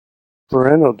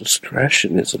Parental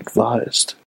discretion is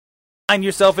advised. Find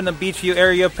yourself in the Beachview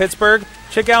area of Pittsburgh?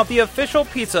 Check out the official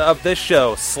pizza of this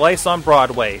show, Slice on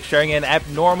Broadway, sharing an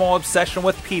abnormal obsession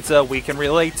with pizza we can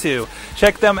relate to.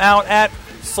 Check them out at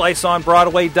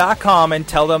sliceonbroadway.com and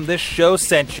tell them this show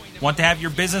sent you. Want to have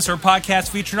your business or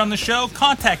podcast featured on the show?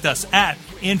 Contact us at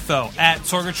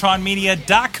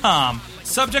info@sorgatronmedia.com.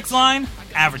 Subject line,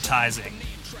 advertising.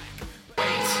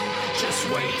 Just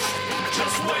wait,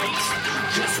 just wait,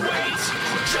 just wait, just wait.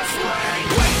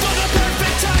 Wait for the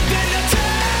perfect time, then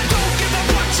attack. Don't give up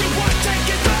what you want,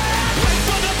 take it back. Wait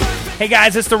for the perfect. Hey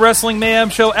guys, it's the Wrestling Mayhem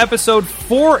Show, episode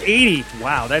 480.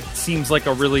 Wow, that seems like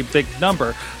a really big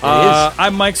number.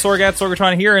 I'm Mike Sorgat,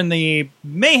 Sorgatron, here in the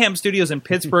Mayhem Studios in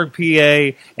Pittsburgh,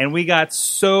 PA, and we got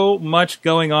so much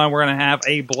going on. We're going to have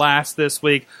a blast this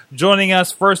week. Joining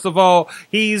us, first of all,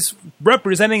 he's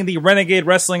representing the Renegade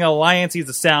Wrestling Alliance. He's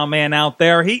the sound man out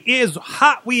there. He is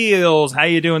Hot Wheels. How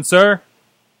you doing, sir?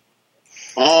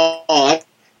 Oh,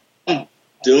 I'm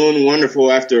doing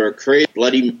wonderful after a crazy,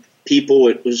 bloody people.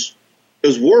 It was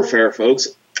warfare, folks,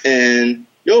 and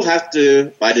you'll have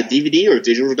to buy the DVD or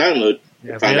digital download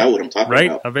to find out what I'm talking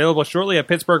about. Available shortly at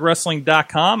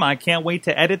PittsburghWrestling.com. I can't wait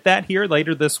to edit that here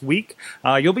later this week.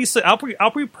 I'll be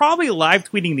probably live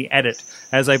tweeting the edit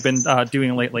as I've been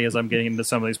doing lately as I'm getting into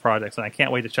some of these projects, and I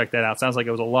can't wait to check that out. Sounds like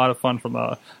it was a lot of fun from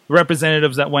the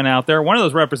representatives that went out there. One of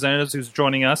those representatives who's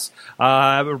joining us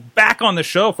back on the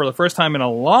show for the first time in a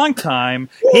long time.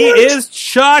 What? He is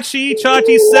Chachi.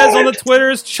 Chachi says on the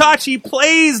Twitters,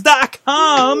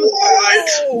 ChachiPlays.com.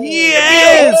 What?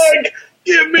 Yes!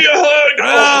 Give me a hug!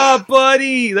 Ah,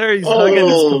 buddy! There he's hugging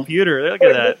his computer. Look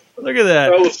at that. Look at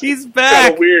that. He's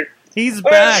back. Weird. He's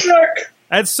back.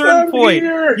 At certain point,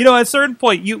 here. at certain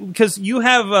point, because you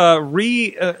have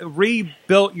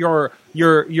rebuilt your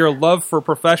love for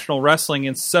professional wrestling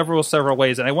in several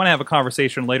ways, and I want to have a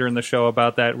conversation later in the show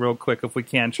about that real quick if we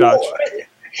can, Chach. Well,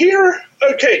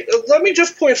 okay, let me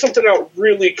just point something out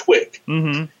really quick.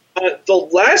 Mm-hmm. The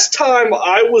last time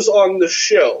I was on the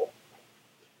show,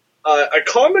 a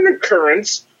common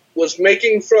occurrence was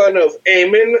making fun of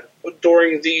Eamon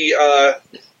during the,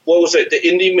 the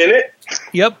Indie Minute?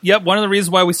 Yep. One of the reasons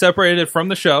why we separated it from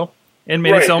the show and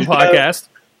made its own podcast.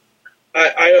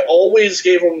 I always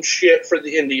gave him shit for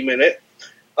the Indie Minute.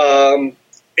 And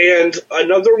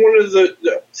another one of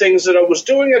the things that I was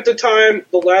doing at the time,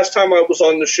 the last time I was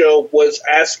on the show, was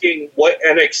asking what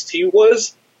NXT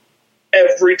was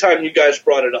every time you guys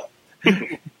brought it up.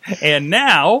 And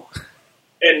now,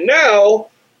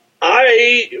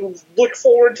 I look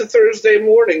forward to Thursday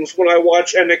mornings when I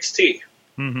watch NXT.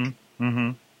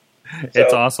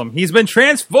 It's awesome. He's been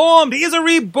transformed. He is a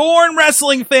reborn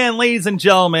wrestling fan, ladies and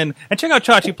gentlemen. And check out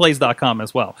ChachiPlays.com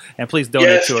as well. And please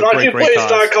donate to a great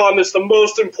cause. ChachiPlays.com is the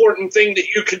most important thing that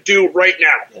you could do right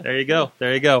now. There you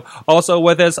go. Also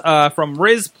with us from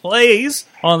Riz Plays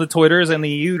on the Twitters and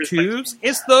the YouTubes,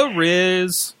 it's the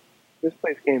Riz. Riz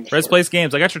Plays Games. Riz Plays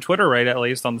Games. I got your Twitter right, at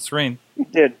least, on the screen. You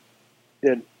did.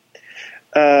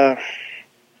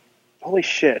 Holy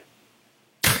shit.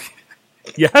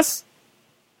 Yes?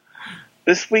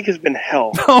 This week has been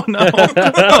hell. Oh, no. All right,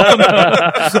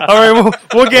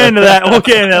 we'll get into that. A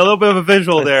little bit of a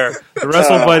visual there. The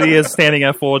Wrestle Buddy is standing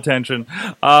at full attention.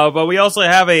 But we also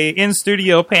have a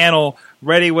in-studio panel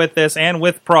ready with this and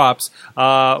with props.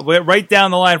 Right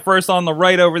down the line, first on the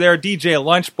right over there, DJ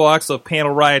Lunchbox of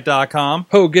PanelRiot.com.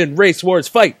 Hogan Race Wars,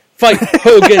 fight!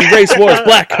 Hogan Race Wars,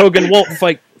 Black Hogan won't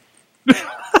fight.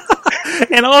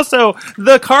 And also,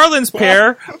 the Carlins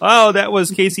pair. Oh, that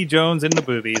was Casey Jones in the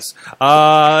boobies.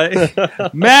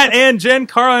 Matt and Jen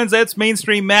Carlins. That's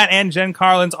mainstream Matt and Jen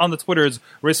Carlins on the Twitters,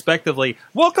 respectively.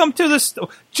 Welcome to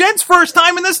Jen's first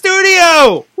time in the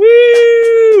studio.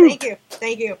 Woo!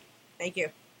 Thank you.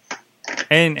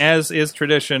 And as is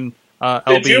tradition,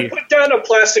 Did you put down a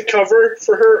plastic cover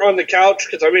for her on the couch?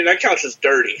 Because, that couch is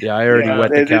dirty. Yeah, I already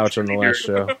wet the couch on the last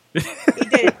show.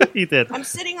 He did. I'm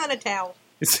sitting on a towel.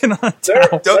 Don't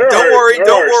worry.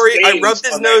 I rubbed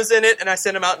his nose in it, and I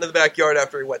sent him out into the backyard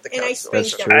after he wet the couch.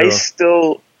 That's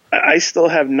true. I still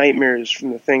have nightmares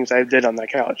from the things I did on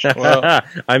that couch. Well,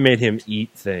 I made him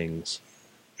eat things.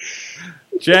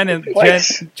 Jen,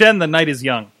 the night is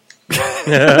young.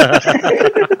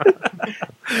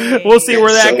 We'll see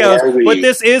where that goes. But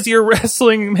this is your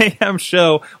Wrestling Mayhem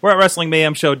Show. We're at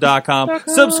WrestlingMayhemShow.com.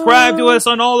 Subscribe to us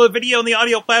on all the video and the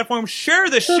audio platforms. Share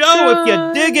the show if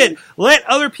you dig it. Let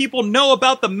other people know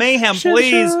about the Mayhem.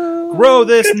 Please grow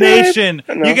this nation.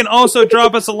 You can also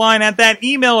drop us a line at that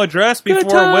email address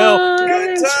before Will.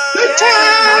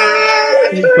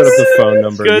 Good put up the phone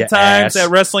number. Good times at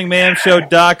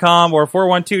WrestlingMayhemShow.com or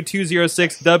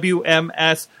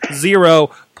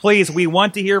 412-206-WMS0. please, we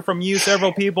want to hear from you.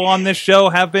 Several people on this show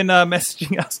have been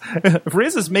messaging us.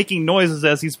 Riz is making noises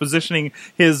as he's positioning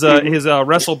his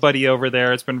wrestle buddy over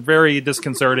there. It's been very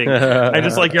disconcerting. I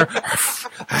just like your.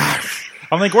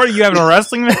 I'm like, what are you having a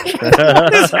wrestling match?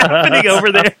 What is happening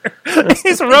over there?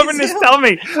 He's rubbing his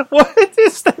tummy. What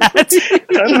is that?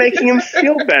 I'm making him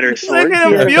feel better. Making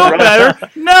him feel better?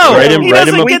 No, he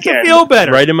doesn't get to feel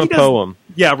better. Write him a poem.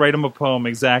 Yeah, write him a poem,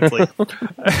 exactly.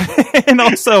 And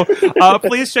also,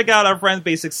 please check out our friends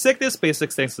Basic Sickness,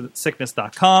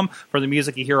 basicsickness.com for the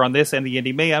music you hear on this and the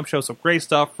Indie Mayhem Show. Some great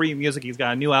stuff, free music. He's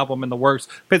got a new album in the works,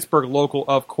 Pittsburgh local,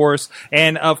 of course.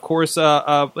 And, of course,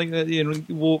 you'll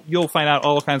find out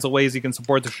all kinds of ways you can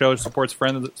support the show, supports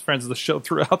friends of the show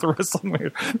throughout the wrestling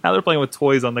world. Now they're playing with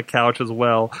toys on the couch as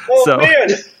well. Well, so, man,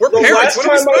 We're the parents. last What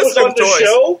are we time I supposed was to do on with the toys?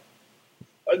 show,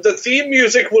 the theme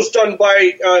music was done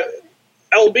by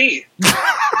LB.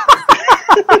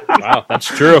 Wow, that's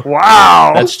true.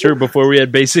 wow. That's true. Before we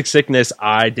had Basic Sickness,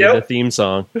 I did the theme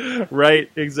song.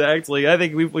 Right, exactly. I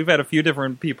think we've had a few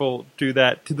different people do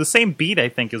that to the same beat, I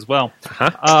think, as well.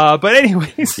 But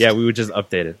anyways. Yeah, we would just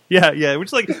update it. Yeah,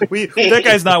 which like that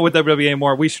guy's not with WWE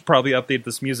anymore. We should probably update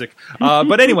this music.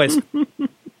 But anyways,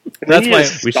 that's why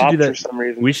we should do that. For some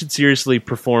reason. We should seriously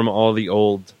perform all the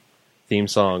old theme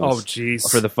songs. Oh, jeez.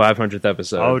 For the 500th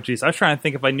episode. Oh, jeez. I was trying to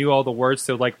think if I knew all the words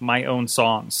to like my own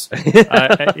songs,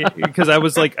 because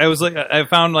I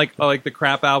found like the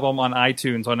crap album on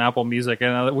iTunes on Apple Music,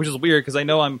 and which is weird because I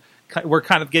know we're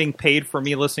kind of getting paid for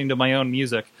me listening to my own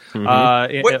music.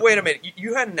 Mm-hmm. Wait a minute.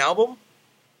 You had an album?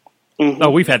 Mm-hmm. Oh,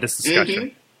 we've had this discussion.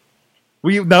 Mm-hmm.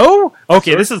 We no?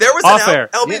 Okay, this is off air.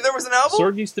 LB, there was an album?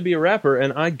 Sorg used to be a rapper,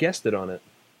 and I guessed it on it.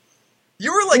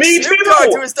 You were like Me Snoop too.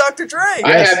 Dogg to his Dr. Dre.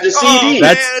 I have the CD. Oh,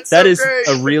 man, it's That so is great.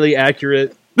 a really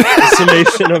accurate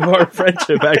summation of our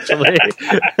friendship, actually.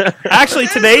 Actually,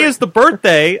 today is the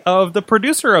birthday of the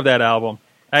producer of that album.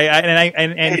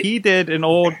 And he did an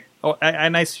old,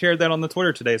 and I shared that on the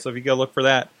Twitter today. So if you go look for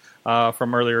that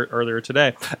from earlier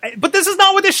today. But this is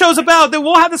not what this show's about.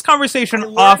 We'll have this conversation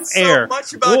off air. So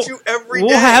much about you every day.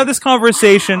 We'll have this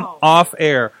conversation off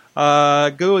air.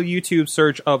 Go to YouTube,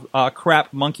 search of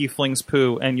crap monkey flings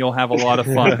poo, and you'll have a lot of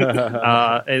fun.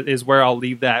 Is where I'll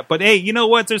leave that. But hey, you know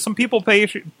what? There's some people.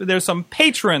 There's some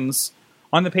patrons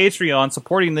on the Patreon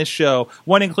supporting this show.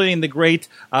 One including the great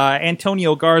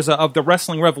Antonio Garza of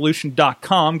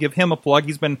TheWrestlingRevolution.com. Give him a plug.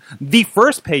 He's been the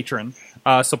first patron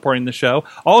supporting the show.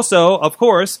 Also, of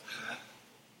course.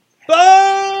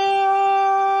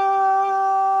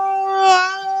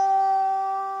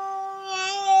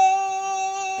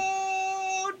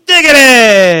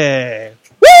 Diggity!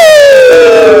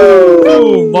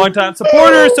 Woo! Long-time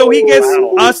supporter, so he gets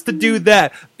us to do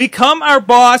that. Become our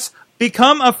boss.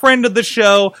 Become a friend of the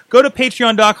show. Go to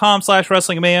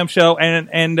patreon.com/Wrestling Mayhem Show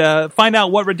and find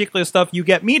out what ridiculous stuff you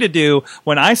get me to do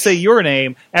when I say your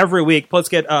name every week. Plus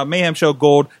get Mayhem Show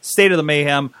Gold, State of the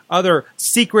Mayhem, other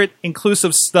secret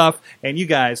inclusive stuff, and you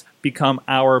guys become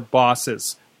our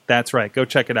bosses. That's right. Go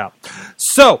check it out.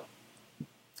 So,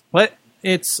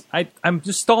 I'm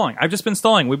just stalling. I've just been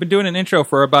stalling. We've been doing an intro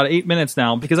for about 8 minutes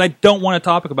now because I don't want to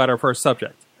talk about our first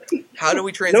subject. How do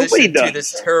we transition to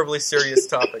this terribly serious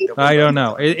topic? I don't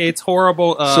know. It's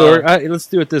horrible. Sorg, let's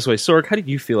do it this way. Sorg, how do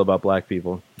you feel about black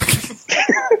people?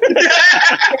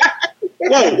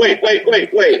 Whoa, wait.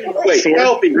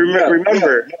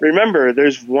 Sorg, remember,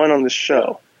 there's one on the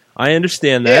show. I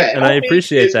understand that, and I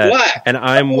appreciate that. black. And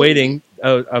I'm waiting.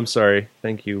 Oh, I'm sorry.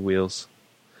 Thank you, Wheels.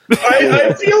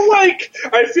 I feel like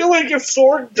if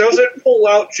Sorg doesn't pull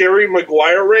out Jerry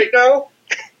Maguire right now,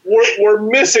 we're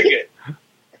missing it.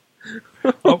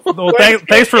 Well,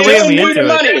 thanks for leading me into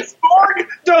it. If Sorg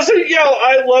doesn't yell,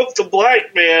 "I love the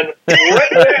black man"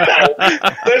 right now,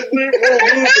 then we're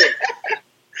losing.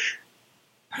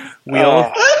 Wheels.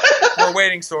 We're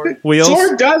waiting, Sorg. Wheels.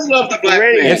 Sorg does love the black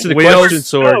man. Answer the Wheels. question,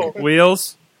 Sorg.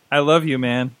 Wheels. I love you,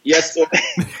 man. Yes, sir.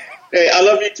 Hey, I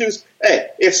love you too. Hey,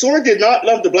 if Sorg did not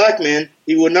love the black man,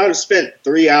 he would not have spent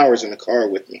 3 hours in the car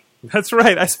with me. That's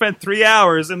right. I spent 3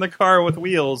 hours in the car with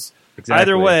Wheels. Exactly.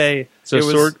 Either way, So it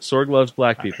was, Sorg loves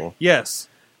black people, yes.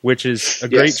 which is a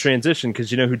great Yes. transition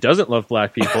because you know who doesn't love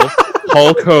black people?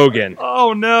 Hulk Hogan.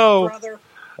 Oh no. Brother.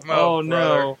 Oh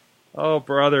no. Oh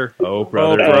brother. Oh,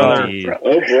 brother. Oh, brother. Indeed.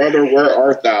 Oh, brother, where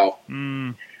art thou?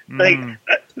 Like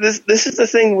this is the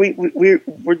thing.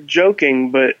 We're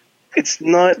joking, but it's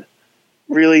not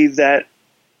really that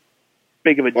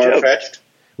big of a joke. Far-fetched?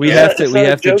 We Yeah, have to it's we not a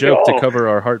have to joke at joke to all. cover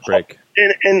our heartbreak.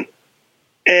 And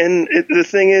the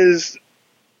thing is,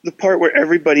 the part where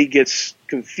everybody gets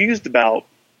confused about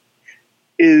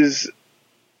is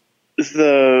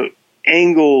the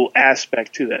angle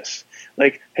aspect to this.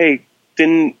 Like, hey,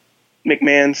 didn't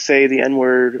McMahon say the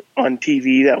N-word on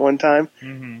TV that one time?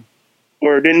 Mm-hmm.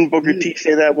 Or didn't Booker T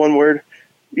say that one word?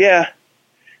 Yeah.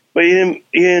 But he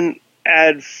didn't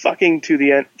add fucking to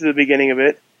the beginning of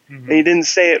it. Mm-hmm. And he didn't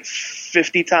say it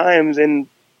 50 times, and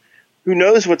who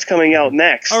knows what's coming out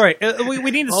next. All right,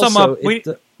 we need to sum up.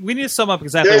 We need to sum up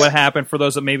exactly what happened for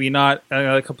those that maybe not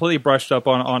completely brushed up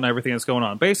on everything that's going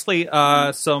on. Basically,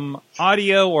 some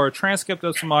audio or a transcript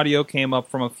of some audio came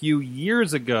up from a few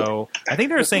years ago. I think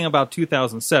they were saying about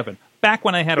 2007, back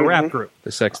when I had a rap group.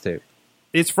 The sex tape.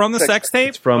 It's from the sex tape?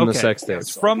 It's from the sex tape.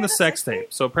 It's from the sex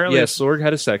tape. So apparently... Yes, Sorg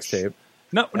had a sex tape.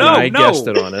 I guessed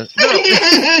it on it.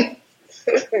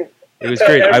 It was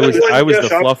great. I was the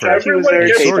fluffer.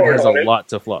 Sorg has a lot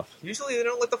to fluff. Usually they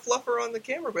don't let the fluffer on the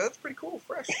camera, but that's pretty cool,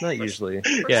 fresh. Not usually.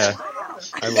 Yeah.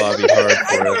 I lobbied hard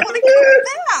for it. I want to get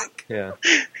back. Yeah.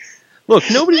 Look,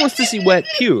 nobody wants to see wet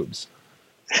pubes.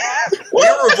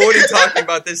 We're avoiding talking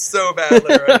about this so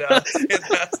badly right now. It's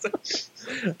fantastic.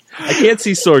 I can't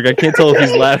see Sorg. I can't tell if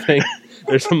he's laughing.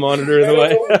 There's a monitor in the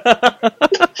way.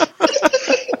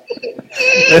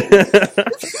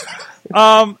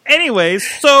 Anyways,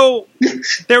 so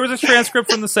there was a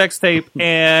transcript from the sex tape,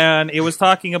 and it was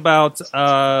talking about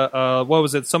what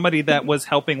was it? Somebody that was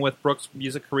helping with Brooks'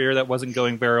 music career that wasn't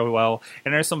going very well,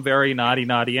 and there's some very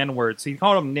naughty N words. He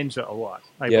called him ninja a lot,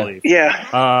 I believe.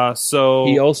 Yeah. So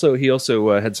he also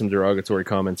had some derogatory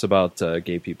comments about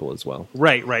gay people as well.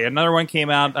 Right. Another one came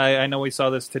out. I know we saw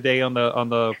this today on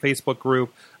the Facebook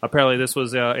group. Apparently, this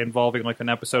was involving like an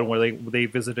episode where they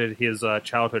visited his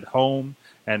childhood home.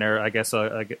 And there, I guess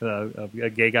a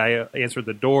gay guy answered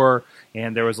the door,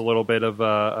 and there was a little bit of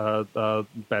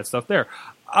bad stuff there.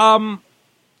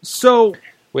 So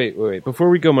wait.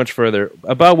 Before we go much further,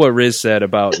 about what Riz said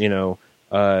about Vince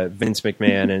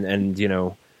McMahon and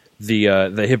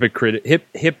the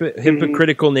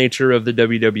hypocritical nature of the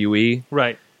WWE,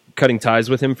 right? Cutting ties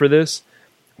with him for this.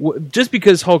 Just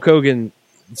because Hulk Hogan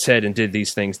said and did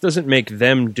these things doesn't make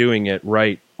them doing it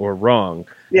right or wrong.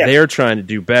 Yeah. They're trying to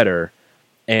do better.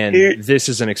 And this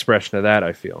is an expression of that,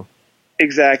 I feel.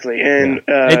 Exactly. And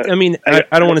I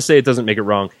don't want to say it doesn't make it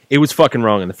wrong. It was fucking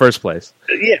wrong in the first place.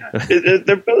 Yeah.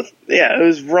 They're both, it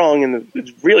was wrong, and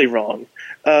it's really wrong.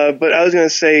 But I was going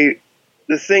to say,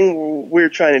 the thing we're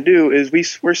trying to do is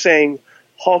we're saying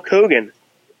Hulk Hogan,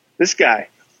 this guy,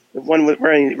 the one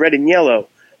wearing red and yellow,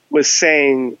 was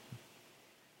saying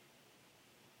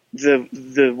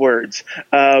the words.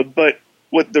 But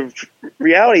what the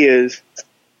reality is,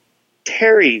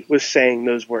 Terry was saying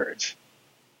those words.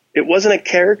 It wasn't a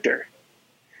character.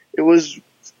 It was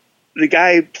the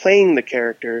guy playing the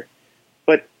character,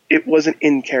 but it wasn't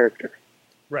in character.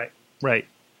 Right.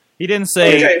 He didn't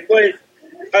say... Okay,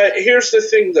 but here's the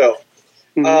thing, though.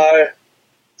 Mm-hmm.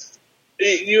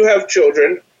 You have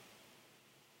children,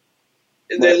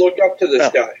 and they look up to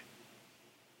this guy.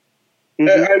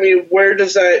 Mm-hmm. I mean, where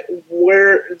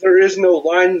there is no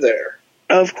line there.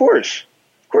 Of course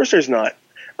there's not.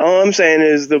 All I'm saying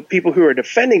is the people who are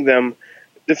defending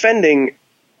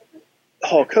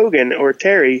Hulk Hogan or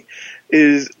Terry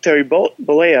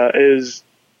Bollea is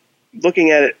looking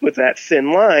at it with that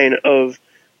thin line of,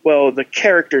 well, the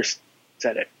character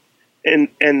said it, and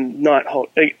not Hulk.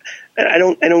 Like, I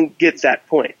don't get that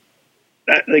point.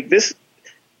 This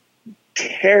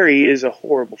Terry is a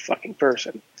horrible fucking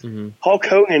person. Mm-hmm. Hulk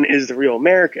Hogan is the real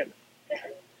American.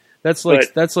 That's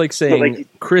like saying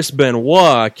Chris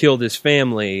Benoit killed his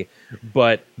family,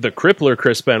 but the crippler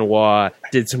Chris Benoit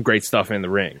did some great stuff in the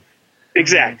ring.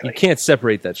 Exactly. You can't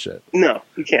separate that shit. No,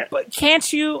 you can't. But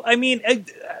can't you? I mean,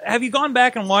 have you gone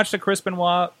back and watched a Chris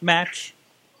Benoit match?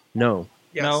 No.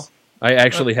 Yes. No? I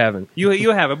actually haven't. You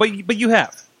haven't, but you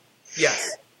have.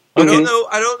 Yes. Okay.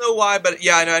 I don't know why, but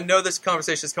yeah, I know this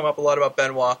conversation has come up a lot about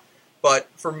Benoit, but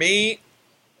for me,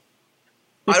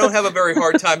 I don't have a very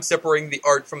hard time separating the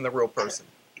art from the real person.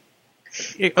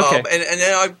 Okay. And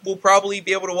then I will probably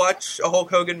be able to watch a Hulk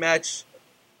Hogan match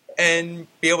and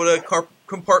be able to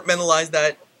compartmentalize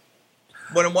that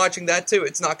when I'm watching that too.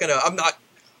 It's not gonna. I'm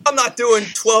not doing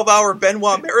 12-hour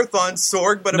Benoit marathon,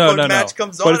 Sorg. But if a match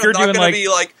comes on, I'm not gonna be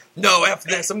like, no, after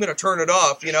this, I'm gonna turn it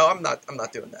off. I'm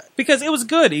not doing that because it was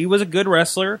good. He was a good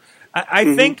wrestler. I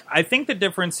think the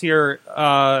difference here,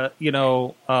 Mel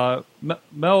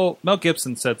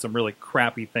Gibson said some really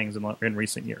crappy things in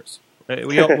recent years.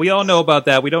 We all know about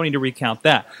that. We don't need to recount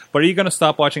that. But are you going to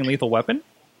stop watching Lethal Weapon?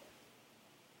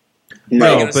 No,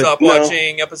 are you going to stop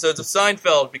watching episodes of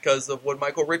Seinfeld because of what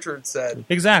Michael Richards said?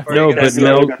 Exactly. No,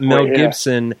 but Mel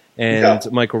Gibson and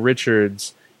Michael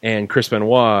Richards and Chris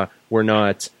Benoit were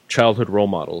not childhood role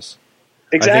models.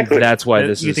 Exactly. I think that's why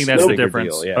this you is think that's a the bigger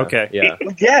difference? deal. Yeah. Okay. Yeah.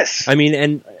 Yes. I mean,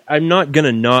 and I'm not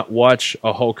gonna not watch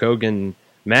a Hulk Hogan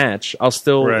match. I'll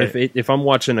still, Right. if I'm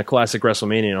watching a classic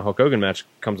WrestleMania and a Hulk Hogan match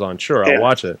comes on, sure, I'll Yeah.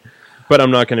 watch it. But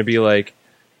I'm not gonna be like,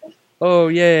 oh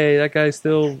yay, that guy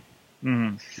still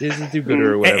is a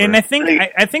do-gooder or whatever. And I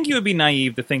think you would be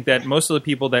naive to think that most of the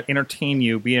people that entertain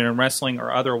you, be it in wrestling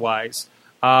or otherwise,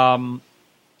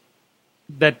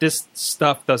 that this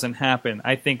stuff doesn't happen.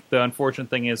 I think the unfortunate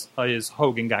thing is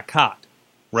Hogan got caught,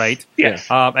 right? Yes.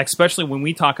 Especially when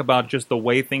we talk about just the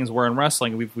way things were in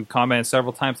wrestling. We've commented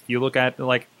several times. If you look at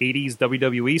like 80s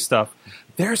WWE stuff,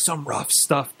 there's some rough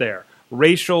stuff there.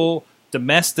 Racial,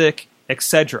 domestic,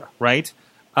 etc., right?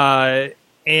 And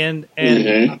in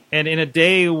a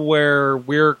day where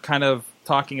we're kind of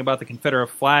talking about the Confederate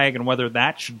flag and whether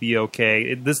that should be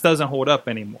okay, this doesn't hold up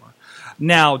anymore.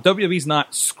 Now, WWE's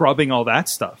not scrubbing all that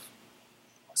stuff.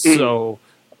 So,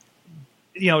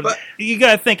 you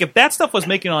got to think, if that stuff was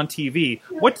making on TV,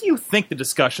 what do you think the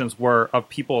discussions were of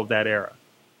people of that era?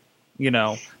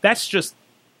 That's just...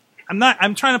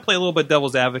 I'm trying to play a little bit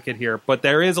devil's advocate here, but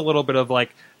there is a little bit of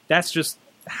like, that's just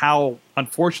how,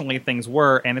 unfortunately, things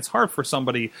were, and it's hard for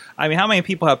somebody... I mean, how many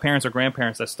people have parents or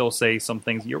grandparents that still say some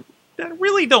things that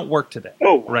really don't work today?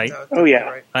 Oh, right? Oh, yeah.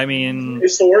 Right. I mean...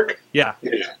 Used to work. Yeah.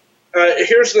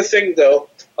 Here's the thing, though.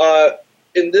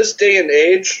 In this day and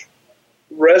age,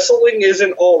 wrestling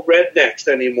isn't all rednecks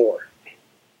anymore.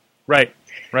 Right.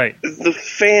 The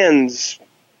fans.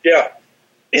 Yeah.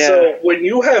 Yeah. So when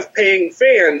you have paying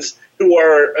fans who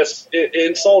are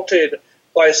insulted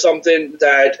by something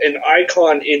that an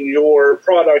icon in your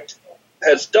product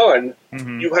has done,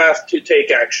 you have to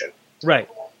take action. Right.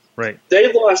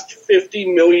 They lost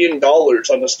 $50 million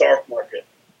on the stock market.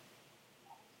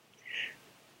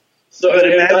 So But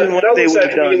imagine what they was would at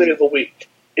have the done. beginning of the week.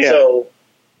 Yeah. So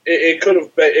it could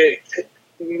have been, it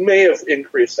may have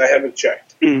increased. I haven't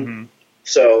checked.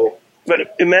 So,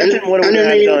 But imagine what it would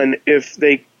have done if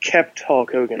they kept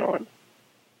Hulk Hogan on.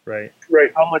 Right.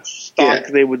 How much stock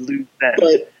they would lose then.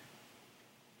 But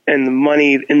And the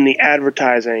money in the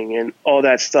advertising and all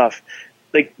that stuff.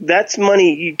 Like, that's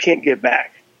money you can't get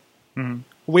back.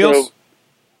 Wheels?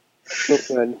 Go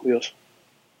ahead, Wheels.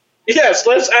 yes,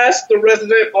 let's ask the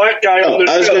resident black guy on the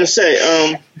show. I was going to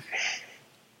say,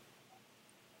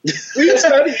 Wheels,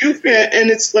 how do you feel? and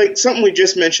it's like something we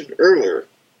just mentioned earlier.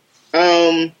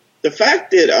 The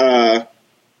fact that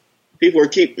people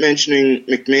keep mentioning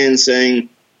McMahon saying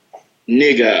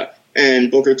nigga and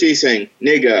Booker T saying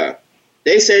nigga.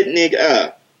 They said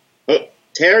nigga. Oh,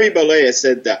 Terry Bollea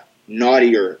said the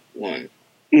naughtier one.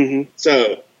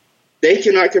 So they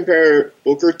cannot compare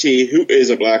Booker T, who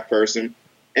is a black person,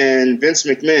 and Vince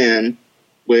McMahon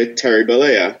with Terry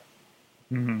Bollea.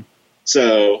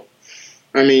 So,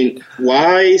 I mean,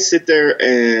 why sit there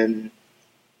and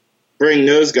bring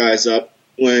those guys up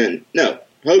when, no,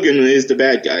 Hogan is the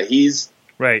bad guy. He's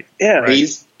Right. Yeah. Right.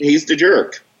 he's the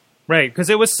jerk. Right, because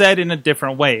it was said in a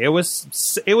different way. It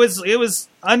was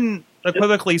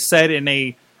unequivocally said in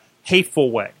a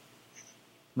hateful way.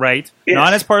 Right? Yes.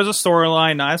 Not as part of the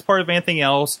storyline, not as part of anything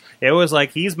else. It was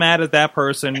like he's mad at that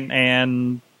person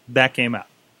and that came out.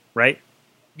 Right?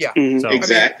 Yeah. So,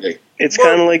 Exactly. It's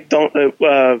kind of like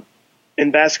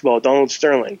in basketball, Donald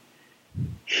Sterling.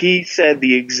 He said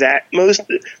the exact,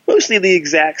 mostly the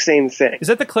exact same thing. Is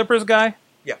that the Clippers guy?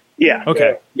 Yeah.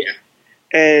 Okay. Yeah.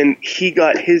 And he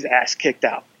got his ass kicked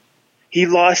out. He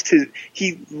lost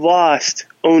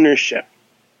ownership.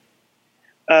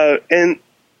 And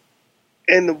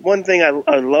the one thing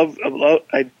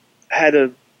I had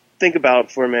to think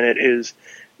about for a minute is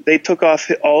they took off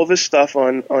all of his stuff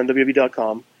on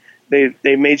WWE.com.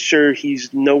 They made sure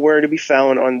he's nowhere to be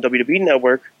found on WWE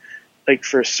Network, like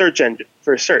for a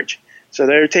search. So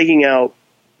they're taking out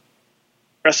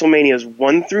WrestleManias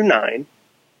 1 through 9,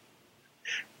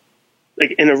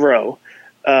 like in a row.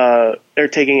 They're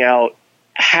taking out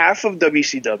half of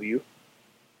WCW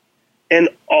and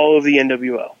all of the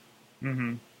NWO.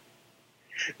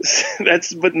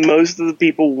 That's what most of the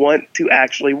people want to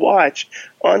actually watch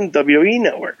on WWE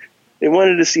Network. They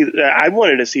wanted to see. I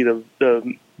wanted to see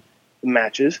the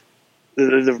matches,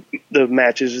 the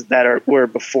matches that were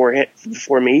before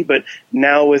me. But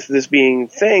now with this being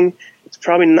thing, it's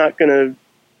probably not going to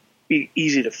be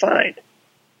easy to find.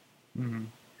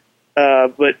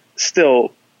 But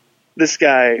still, this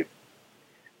guy,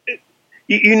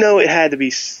 you know, it had to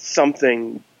be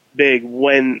something big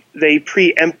when they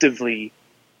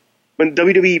when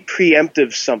WWE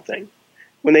preemptive something,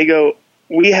 when they go,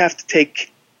 we have to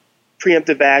take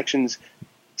preemptive actions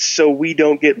so we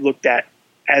don't get looked at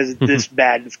as this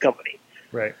bad of company.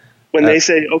 Right. When they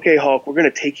say, okay, Hulk, we're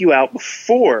going to take you out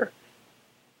before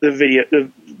the video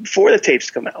before the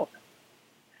tapes come out.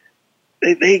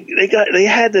 They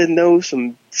had to know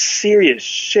some serious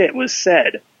shit was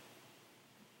said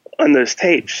on those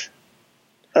tapes.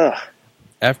 Ugh.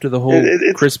 After the whole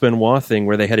Chris Benoit thing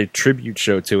where they had a tribute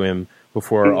show to him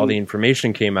before all the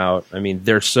information came out, I mean,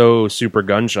 they're so super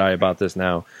gun-shy about this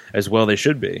now, as well they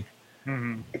should be.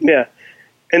 Mm-hmm. Yeah.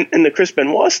 And the Chris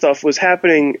Benoit stuff was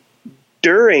happening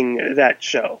during that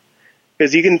show.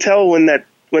 Because you can tell when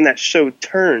that show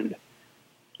turned,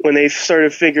 when they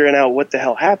started figuring out what the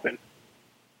hell happened.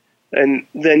 And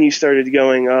then you started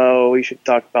going, oh, we should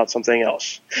talk about something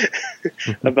else.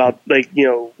 About, like, you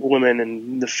know, women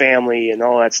and the family and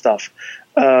all that stuff.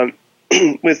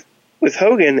 With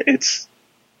Hogan, it's,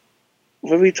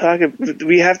 what are we talking,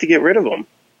 we have to get rid of them.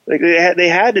 Like, they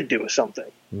had to do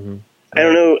something. Mm-hmm. I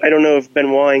don't know if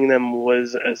Benoiting him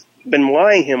was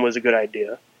a good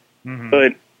idea,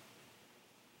 but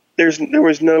there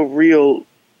was no real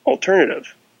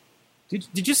alternative.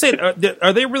 Did you say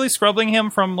are they really scrubbing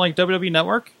him from like WWE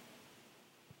Network?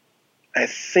 I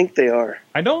think they are.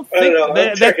 I don't think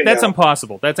that's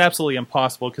impossible. That's absolutely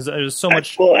impossible because there's so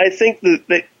much. Well, I think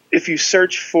that if you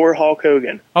search for Hulk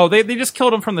Hogan, they just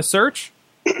killed him from the search.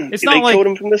 It's not killed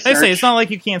him from the search. I say it's not like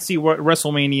you can't see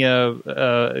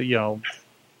WrestleMania.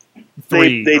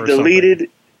 3. They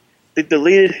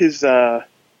deleted his WWE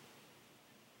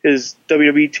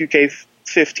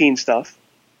 2K15 stuff.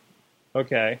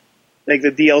 Okay. Like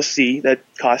the DLC that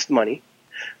cost money,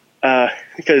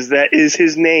 because that is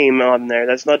his name on there.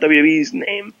 That's not WWE's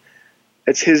name.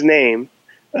 That's his name.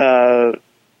 And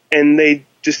they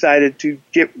decided to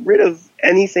get rid of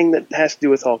anything that has to do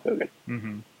with Hulk Hogan.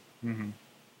 Mm-hmm. Mm-hmm.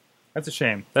 That's a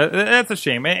shame. That's a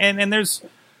shame. And there's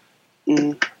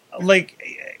like,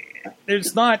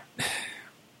 there's not.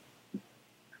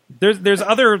 There's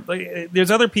other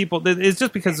people. It's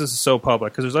just because this is so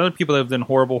public. Because there's other people that have done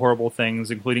horrible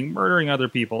things, including murdering other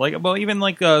people. Like, well, even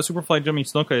like Superfly Jimmy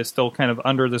Snuka is still kind of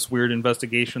under this weird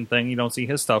investigation thing. You don't see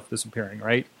his stuff disappearing,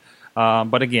 right?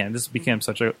 But again, this became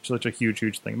such a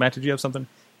huge thing. Matt, did you have something?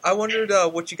 I wondered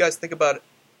what you guys think about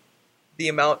the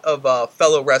amount of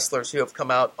fellow wrestlers who have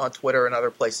come out on Twitter and other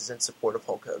places in support of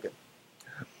Hulk Hogan.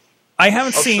 I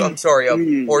haven't seen... I'm sorry,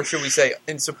 or should we say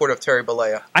in support of Terry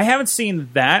Bollea? I haven't seen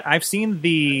that. I've seen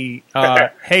the,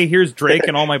 hey, here's Drake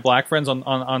and all my black friends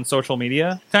on social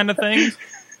media kind of things.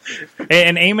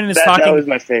 And Eamon is talking... That was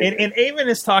my favorite. And Eamon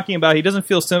is talking about he doesn't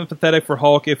feel sympathetic for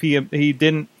Hulk if he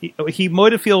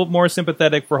would feel more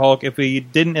sympathetic for Hulk if he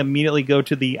didn't immediately go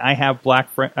to the I have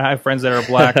friends that are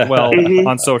black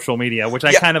on social media, which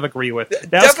I kind of agree with.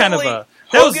 That was kind of a...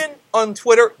 Hogan on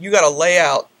Twitter, you got to lay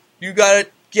out. You got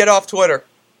to... Get off Twitter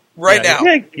right now.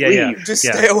 Yeah. Just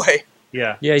stay away.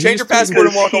 Yeah. Change your password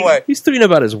and walk away. He's tweeting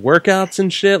about his workouts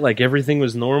and shit, like everything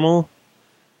was normal.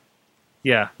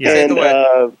 Yeah. And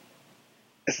I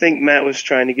think Matt was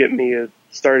trying to get me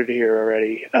started here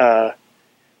already. I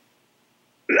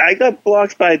got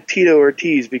blocked by Tito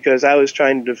Ortiz because I was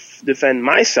trying to defend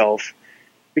myself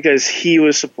because he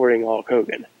was supporting Hulk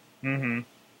Hogan. Mm-hmm.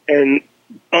 And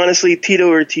honestly, Tito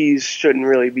Ortiz shouldn't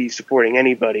really be supporting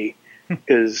anybody.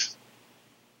 Because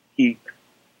he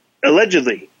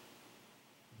allegedly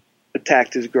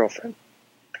attacked his girlfriend.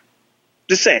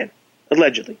 Just saying.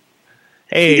 Allegedly.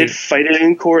 Hey. He did fight it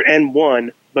in court and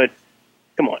won, but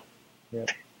come on. Yeah.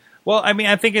 Well, I mean,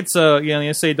 I think it's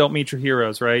you say don't meet your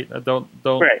heroes, right? Don't.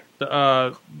 Right.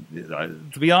 To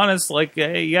be honest, like,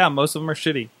 yeah, most of them are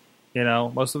shitty. You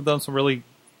know, most of them done some really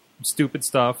stupid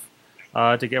stuff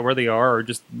to get where they are, or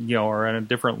just are at a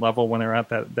different level when they're at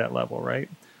that level, right?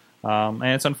 And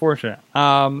it's unfortunate.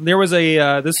 There was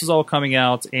this is all coming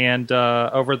out and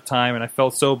over the time, and I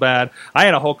felt so bad. I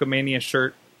had a Hulkamania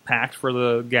shirt packed for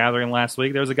the gathering last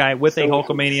week. There was a guy with a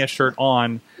Hulkamania shirt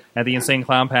on at the Insane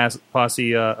Clown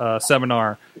Posse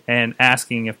seminar and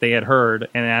asking if they had heard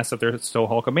and asked if they're still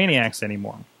Hulkamaniacs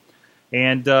anymore.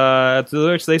 And to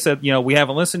which they said, we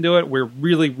haven't listened to it. We're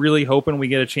really, really hoping we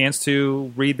get a chance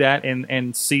to read that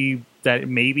and see that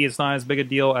maybe it's not as big a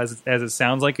deal as it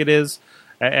sounds like it is.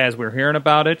 As we're hearing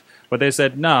about it, but they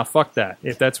said, nah, fuck that.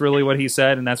 If that's really what he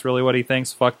said and that's really what he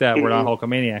thinks, fuck that. We're not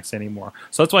Hulkamaniacs anymore.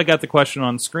 So that's why I got the question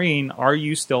on screen, are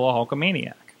you still a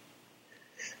Hulkamaniac?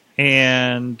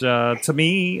 And to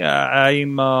me,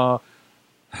 I'm... While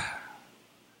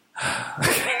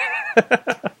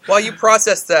you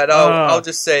process that, I'll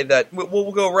just say that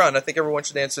we'll go around. I think everyone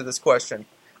should answer this question.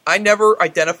 I never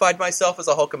identified myself as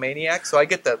a Hulkamaniac, so I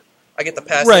get the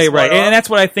pass. Right, and that's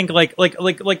what I think. Like,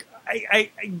 I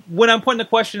when I'm putting the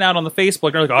question out on the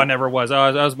Facebook, they're like, "Oh, I never was.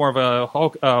 I was more of a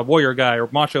Hulk, warrior guy or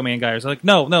Macho Man guy." Or like,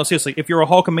 no, seriously. If you're a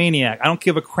Hulkamaniac, I don't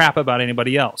give a crap about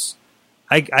anybody else.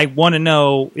 I want to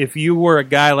know if you were a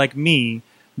guy like me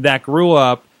that grew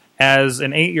up as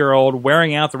an 8-year-old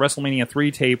wearing out the WrestleMania 3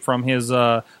 tape from his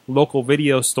local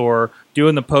video store,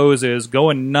 doing the poses,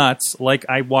 going nuts like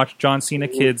I watch John Cena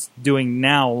kids doing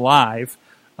now live.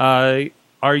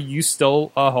 Are you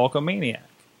still a Hulkamaniac?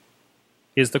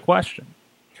 Is the question.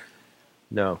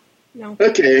 No. No.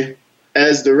 Okay.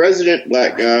 As the resident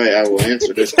black guy, I will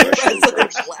answer this question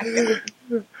first.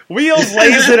 Wheels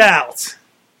lays it out.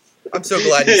 I'm so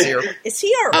glad he's here. Is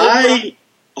he our Oprah?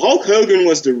 Hulk Hogan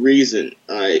was the reason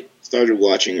I started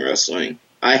watching wrestling.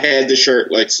 I had the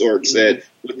shirt, like Sorg said,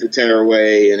 with the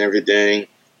tearaway and everything,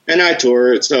 and I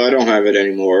tore it, so I don't have it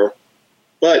anymore.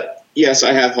 But, yes,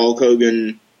 I have Hulk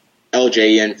Hogan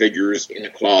LJN figures in the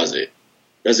closet.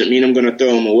 Does it mean I'm going to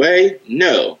throw them away?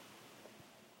 No.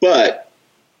 But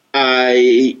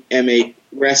I am a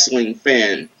wrestling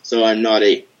fan, so I'm not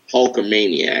a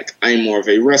Hulkamaniac. I'm more of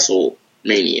a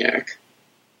WrestleManiac.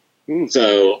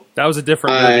 So that was a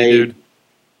different movie, dude.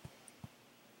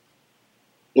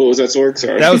 What was that, Sorg?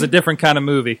 Sorry. That was a different kind of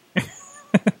movie.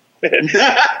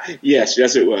 yes,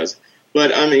 it was.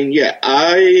 But I mean, yeah,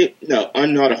 I'm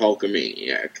not a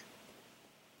Hulkamaniac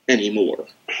anymore.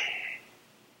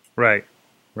 Right.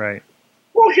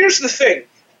 Well, here's the thing,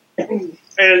 and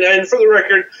for the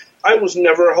record, I was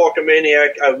never a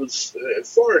Hulkamaniac. I was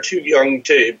far too young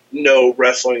to know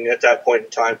wrestling at that point in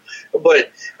time.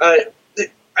 But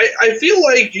I feel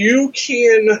like you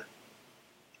can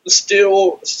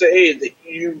still say that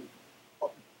you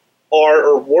are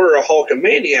or were a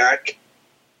Hulkamaniac,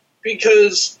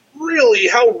 because really,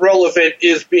 how relevant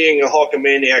is being a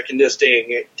Hulkamaniac in this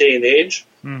day and age?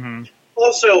 Mm-hmm.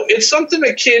 Also, it's something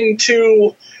akin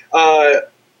to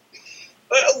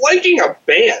liking a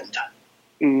band.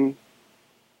 Mm-hmm.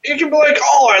 You can be like,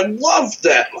 oh, I love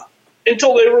them,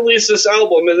 until they release this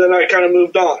album, and then I kind of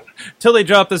moved on. Till they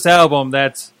drop this album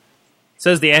that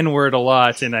says the N-word a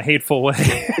lot in a hateful way.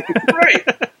 Right.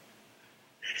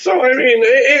 So, I mean,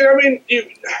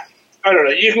 I don't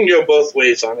know. You can go both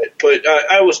ways on it, but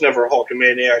I was never a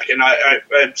Hulkamaniac, and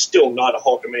I'm still not a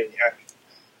Hulkamaniac.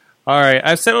 All right,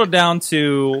 I've settled down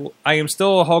to I am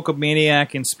still a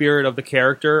Hulkamaniac in spirit of the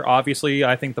character. Obviously,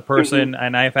 I think the person,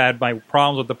 and I've had my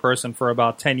problems with the person for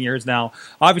about 10 years now.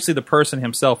 Obviously, the person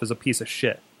himself is a piece of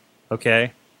shit.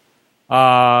 Okay,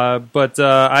 but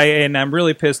I'm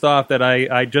really pissed off that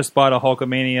I just bought a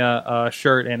Hulkamania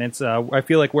shirt, and it's I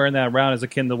feel like wearing that around is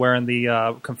akin to wearing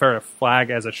the Confederate flag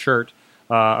as a shirt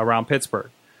around Pittsburgh.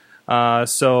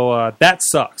 So that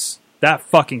sucks. That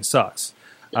fucking sucks.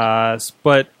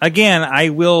 But again, I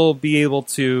will be able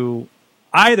to,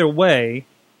 either way,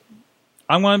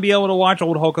 I'm going to be able to watch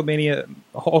old Hulk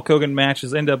Hogan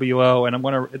matches, NWO,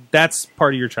 and that's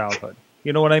part of your childhood.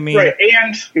 You know what I mean? Right,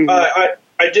 and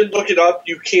I did look it up.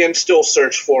 You can still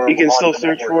search for him. You can still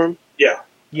search for him? Yeah.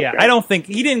 Yeah, I don't think,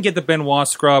 he didn't get the Benoit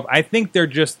scrub. I think they're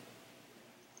just,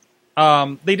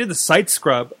 they did the site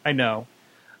scrub, I know.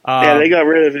 Yeah, they got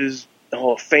rid of his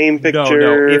Hall of Fame picture.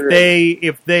 No.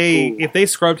 If they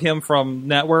scrubbed him from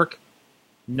Network,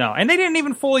 no. And they didn't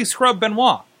even fully scrub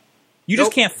Benoit. You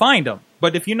just can't find him.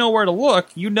 But if you know where to look,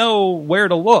 you know where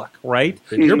to look, right?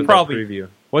 You're probably preview.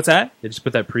 What's that? They just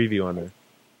put that preview on there.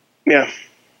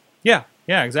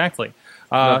 Yeah, exactly.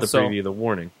 Not the preview, the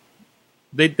warning.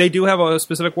 They do have a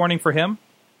specific warning for him?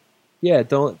 Yeah,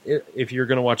 if you're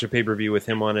going to watch a pay-per-view with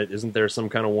him on it, isn't there some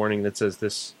kind of warning that says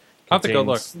this? I'll have to go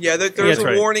look. Yeah, there's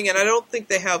a warning, and I don't think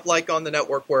they have, like, on the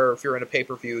network where if you're in a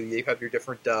pay-per-view, you have your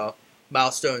different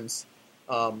milestones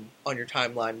on your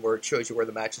timeline where it shows you where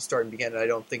the matches start and begin, and I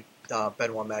don't think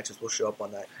Benoit matches will show up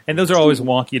on that. And those are always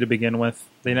wonky to begin with.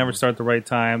 They never start at the right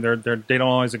time. They don't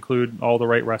always include all the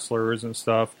right wrestlers and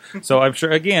stuff. So I'm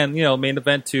sure, again, main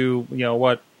event to,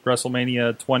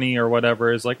 WrestleMania 20 or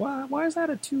whatever is like, why is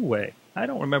that a two-way? I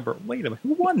don't remember. Wait a minute,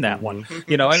 who won that one?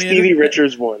 Stevie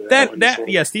Richards won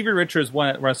that. Stevie Richards won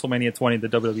at WrestleMania 20 the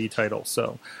WWE title.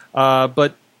 So,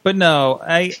 but no,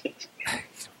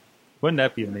 wouldn't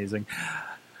that be amazing?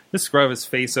 Just scrub his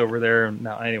face over there.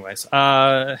 No, anyways,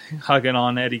 hugging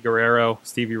on Eddie Guerrero,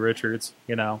 Stevie Richards.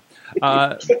 But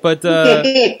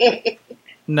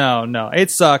no, it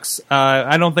sucks.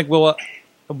 I don't think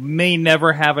may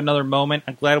never have another moment.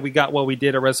 I'm glad we got what we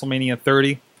did at WrestleMania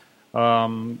 30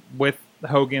 with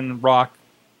Hogan, Rock,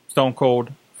 Stone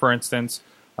Cold, for instance.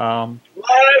 Live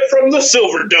from the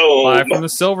Silver Dome. Live from the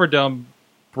Silver Dome,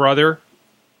 brother.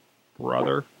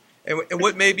 And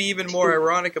what may be even more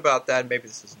ironic about that, maybe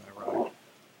this isn't ironic,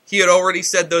 he had already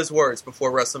said those words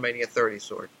before WrestleMania 30,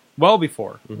 Sword. Well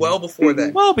before. Mm-hmm. Well before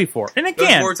then. Well before. And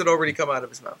again, those words had already come out of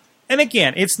his mouth. And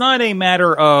again, it's not a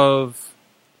matter of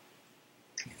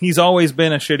he's always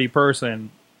been a shitty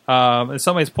person. And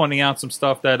somebody's pointing out some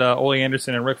stuff that Ole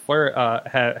Anderson and Ric Flair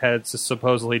had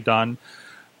supposedly done.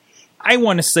 I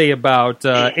want to say about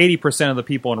 80% of the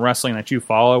people in wrestling that you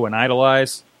follow and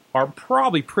idolize are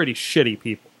probably pretty shitty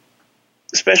people.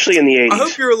 Especially in the 80s. I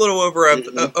hope you're a little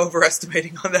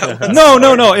overestimating on that one.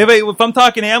 No. If I'm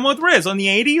talking Am with Riz on the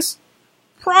 80s,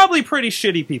 probably pretty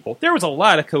shitty people. There was a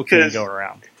lot of cocaine going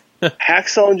around.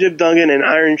 Hacksaw and Jim Duggan and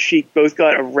Iron Sheik both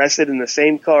got arrested in the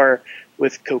same car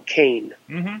with cocaine.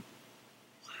 Mm-hmm.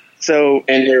 So,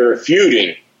 and they were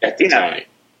feuding at the time.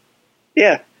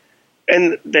 Yeah.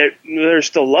 And they're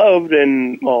still loved,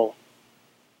 and, well,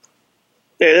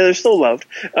 they're still loved.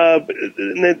 But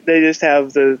they just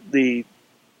have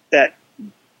that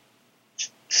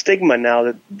stigma now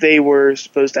that they were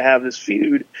supposed to have this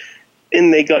feud,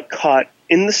 and they got caught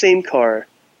in the same car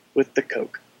with the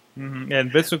coke. Mm-hmm.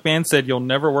 And Vince McMahon said, "You'll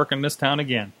never work in this town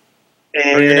again,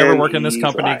 and or you'll never work in this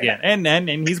company lying. again." And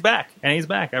he's back,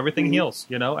 Everything heals.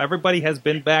 Everybody has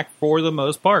been back for the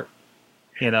most part.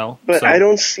 But so. I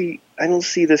don't see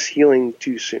this healing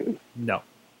too soon. No.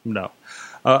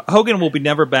 Hogan will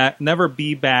never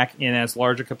be back in as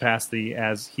large a capacity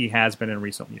as he has been in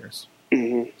recent years.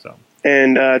 Mm-hmm. So,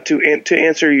 and to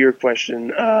answer your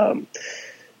question, I'm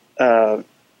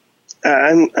kind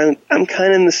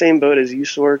of in the same boat as you,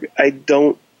 Sorg. I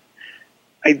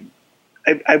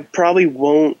probably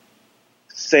won't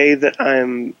say that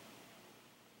I'm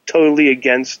totally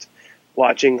against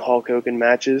watching Hulk Hogan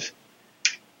matches,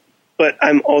 but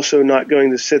I'm also not going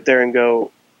to sit there and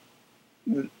go,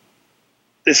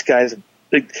 this guy's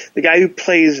the guy who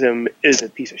plays him is a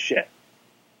piece of shit.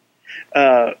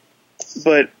 But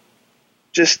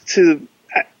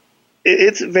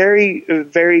it's very,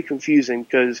 very confusing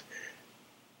because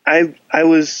I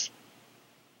was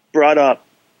brought up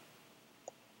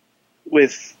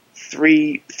with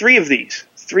three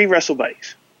wrestle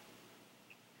buddies,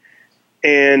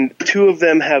 and two of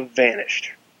them have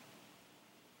vanished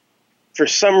for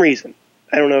some reason.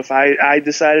 I don't know if I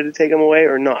decided to take them away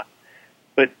or not.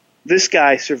 This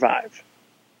guy survived,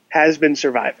 has been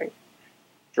surviving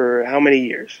for how many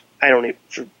years? I don't know,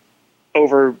 for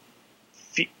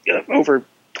over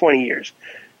 20 years.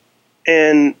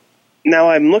 And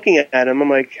now I'm looking at him, I'm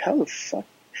like, how the fuck?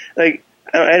 Like,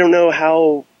 I don't know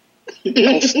how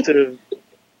else to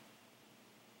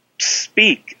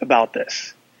speak about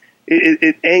this.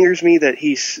 It angers me that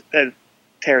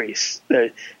Terry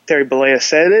Bollea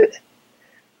said it,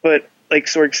 but like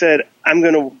Sorg said, I'm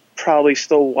going to probably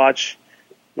still watch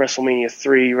WrestleMania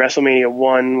 3, WrestleMania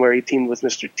 1, where he teamed with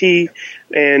Mr. T,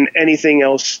 and anything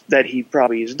else that he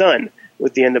probably has done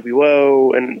with the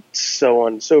NWO and so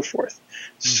on and so forth.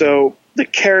 Mm-hmm. So the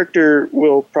character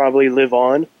will probably live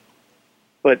on,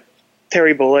 but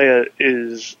Terry Bollea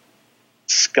is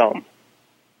scum.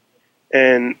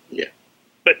 And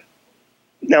but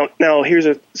now here's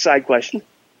a side question.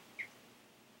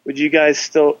 Would you guys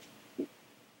still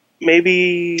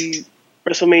maybe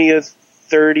WrestleMania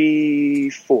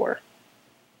 34,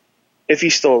 if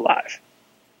he's still alive?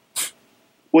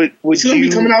 Would he's going to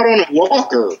be coming out on a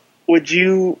walker. Would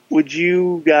you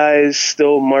guys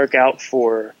still mark out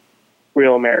for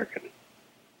Real American?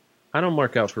 I don't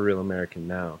mark out for Real American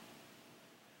now.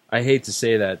 I hate to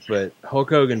say that, but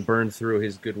Hulk Hogan burned through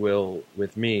his goodwill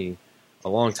with me a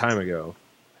long time ago.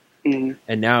 Mm-hmm.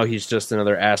 And now he's just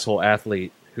another asshole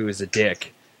athlete who is a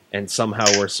dick. And somehow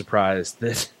we're surprised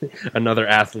that another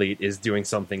athlete is doing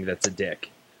something that's a dick.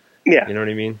 Yeah. You know what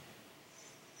I mean?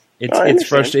 It's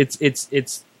frustrating.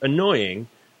 It's annoying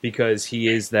because he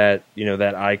is that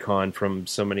icon from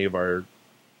so many of our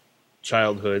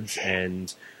childhoods,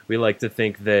 and we like to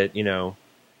think that,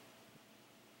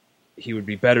 he would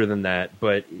be better than that,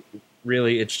 but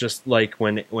really it's just like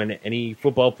when any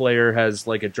football player has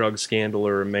like a drug scandal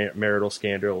or a marital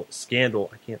scandal,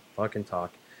 I can't fucking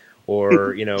talk.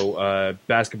 Or a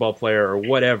basketball player or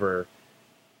whatever.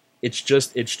 It's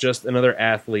just another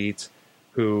athlete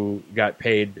who got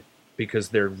paid because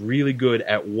they're really good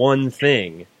at one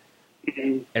thing,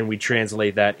 and we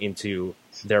translate that into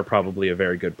they're probably a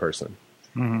very good person.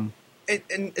 Mm-hmm.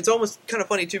 And it's almost kind of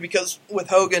funny too, because with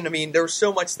Hogan, I mean, there was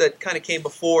so much that kind of came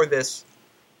before this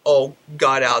all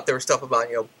got out. There was stuff about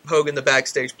Hogan the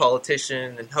backstage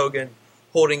politician, and Hogan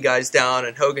holding guys down,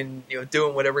 and Hogan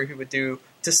doing whatever he would do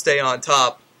to stay on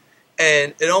top.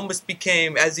 And it almost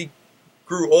became, as he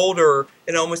grew older,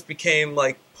 it almost became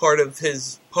like part of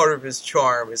his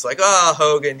charm. It's like,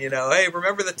 Hogan, hey,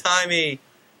 remember the time he,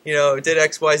 did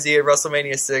XYZ at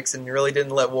WrestleMania 6 and really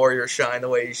didn't let Warrior shine the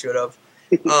way he should have.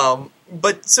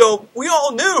 But so we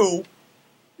all knew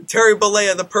Terry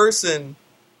Bollea, the person,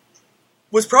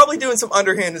 was probably doing some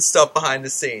underhanded stuff behind the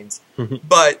scenes.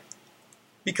 But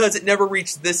because it never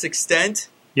reached this extent,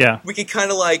 Yeah. we can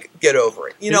kind of like get over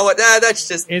it. You know what? That's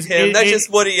just him. That's just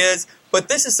what he is. But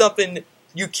this is something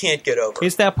you can't get over.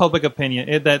 It's that public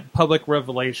opinion, that public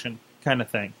revelation kind of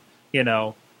thing. You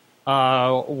know,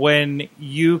 when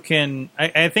you can,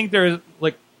 I think there's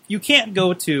like, you can't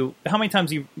go to, how many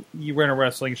times you wear a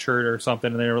wrestling shirt or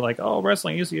something and they were like, oh,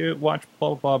 wrestling, I used to watch blah,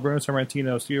 blah, blah, Bruno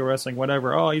Sammartino, studio wrestling,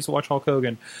 whatever. Oh, I used to watch Hulk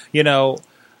Hogan. You know,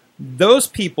 those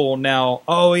people now,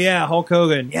 oh yeah, Hulk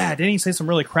Hogan, yeah, didn't he say some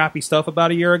really crappy stuff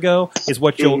about a year ago? Is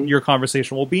what your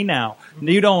conversation will be now.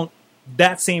 You don't,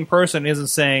 that same person isn't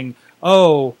saying,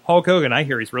 oh, Hulk Hogan, I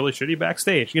hear he's really shitty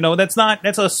backstage. You know, that's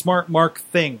a smart mark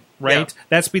thing, right? Yeah.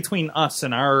 That's between us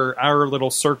and our little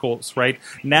circles, right?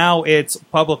 Now it's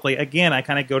publicly, again, I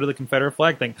kind of go to the Confederate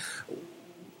flag thing.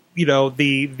 You know,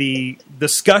 the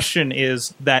discussion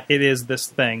is that it is this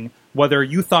thing, whether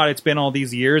you thought it's been all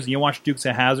these years and you watched Dukes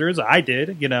of Hazzards, I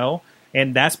did, you know,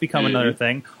 and that's become another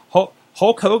thing.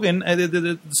 Hulk Hogan,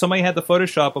 somebody had the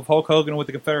Photoshop of Hulk Hogan with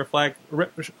the Confederate flag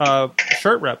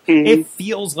shirt rep. It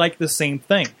feels like the same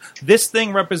thing. This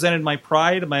thing represented my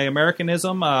pride, my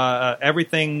Americanism,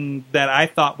 everything that I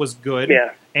thought was good.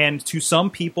 Yeah. And to some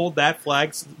people, that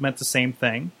flag meant the same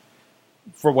thing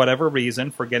for whatever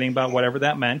reason, forgetting about whatever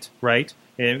that meant, right?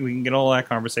 And we can get all that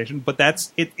conversation, but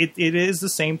that's it is the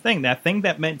same thing. That thing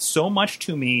that meant so much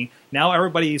to me, now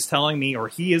everybody is telling me, or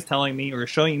he is telling me, or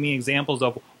showing me examples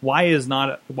of why is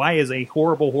a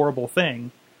horrible, horrible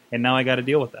thing, and now I got to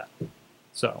deal with that.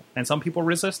 So, and some people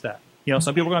resist that. You know,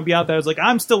 some people are going to be out there. It's like,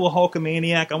 I'm still a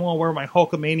Hulkamaniac. I'm going to wear my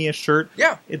Hulkamania shirt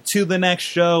to the next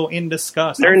show in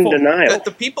disgust. They're in denial. The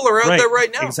people are out there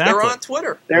right now. Exactly. They're on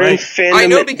Twitter. They're in fandom. I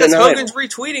know because denial. Hogan's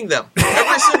retweeting them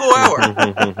every single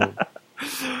hour.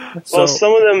 Well,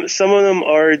 some of them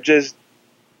are just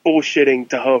bullshitting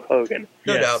to Hulk Hogan.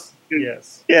 No doubt.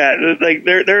 Yes. Yeah, like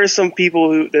there are some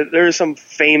people there are some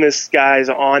famous guys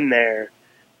on there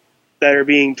that are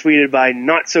being tweeted by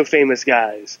not so famous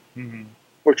guys,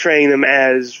 portraying them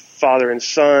as father and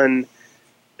son,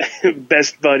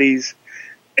 best buddies,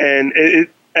 and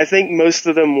I think most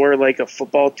of them were like a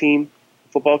football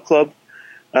club,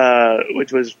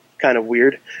 which was kind of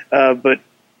weird, but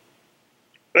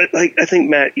like I think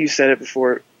Matt, you said it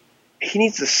before, he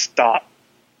needs to stop.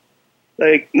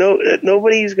 Like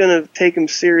nobody's gonna take him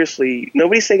seriously.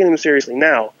 Nobody's taking him seriously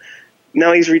now.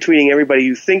 Now he's retweeting everybody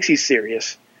who thinks he's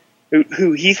serious,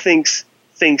 who he thinks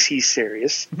he's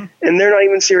serious, and they're not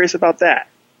even serious about that.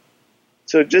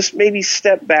 So just maybe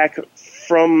step back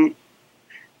from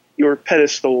your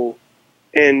pedestal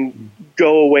and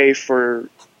go away for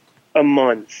a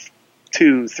month,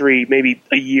 2, 3, maybe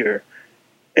a year.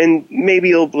 And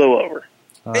maybe it'll blow over.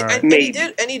 And he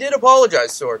did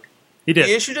apologize, Sorg. He did.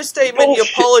 He issued a statement. Bullshit.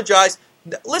 He apologized.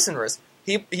 Listen, Riz.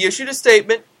 He issued a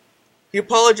statement. He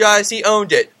apologized. He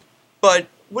owned it. But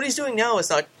what he's doing now is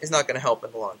not going to help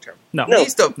in the long term. No, he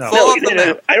needs to fall off the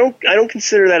map. I don't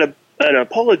consider that an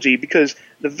apology, because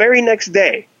the very next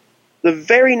day,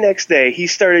 he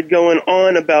started going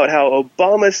on about how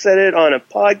Obama said it on a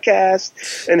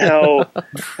podcast and how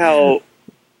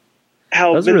that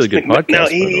was a really good podcast. Now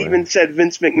he even said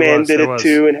Vince McMahon did it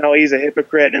too, and how he's a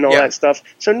hypocrite and all that stuff.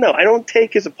 So no, I don't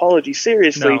take his apology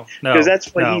seriously, because that's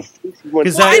what he thinks he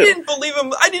wants to do. I didn't believe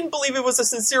him. I didn't believe it was a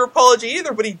sincere apology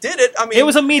either, but he did it. I mean, it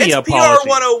was a media it's apology. PR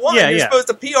 101. You're supposed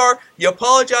to PR. You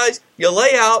apologize. You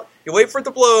lay out. You wait for it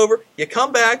to blow over. You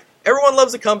come back. Everyone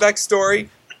loves a comeback story.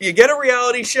 You get a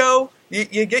reality show.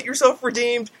 You get yourself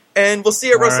redeemed, and we'll see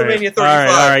you at WrestleMania 35.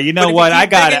 All right. You know what? I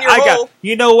got it.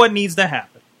 You know what needs to happen.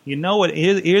 You know what?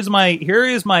 Here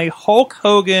is my Hulk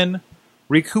Hogan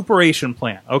recuperation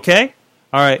plan. Okay,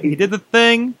 all right. He did the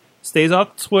thing. Stays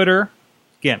off Twitter.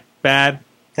 Again, bad,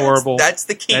 horrible. That's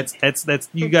the key. That's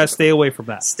you guys stay away from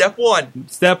that. Step one.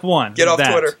 Get off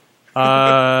Twitter.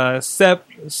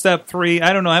 Step 3.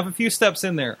 I don't know. I have a few steps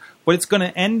in there, but it's going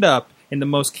to end up in the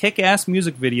most kick-ass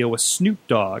music video with Snoop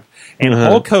Dogg and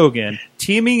Hulk Hogan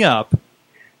teaming up.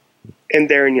 And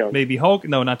Darren Young. Maybe Hulk.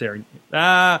 No, not Darren.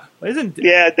 Darren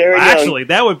Young. Actually,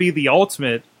 that would be the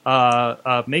ultimate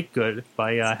make good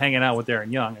by hanging out with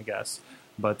Darren Young, I guess.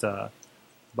 But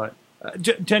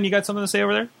Jen, you got something to say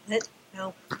over there?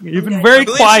 No. You've been very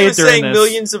quiet during saying this.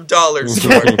 Millions of dollars.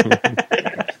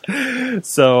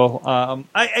 So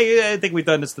I think we've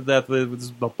done this to death. This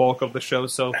is the bulk of the show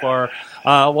so far.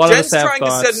 A lot Jen's of us have trying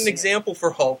thoughts. to set an example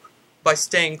for Hulk by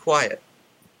staying quiet.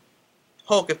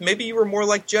 Hulk, if maybe you were more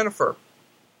like Jennifer,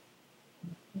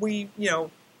 you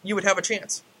would have a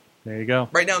chance. There you go.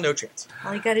 Right now, no chance.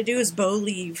 All you got to do is Bo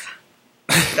leave.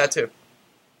 That too.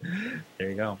 There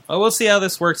you go. Oh, we'll see how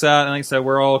this works out. And like I said,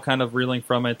 we're all kind of reeling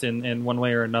from it in one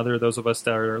way or another. Those of us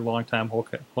that are longtime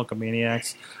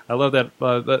Hulkamaniacs. I love that.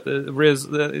 Riz,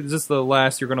 is this the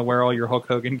last you're going to wear all your Hulk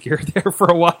Hogan gear there for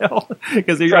a while?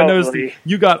 Because I noticed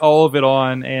you got all of it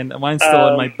on, and mine's still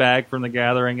in my bag from the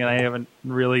gathering, and I haven't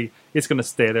really. It's going to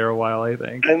stay there a while, I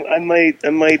think. I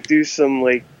might do some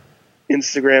like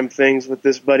Instagram things with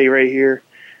this buddy right here.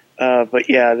 But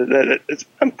yeah,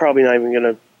 I'm probably not even going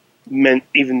to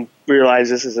even realize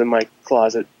this is in my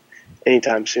closet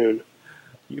anytime soon.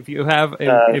 If you have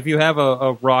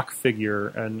a rock figure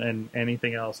and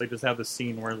anything else, they just have the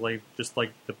scene where like just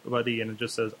like the buddy and it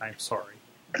just says "I'm sorry."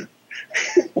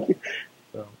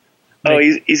 So. Oh,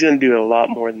 he's going to do a lot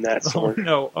more than that.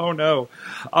 Oh no!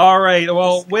 All right.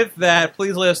 Well, with that,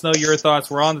 please let us know your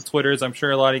thoughts. We're on the Twitters. I'm sure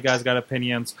a lot of you guys got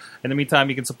opinions. In the meantime,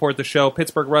 you can support the show,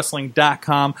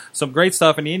 PittsburghWrestling.com. Some great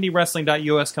stuff, and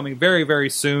IndieWrestling.us coming very,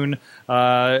 very soon,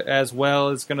 as well.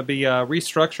 It's going to be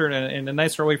restructured in a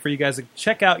nicer way for you guys to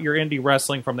check out your indie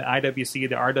wrestling from the IWC,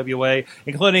 the RWA,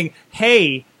 including,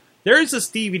 hey, there's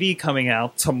this DVD coming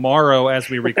out tomorrow as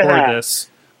we record this.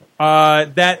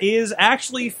 That is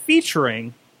actually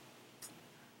featuring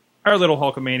our little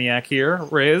Hulkamaniac here,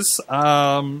 Riz.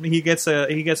 He gets a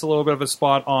little bit of a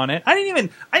spot on it. I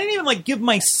didn't even like give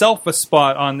myself a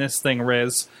spot on this thing,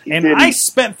 Riz. And I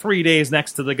spent 3 days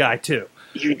next to the guy too.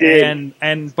 You did.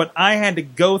 But I had to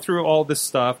go through all this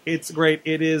stuff. It's great.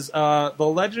 It is The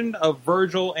Legend of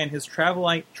Virgil and his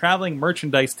traveling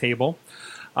merchandise table.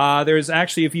 There's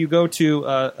actually, if you go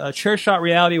to Chair Shot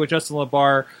Reality with Justin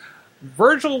LaBar,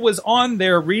 Virgil was on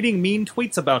there reading mean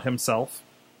tweets about himself.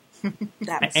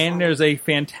 And there's a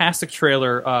fantastic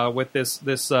trailer with this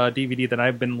DVD that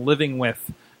I've been living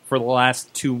with for the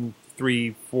last 2,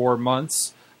 3, 4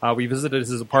 months. We visited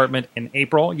his apartment in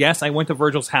April. Yes, I went to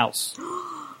Virgil's house.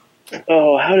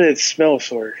 Oh, how did it smell,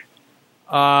 Sorg?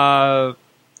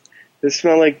 Did it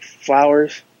smell like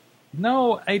flowers?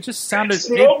 No, it just sounded... It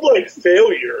smelled like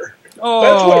failure. Oh.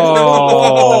 That's what it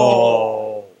smelled like.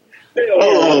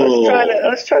 I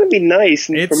was trying to be nice.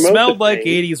 And it smelled like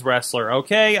 80s wrestler,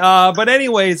 okay? But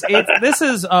anyways, this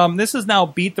is now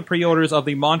beat the pre-orders of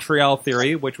the Montreal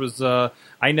Theory, which was I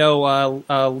know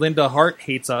Linda Hart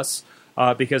hates us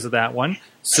because of that one.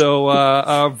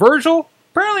 So Virgil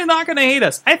apparently not going to hate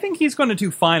us. I think he's going to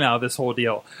do fine out of this whole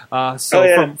deal.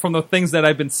 From the things that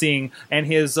I've been seeing and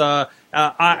his.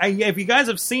 If you guys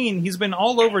have seen, he's been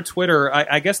all over Twitter.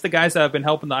 I guess the guys that have been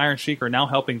helping the Iron Sheik are now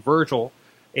helping Virgil.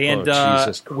 And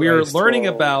we're learning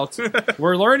about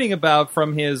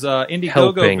from his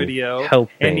Indiegogo video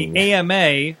and the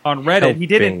AMA on Reddit. He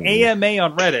did an AMA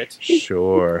on Reddit.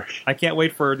 Sure. I can't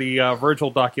wait for the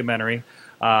Virgil documentary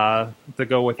to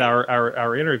go with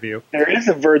our interview. There is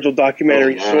a Virgil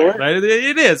documentary, sure.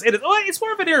 It is. It's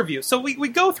more of an interview. So we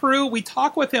go through, we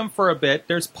talk with him for a bit.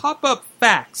 There's pop-up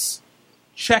facts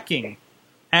checking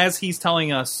as he's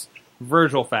telling us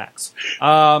Virgil facts.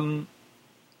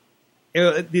 I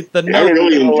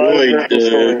really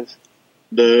enjoyed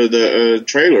the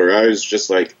trailer. I was just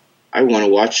like, I want to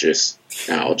watch this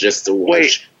now, just to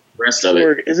watch the rest of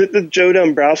it. Is it the Joe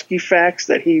Dombrowski facts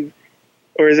that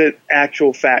or is it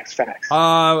actual facts?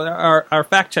 Our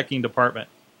fact checking department,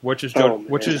 which is Joe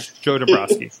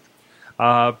Dombrowski.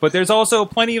 But there's also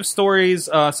plenty of stories,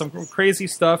 some crazy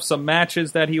stuff, some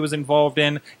matches that he was involved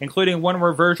in, including one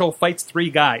where Virgil fights 3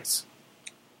 guys.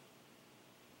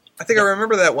 I think I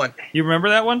remember that one. You remember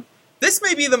that one? This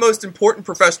may be the most important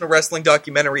professional wrestling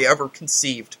documentary ever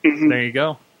conceived. Mm-hmm. There you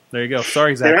go.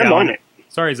 Sorry, Zach Gowen. I'm on it.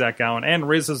 Sorry, Zach Gowen. And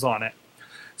Riz is on it.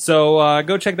 So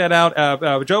go check that out.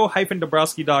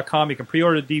 Joe-Dombrowski.com. You can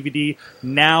pre-order the DVD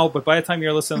now, but by the time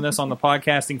you're listening to this on the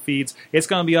podcasting feeds, it's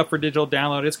going to be up for digital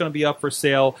download. It's going to be up for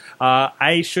sale.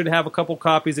 I should have a couple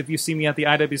copies if you see me at the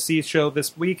IWC show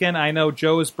this weekend. I know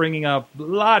Joe is bringing a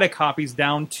lot of copies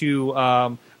down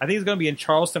to... I think it's going to be in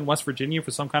Charleston, West Virginia for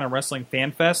some kind of wrestling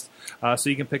fan fest. So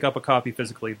you can pick up a copy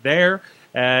physically there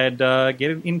and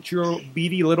get it into your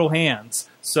beady little hands.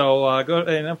 So go,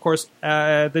 and of course,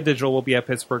 the digital will be at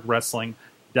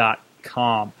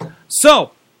PittsburghWrestling.com.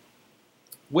 So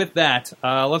with that,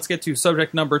 let's get to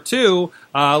subject number 2.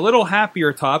 A little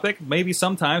happier topic, maybe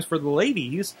sometimes for the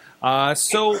ladies.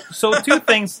 So two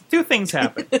things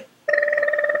happen.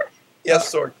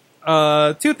 Yes, Sorg.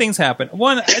 2 things happen.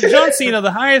 One, John Cena,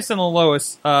 the highest and the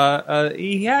lowest,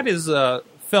 he had his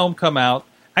film come out,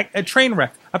 a train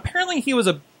wreck. Apparently he was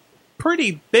a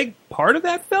pretty big part of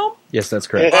that film? Yes, that's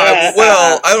correct.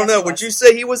 Well, I don't know. Would you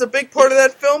say he was a big part of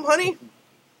that film, honey?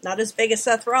 Not as big as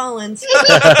Seth Rollins.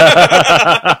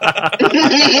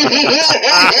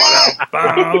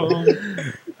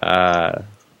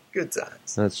 Good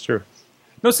times. That's true.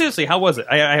 No, seriously, how was it?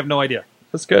 I have no idea.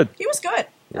 That's good. He was good.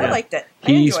 Yeah. I liked it. I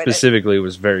He enjoyed specifically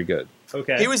was very good.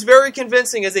 Okay. He was very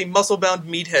convincing as a muscle-bound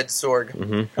meathead Sorg.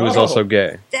 He was Oh. also gay.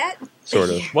 it. That Sort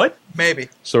of. What? Maybe.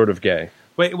 Sort of gay.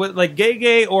 Wait, what, like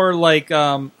gay, or like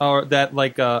or that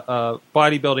like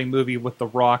bodybuilding movie with The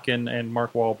Rock and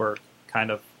Mark Wahlberg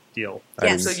kind of deal, I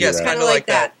Yes. didn't So see yes, that. kind of like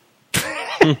that.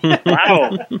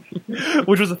 Wow.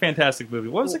 which was a fantastic movie.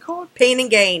 What was it called? Pain and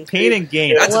Gain. Pain and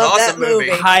Gain. That's an Love that awesome movie.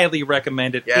 movie. Highly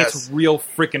recommended. Yes. It's real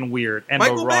freaking weird. And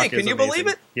Michael The Rock Bay, is can you amazing. believe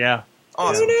it? Yeah.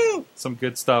 Awesome. Some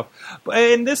good stuff.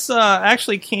 And this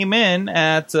actually came in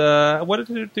at what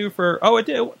did it do for? Oh, it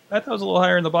did. I thought it was a little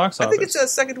higher in the box I office. think it's a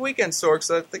second weekend, Sorg,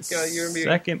 so I think you're going to be...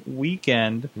 Second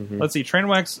weekend. Mhm. Let's see.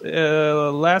 Trainwrecks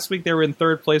last week they were in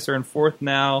third place. They're in fourth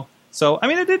now. So I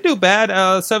mean, it did do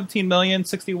bad. 17 million,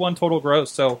 61 total gross.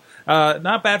 So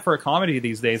not bad for a comedy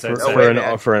these days. I'd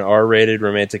say. For an R-rated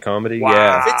romantic comedy. Wow.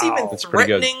 Yeah. If it's even That's pretty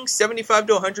good. threatening $75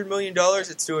 to $100 million,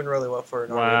 it's doing really well for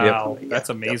an Wow, R-rated. that's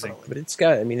amazing. definitely. But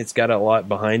it's got a lot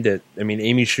behind it. I mean,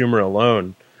 Amy Schumer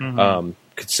alone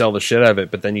could sell the shit out of it,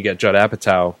 but then you get Judd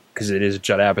Apatow, because it is a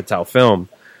Judd Apatow film,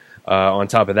 on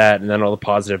top of that, and then all the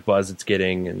positive buzz it's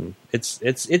getting, and it's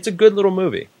a good little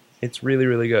movie. It's really,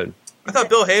 really good. I thought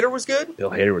Bill Hader was good. Bill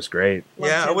Hader was great.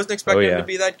 Loved Yeah, I him. wasn't expecting Oh, yeah. him to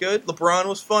be that good. LeBron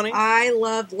was funny. I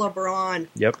loved LeBron.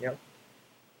 Yep.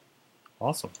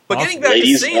 Awesome. But Awesome. getting back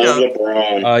Ladies to love Cena,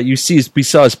 LeBron. We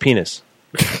saw his penis.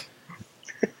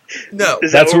 no.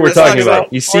 Is that That's what we're we're talking talking about.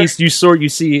 about? You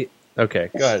see. Okay,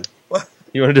 go ahead. What?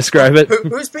 You want to describe it?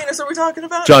 Whose penis are we talking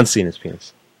about? John Cena's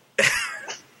penis.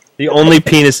 The only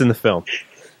penis in the film.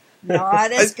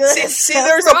 Not as good as See, Seth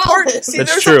there's a part. Rollins. See,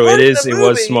 That's there's true. A part It in is. the It movie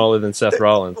was smaller than Seth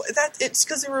Rollins. It's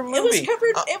because they were a movie. It was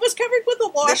covered. It was covered with a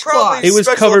probably- washcloth, It was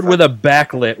Special covered effect. with a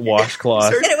backlit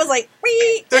washcloth. and it was like,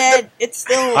 "Wee," and it's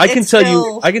still. I can it's tell still,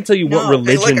 you. I can tell you what no.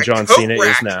 religion Like a John coat Cena is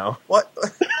rack. now. What?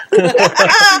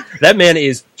 That man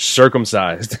is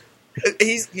circumcised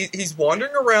He's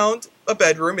wandering around a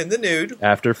bedroom in the nude.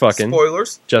 after fucking.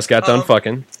 Spoilers. just got done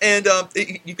fucking. And you're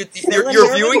Filling you're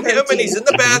your viewing him, protein. and he's in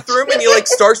the bathroom, and he like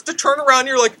starts to turn around. And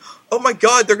you're like, oh my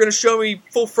god, they're going to show me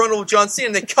full frontal of John Cena.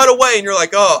 And they cut away, and you're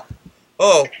like, oh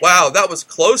wow, that was a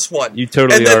close one. You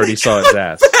totally And then already they saw his cut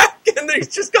ass back, and then he's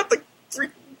just got the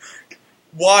freaking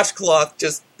washcloth.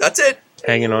 Just that's it.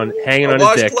 hanging on A his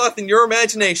dick. washcloth in your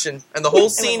imagination, and the whole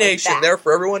C like nation that. there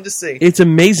for everyone to see. It's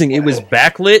amazing. It was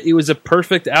backlit. It was a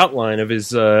perfect outline of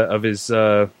his It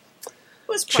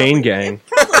was chain probably- gang.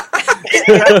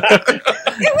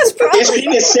 It was His probably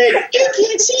penis said, "You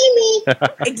can't see me."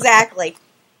 exactly.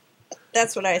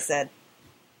 That's what I said.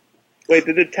 Wait,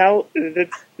 did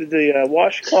the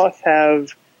washcloth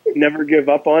have "Never Give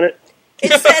Up" on it?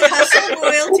 It said hustle,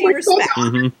 royalty,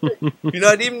 respect. You know,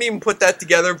 I didn't even put that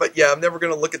together, but yeah, I'm never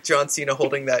going to look at John Cena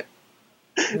holding that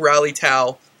rally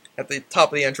towel at the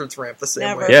top of the entrance ramp the same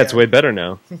Never. way. Yeah, it's way better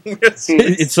now.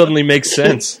 It suddenly makes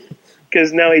sense.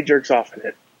 Because now he jerks off in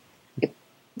it.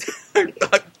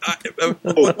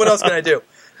 What else can I do?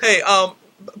 Hey,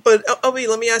 but Obi,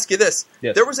 let me ask you this.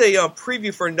 Yes. There was a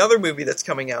preview for another movie that's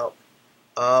coming out.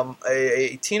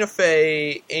 A Tina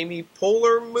Fey, Amy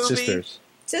Poehler movie. Sisters.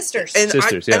 Sisters.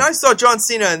 Sisters, And yeah. I saw John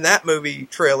Cena in that movie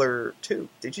trailer too.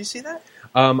 Did you see that?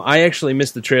 I actually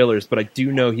missed the trailers, but I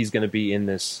do know he's going to be in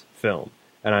this film,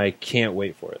 and I can't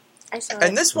wait for it. I saw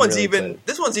And it. this one's really even excited.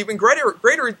 this one's even greater.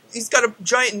 He's got a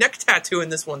giant neck tattoo in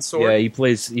this one. Sword. Yeah, he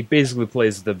basically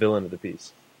plays the villain of the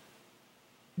piece.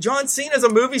 John Cena's a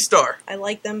movie star. I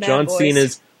like them bad John boys.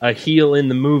 Cena's a heel in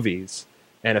the movies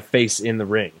and a face in the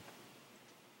ring.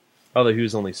 Although he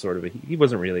was only sort of he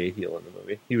wasn't really a heel in the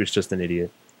movie. He was just an idiot.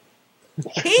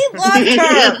 He loved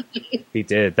her. He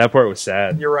did. That part was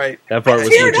sad. You're right. That part was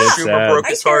teared legit up. sad. Broke I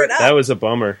his teared heart. up. That was a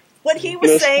bummer. What he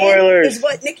was No saying spoilers. is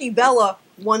what Nikki Bella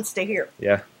wants to hear.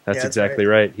 Yeah, that's Yeah, that's exactly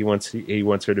right. He wants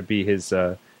her to be his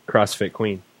CrossFit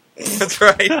queen. That's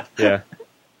right. Yeah,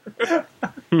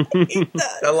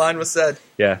 That line was said.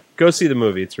 yeah. Go see the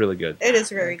movie. It's really good. It is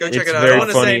very Go good. check It's it out. I don't very want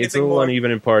to say funny. It's a anything little more.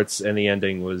 uneven in parts, and the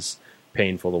ending was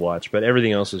painful to watch. But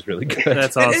everything else was really good.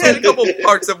 That's It awesome. had a couple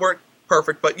parts that weren't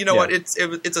perfect, but you know Yeah. what? It's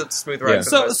a smooth ride. Yeah. for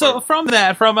the most So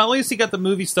part. from at least he got the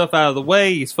movie stuff out of the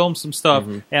way. He's filmed some stuff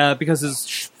because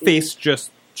his face just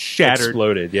shattered.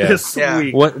 Exploded. Yeah. This Yeah.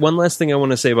 week. One last thing I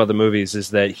want to say about the movies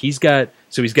is that he's got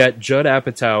Judd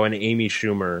Apatow and Amy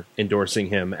Schumer endorsing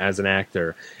him as an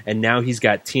actor, and now he's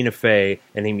got Tina Fey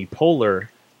and Amy Poehler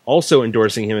also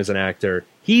endorsing him as an actor.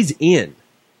 He's in.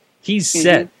 He's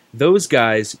set. Those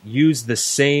guys use the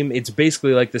same. It's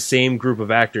basically like the same group of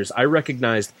actors. I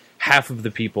recognized half of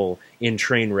the people in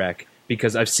Trainwreck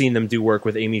because I've seen them do work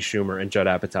with Amy Schumer and Judd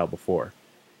Apatow before.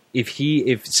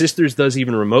 If Sisters does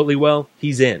even remotely well,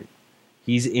 he's in.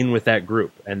 he's in with that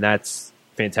group, and that's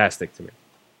fantastic to me.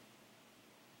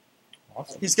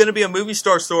 Awesome. He's going to be a movie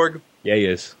star, Sorg. Yeah, he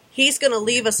is. He's going to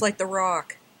leave us like The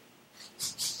Rock.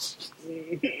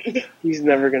 He's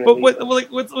never going But to.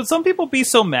 would some people be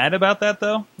so mad about that,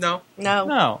 though? No.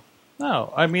 No.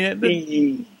 No. I mean,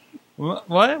 He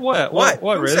what,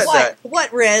 Who Riz? said that?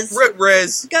 What, Riz?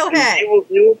 Riz. Go ahead.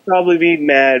 will probably be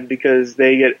mad because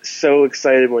they get so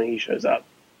excited when he shows up.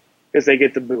 Because they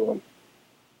get to boo him.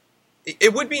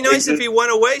 It would be nice if he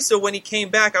went away, so when he came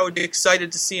back, I would be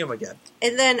excited to see him again.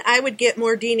 And then I would get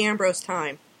more Dean Ambrose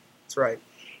time. That's right.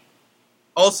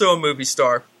 Also a movie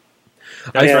star.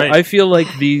 That's right. I feel like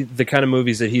the kind of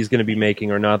movies that he's going to be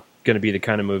making are not going to be the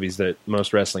kind of movies that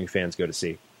most wrestling fans go to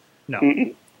see. No.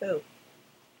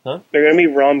 Oh. They're going to be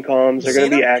rom-coms. They're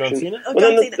going to be Cena? action. John Cena? Oh,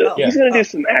 Well, John then Cena. he's going to do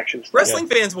some action stuff. Wrestling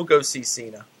fans will go see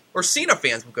Cena. Or Cena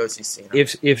fans will go see Cena.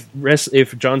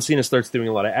 If John Cena starts doing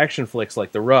a lot of action flicks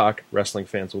like The Rock, wrestling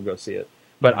fans will go see it.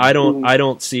 But I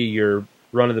don't see your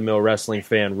run-of-the-mill wrestling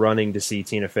fan running to see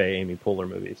Tina Fey, Amy Poehler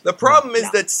movies. The problem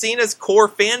is that Cena's core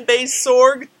fan base,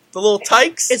 Sorg, the little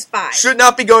tykes, It's fine. should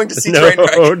not be going to see No,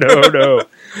 Trainwreck. no.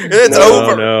 It's No,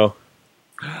 over. no.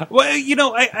 Well,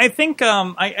 I think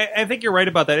I think you're right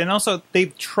about that, and also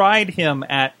they've tried him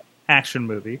at action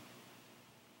movie.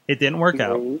 It didn't work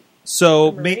out.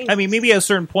 So maybe at a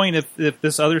certain point, if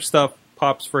this other stuff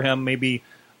pops for him, maybe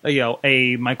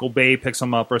a Michael Bay picks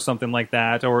him up or something like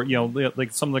that, or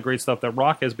like some of the great stuff that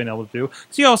Rock has been able to do.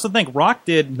 Because you also think Rock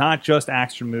did not just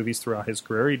action movies throughout his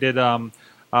career; he did.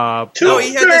 No,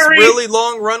 he had this really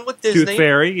long run with Disney. Tooth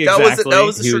Fairy, exactly. That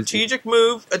was a strategic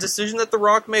move, a decision that The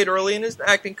Rock made early in his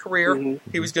acting career.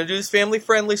 Mm-hmm. He was going to do his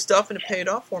family-friendly stuff, and it paid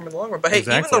off for him in the long run. But hey,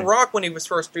 Exactly. even The Rock, when he was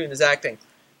first doing his acting,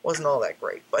 wasn't all that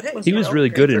great. But hey, He was really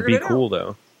good in Be figured it out. Cool,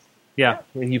 though. Yeah.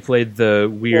 When he played the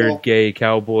weird gay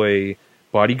cowboy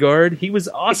bodyguard, he was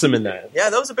awesome in that. Yeah,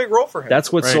 that was a big role for him.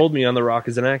 That's what Right. sold me on The Rock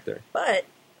as an actor. But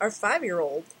our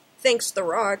 5-year-old thinks The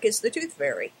Rock is the Tooth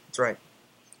Fairy. That's right.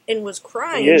 And was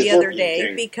crying He is. the other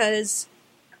day because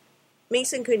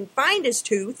Mason couldn't find his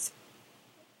tooth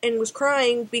and was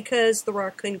crying because The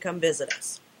Rock couldn't come visit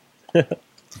us.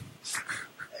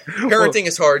 Parenting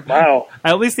is hard. Wow.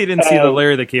 At least he didn't see the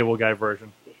Larry the Cable Guy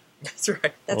version. That's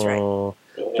right. That's right. Oh.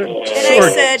 And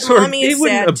I said, Mommy they is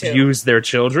wouldn't sad abuse their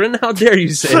children. How dare you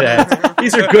say that?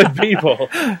 These are good people.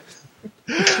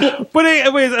 But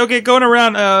anyways, okay, going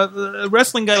around,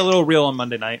 wrestling got a little real on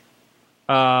Monday night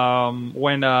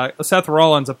when Seth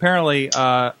Rollins apparently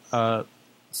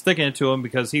sticking it to him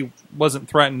because he wasn't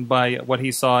threatened by what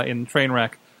he saw in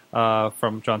Trainwreck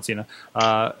from John Cena.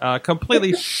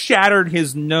 Completely shattered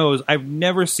his nose. I've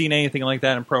never seen anything like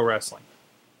that in pro wrestling.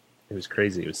 It was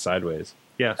crazy. It was sideways.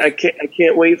 Yes. I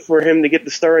can't wait for him to get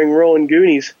the starring role in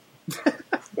Goonies.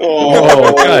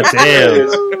 Oh, god damn.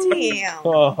 too. Damn.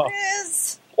 Oh.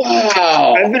 Riz.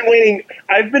 Wow.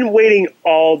 I've been waiting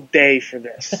all day for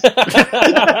this. You're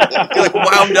like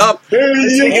wound up.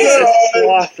 It's a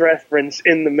sloth reference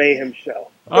in the Mayhem Show.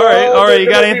 All right. You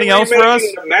got anything else for us?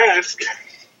 The mask.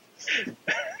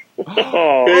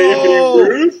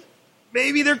 Oh,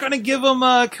 Maybe they're going to give him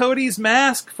Cody's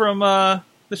mask from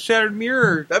the Shattered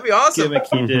Mirror That'd be awesome. gimmick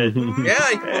he did. Yeah,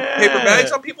 you can put paper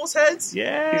bags on people's heads.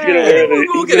 Yeah. he's gonna wear the,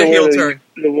 We'll he's get a gonna heel wear turn.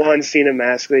 the Juan Cena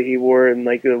mask that he wore in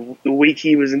like the week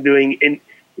he was doing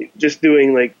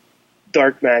like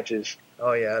dark matches.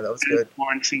 Oh yeah, that was good.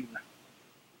 Juan Cena.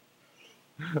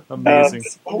 Amazing.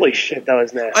 Holy shit, that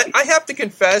was nasty. I have to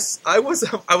confess, I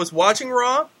was watching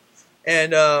Raw,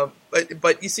 and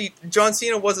but you see, John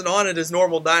Cena wasn't on at his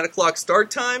normal 9:00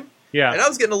 start time. Yeah. And I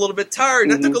was getting a little bit tired,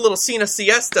 and I took a little Cena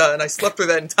siesta, and I slept through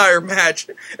that entire match,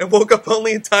 and woke up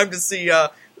only in time to see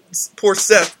poor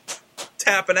Seth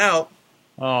tapping out.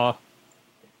 Oh.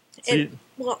 And,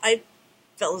 well, I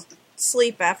fell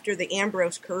asleep after the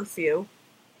Ambrose curfew.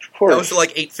 Of course. That was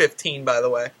like 8:15, by the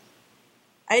way.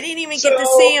 I didn't even get to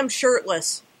see him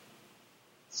shirtless.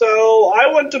 So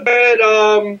I went to bed,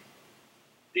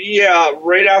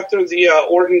 right after the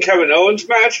Orton Kevin Owens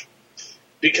match,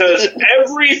 because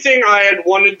everything I had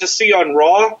wanted to see on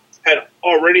Raw had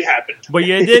already happened. But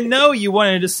you didn't know you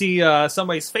wanted to see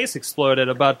somebody's face explode at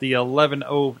about the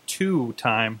 11:02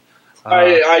 time.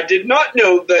 I did not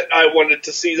know that I wanted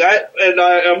to see that, and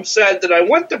I am sad that I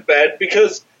went to bed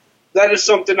because that is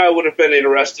something I would have been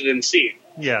interested in seeing.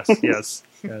 Yes.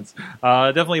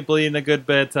 Definitely bleeding a good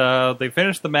bit. They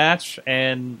finished the match,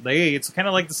 and it's kind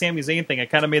of like the Sami Zayn thing.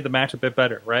 It kind of made the match a bit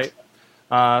better, right?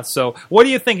 So, what do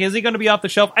you think? Is he going to be off the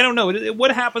shelf? I don't know.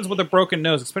 What happens with a broken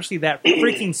nose, especially that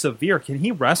freaking severe? Can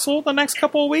he wrestle the next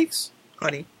couple of weeks?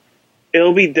 Honey,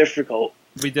 It'll be difficult.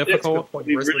 It'll be difficult. point.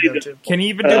 Be Where's really the go-to? Can he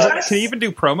even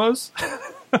do promos?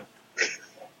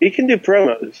 He can do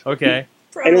promos. Okay.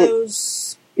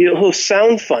 Promos. He'll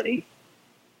sound funny.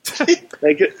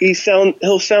 Like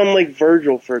he'll sound like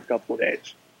Virgil for a couple of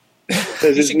days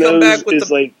because his nose is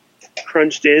like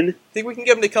crunched in. Think we can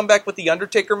get him to come back with the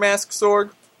Undertaker mask,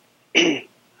 Sorg? He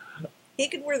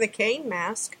could wear the Kane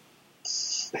mask.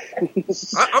 I'm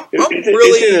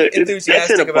really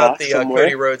enthusiastic about the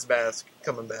Cody Rhodes mask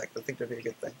coming back. I think that'd be a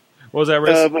good thing. What was that,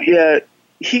 Riz? But yeah,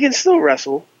 he can still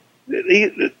wrestle.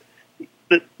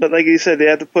 But like you said, they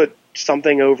have to put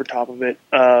something over top of it.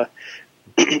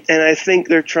 And I think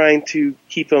they're trying to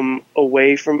keep him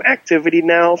away from activity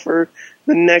now for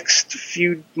the next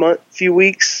few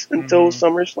weeks until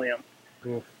SummerSlam.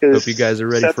 Cool. Hope you guys are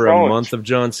ready for a month of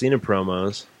John Cena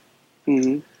promos.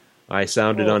 Mm-hmm. I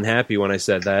sounded unhappy when I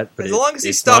said that, but as long as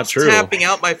he stops tapping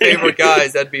out my favorite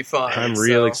guys, that'd be fine. I'm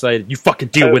real excited. You fucking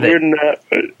deal with it.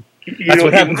 That's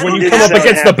what happens when you come up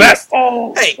against the best.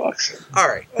 Oh, hey, fucks. All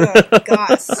right. Oh,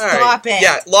 God, stop it.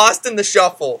 Yeah, lost in the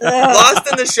shuffle. Lost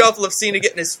in the shuffle of Cena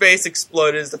getting his face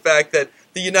exploded is the fact that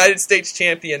the United States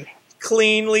champion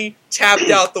cleanly tapped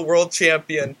out the world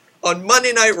champion on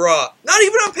Monday Night Raw. Not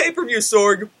even on pay-per-view,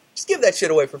 Sorg. Just give that shit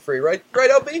away for free, right,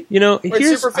 LB? You know, right,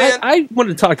 Superfan? I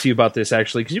wanted to talk to you about this,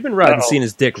 actually, because you've been riding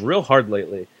Cena's dick real hard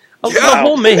lately. Yeah. The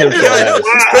whole Mayhem Show.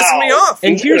 It's pissing me off.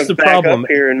 And here's the problem.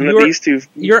 These two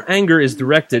your anger is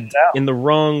directed in the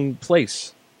wrong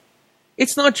place.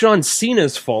 It's not John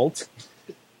Cena's fault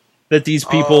that these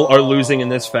people are losing in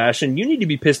this fashion. You need to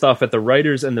be pissed off at the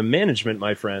writers and the management,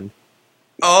 my friend.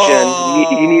 Oh,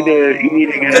 Jen, you need to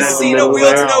get because Cena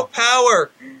wields no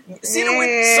power. Cena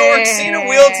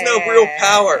wields no real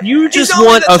power. You just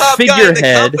want a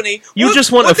figurehead. You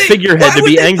just want a figurehead to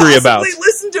be angry about.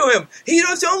 Listen to him. He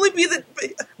does only be the.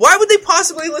 Why would they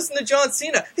possibly listen to John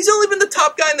Cena? He's only been the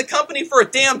top guy in the company for a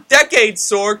damn decade,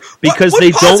 Sorg. Because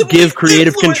they don't give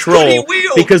creative control.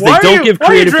 Because they don't give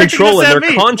creative control in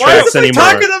their contracts anymore.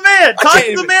 Talk to the man. Talk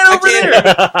to the man over there.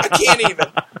 I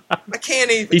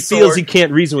can't even. He feels he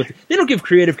can't reason with. They don't give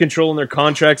creative control in their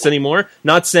contracts anymore.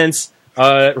 Not since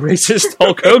racist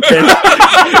Hulk Hogan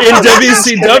in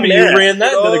WCW ran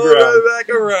that into the ground. Back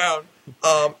around.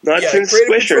 Creative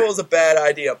Swisher. control is a bad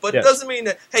idea, but it doesn't mean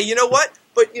that. Hey, you know what?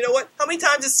 But you know what? How many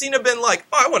times has Cena been like,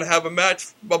 "Oh, I want to have a match,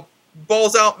 a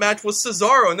balls out match with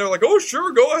Cesaro," and they're like, "Oh,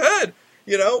 sure, go ahead."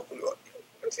 You know,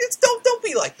 don't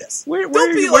be like this. Where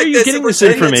are you getting this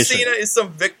information? Cena is some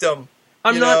victim.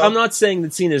 I'm not saying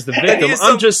that Cena is the victim.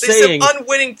 I'm just saying some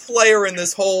unwitting player in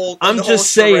this whole. I'm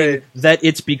just saying that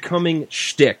it's becoming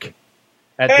shtick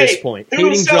at this point.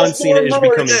 Hating John Cena is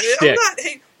becoming shtick.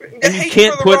 And you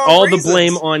can't put all the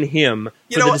blame on him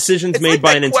for the decisions made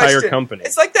by an entire company.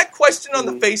 It's like that question on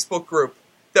the Facebook group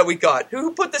that we got.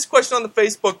 Who put this question on the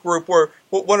Facebook group where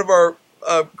one of our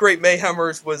great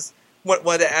Mayhemers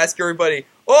wanted to ask everybody,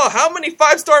 "Oh, how many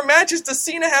 5-star matches does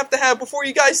Cena have to have before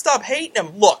you guys stop hating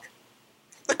him?" Look,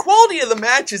 the quality of the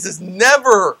matches is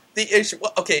never the issue.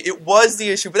 Well, okay, it was the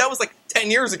issue, but that was like 10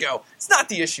 years ago. It's not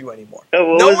the issue anymore.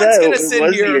 No one's going to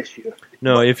sit here.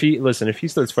 No, if he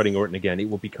starts fighting Orton again, it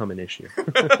will become an issue.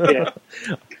 Yeah.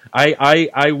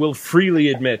 I will freely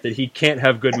admit that he can't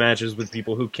have good matches with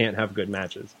people who can't have good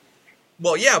matches.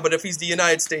 Well, yeah, but if he's the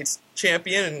United States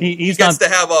champion and he gets to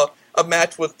have a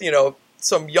match with,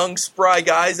 some young, spry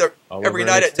guys every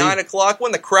night at 9 o'clock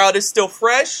when the crowd is still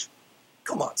fresh,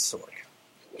 come on, Sorg.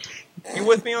 You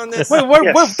with me on this? Wait,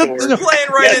 He's playing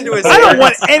right into his hands. I don't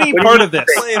want any part of this.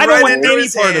 I don't want any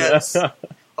part of this.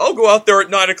 I'll go out there at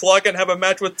 9 o'clock and have a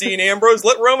match with Dean Ambrose.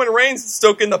 Let Roman Reigns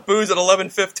stoke in the booze at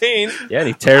 11:15. Yeah, and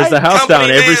he tears the house down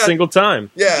every single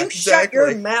time. Yeah, you shut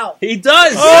your mouth. He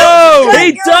does. Oh,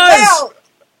 he does.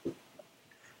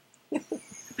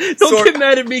 Don't get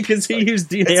mad at me because he used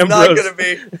Dean Ambrose. It's not going to be.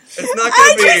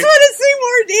 I just want to see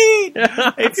more Dean.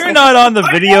 If you're not on the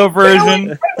video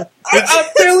version. I'm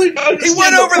failing to understand. He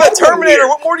went over the Terminator.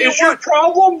 What more do you want? Is your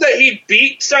problem that he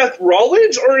beat Seth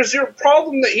Rollins, or is your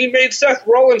problem that he made Seth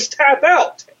Rollins tap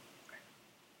out?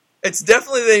 It's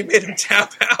definitely that he made him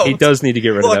tap out. He does need to get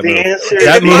rid of that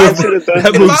move.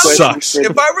 That move sucks.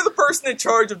 If I were the person in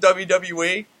charge of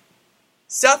WWE,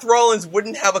 Seth Rollins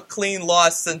wouldn't have a clean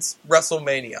loss since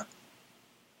WrestleMania.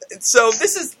 So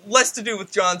this is less to do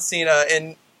with John Cena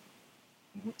and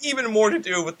even more to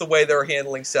do with the way they're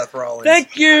handling Seth Rollins.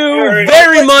 Thank you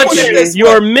very much.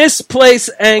 Your misplaced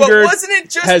anger wasn't it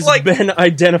just has like been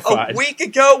identified. A week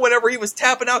ago, whenever he was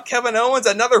tapping out Kevin Owens,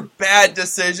 another bad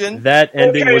decision. That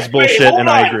ending was bullshit, and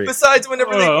I agree. Besides,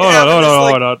 whenever they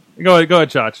hold on. Go ahead,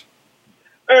 Chach.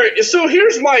 All right, so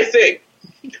here's my thing.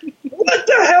 What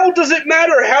the hell does it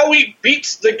matter how he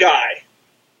beats the guy?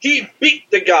 He beat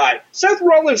the guy. Seth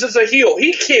Rollins is a heel.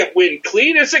 He can't win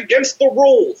clean. It's against the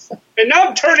rules. And And now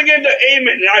I'm turning into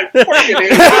Eamon, and I freaking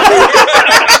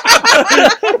hate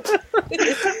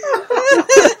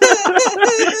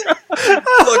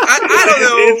Look, I don't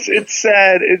know. It's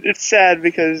sad. It's sad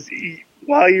because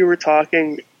while you were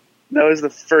talking, that was the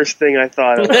first thing I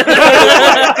thought of.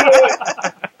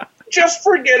 Just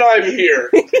forget I'm here.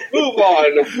 Move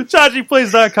on.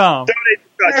 ChachiPlays.com.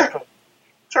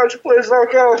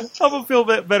 ChachiPlays.com. Help him feel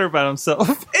better about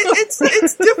himself.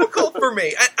 It's difficult for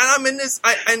me, and I'm in this.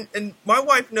 And my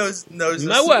wife knows this.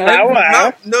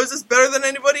 Knows this better than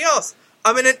anybody else.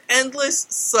 I'm in an endless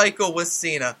cycle with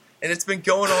Cena, and it's been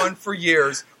going on for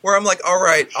years. Where I'm like, all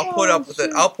right, I'll put up with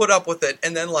it. I'll put up with it,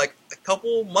 and then like a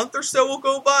month or so will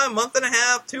go by, a month and a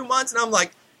half, 2 months, and I'm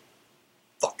like,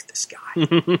 fuck this guy.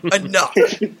 Enough.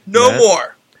 No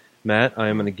more. Matt, I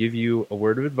am going to give you a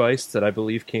word of advice that I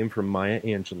believe came from Maya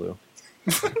Angelou.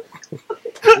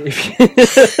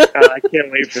 I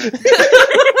can't wait for this.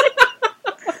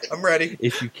 I'm ready.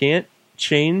 If you can't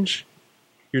change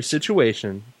your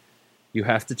situation, you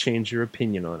have to change your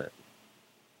opinion on it.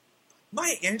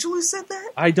 Maya Angelou said that?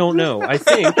 I don't know. I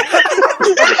think.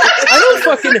 I don't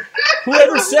fucking.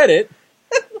 Whoever said it.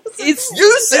 You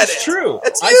said it's it. True.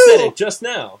 It's I you. said it just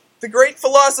now. The great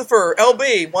philosopher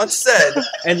LB once said,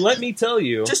 And let me tell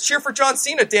you, "Just cheer for John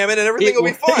Cena, damn it, and everything will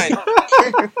be fine."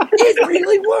 It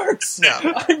really works. No.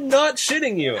 I'm not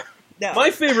shitting you. No. My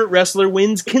favorite wrestler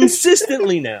wins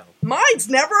consistently now. Mine's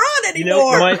never on You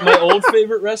know, anymore. my old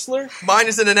favorite wrestler? Mine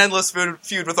is in an endless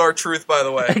feud with R-Truth, by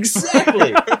the way.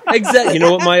 Exactly. Exactly. You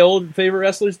know what my old favorite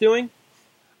wrestler's doing?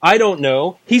 I don't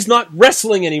know. He's not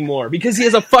wrestling anymore because he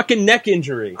has a fucking neck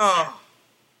injury. Oh,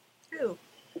 Who?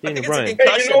 Daniel it's a Bryan.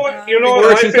 concussion. Hey, you know Or what a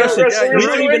my favorite concussion. wrestler You is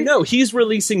don't doing? even know. He's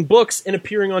releasing books and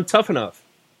appearing on Tough Enough.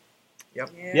 Yep.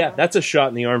 Yeah, that's a shot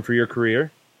in the arm for your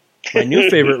career. My new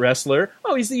favorite wrestler,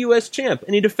 he's the U.S. champ,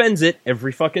 and he defends it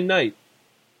every fucking night.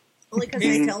 Only because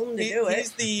they tell him to do it.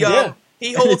 He's the Yeah.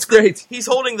 he holds It's great. he's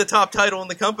holding the top title in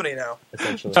the company now.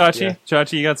 Essentially.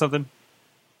 Chachi, you got something?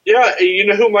 Yeah, you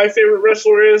know who my favorite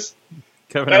wrestler is?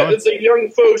 Kevin Owens? The young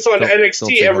folks on Don't say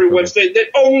NXT every Hulk Hogan. Wednesday that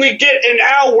only get an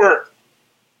hour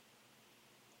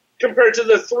compared to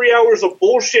the 3 hours of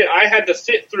bullshit I had to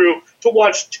sit through to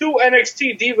watch 2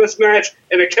 NXT Divas match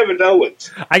and a Kevin Owens.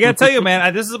 I gotta tell you,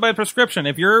 man, this is my prescription.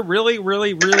 If you're really,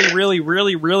 really, really, really,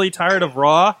 really, really tired of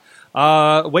Raw,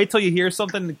 wait till you hear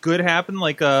something good happen,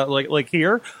 like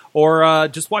here, or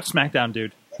just watch SmackDown,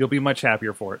 dude. You'll be much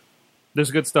happier for it.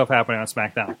 There's good stuff happening on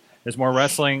SmackDown. There's more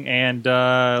wrestling and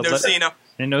No Cena.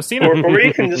 and no Cena. Or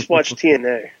you can just watch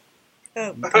TNA.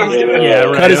 Oh, Yeah,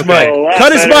 right. Cut his mic.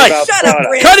 Cut his mic. Shut up,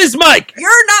 Rick. Cut his mic.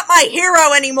 You're not my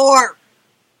hero anymore.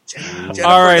 Jennifer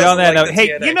All right, on doesn't that like note, the hey,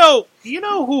 TNA. you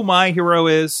know who my hero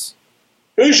is?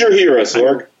 Who's your hero,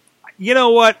 Sorg? You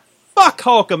know what? Fuck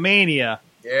Hulkamania.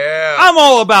 Yeah. I'm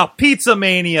all about Pizza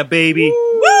Mania, baby.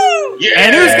 Woo! Yeah.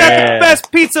 And who's got the best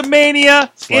Pizza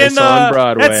Mania Slice on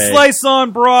Broadway. That's Slice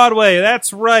on Broadway.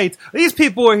 That's right. These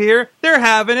people are here. They're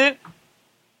having it.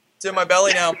 It's in my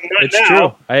belly now. Not It's now.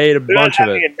 true. I ate a They're not bunch of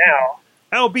having it. it now.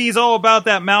 LB's all about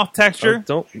that mouth texture.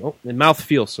 Don't. Mouth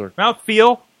feel, sir. Mouth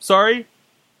feel. Sorry.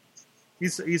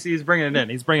 He's bringing it in.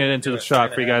 He's bringing it into the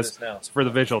shot for you guys for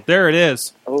the visual. There it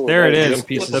is. Oh, there it nice. is.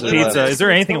 Pieces The of pizza. it. Is there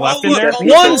anything left in look, there? all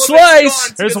One of it's slice!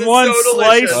 gone, There's because one it's so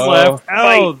slice delicious. left.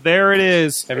 Oh, Bite. there it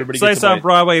is. Everybody Slice gets a on bite.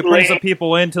 Broadway brings the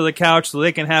people into the couch so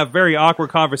they can have very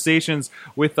awkward conversations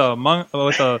with a Oh my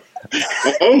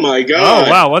Oh god!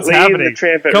 wow, what's Lady in happening? the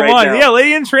Trampet Come right on, now. yeah,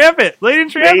 Lady in Trampet, Lady in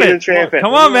Trampet. Lady in Trampet.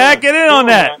 Come on, Matt, get in on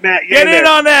that. Matt, Get in there.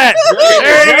 on that.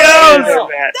 There he goes.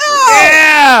 Matt.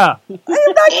 Yeah, I am not going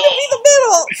to be the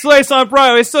middle. Slice on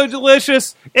Broadway, it's so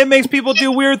delicious. It makes people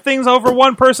do weird things over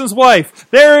one person's wife.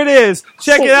 There it is.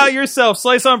 Check it out yourself.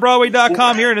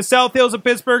 SliceOnBroadway.com here in the South Hills of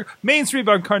Pittsburgh, Main Street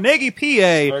on Carnegie, PA.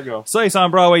 There you go.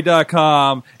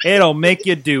 SliceOnBroadway.com. It'll make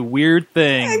you do weird I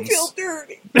things. feel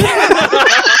dirty.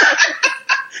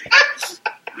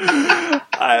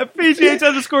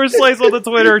 PGH_Slice on the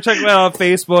Twitter. Check them out on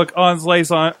Facebook, on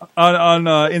Slice on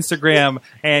Instagram,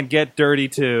 and get dirty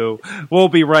too. We'll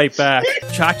be right back.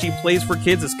 Chachi Plays for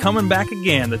Kids is coming back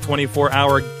again. The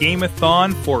 24-hour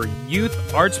game-a-thon for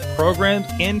youth arts programs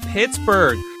in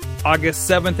Pittsburgh. August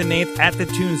 7th and 8th at the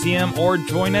Tuneseum, or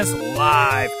join us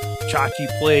live.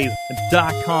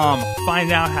 ChachiPlays.com.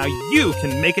 Find out how you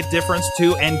can make a difference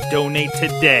too and donate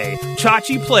today.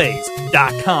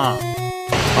 ChachiPlays.com.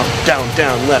 Up, down,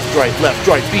 down, left, right,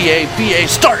 BA,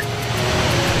 start!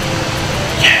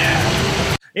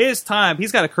 It is time.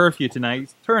 He's got a curfew tonight.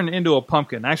 He's turned into a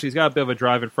pumpkin. Actually, he's got a bit of a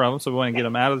drive in front of him, so we want to get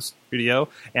him out of the studio,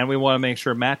 and we want to make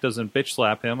sure Matt doesn't bitch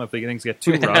slap him if the things get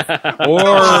too rough,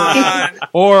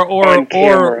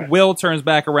 or Will turns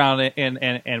back around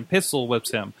and pistol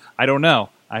whips him. I don't know.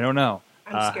 I'm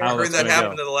scared. I heard that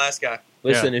happened to the last guy.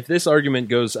 Listen, if this argument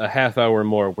goes a half hour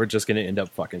more, we're just going to end up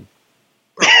fucking.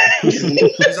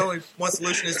 There's only one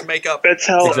solution is to make up. That's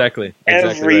how exactly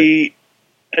right.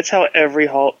 That's how every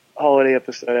holiday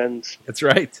episode ends. That's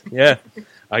right. Yeah,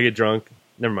 I get drunk.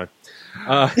 Never mind.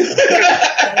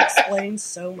 That explains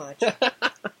so much.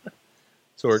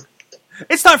 Sorg.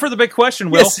 It's time for the big question,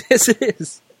 Will. Yes, it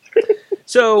is.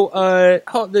 So,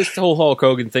 this whole Hulk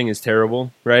Hogan thing is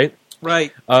terrible, right?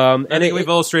 Right. And I think we've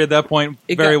illustrated that point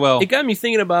very well. It got me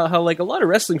thinking about how, like, a lot of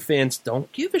wrestling fans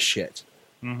don't give a shit.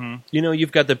 Mm-hmm. You know,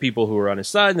 you've got the people who are on his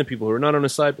side and the people who are not on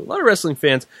his side, but a lot of wrestling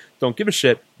fans don't give a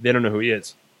shit. They don't know who he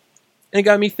is. And it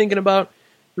got me thinking about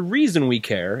the reason we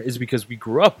care is because we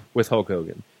grew up with Hulk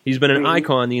Hogan. He's been an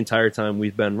icon the entire time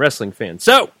we've been wrestling fans.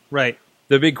 So, right.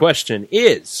 The big question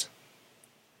is,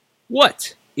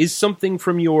 what is something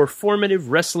from your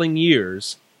formative wrestling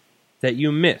years that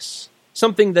you miss?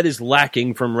 Something that is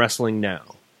lacking from wrestling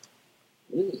now?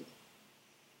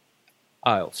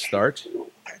 I'll start.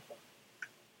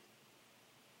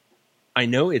 I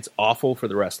know it's awful for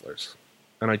the wrestlers,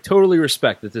 and I totally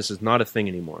respect that this is not a thing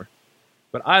anymore,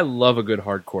 but I love a good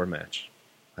hardcore match.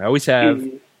 I always have,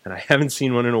 and I haven't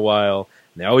seen one in a while,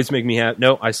 and they always make me happy.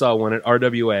 No, I saw one at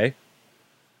RWA.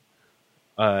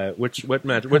 What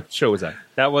match? What show was that?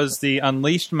 That was the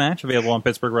Unleashed match, available on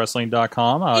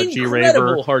PittsburghWrestling.com.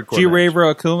 Incredible hardcore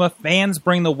G-Raver Akuma. Fans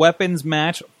bring the weapons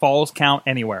match. Falls count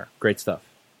anywhere. Great stuff.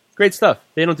 Great stuff.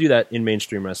 They don't do that in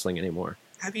mainstream wrestling anymore.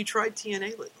 Have you tried TNA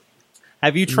lately?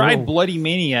 Have you tried Bloody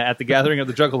Mania at the Gathering of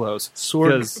the Juggalos?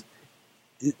 Because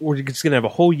we're just going to have a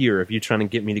whole year of you trying to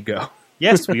get me to go.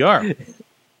 Yes, we are.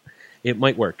 It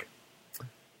might work.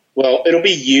 Well, it'll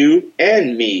be you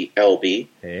and me, LB.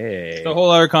 Hey. It's a whole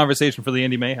other conversation for the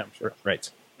Indie Mayhem. Sure. Right.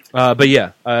 But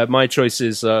yeah, my choice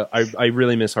is I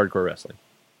really miss hardcore wrestling.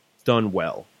 Done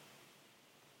well.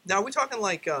 Now, are we talking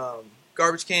like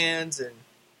garbage cans and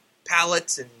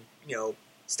pallets and,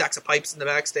 stacks of pipes in the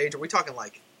backstage? Are we talking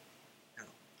like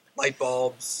light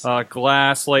bulbs?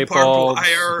 Glass light bulbs.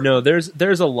 Wire? No,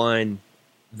 there's a line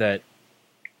that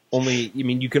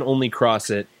you can only cross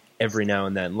it every now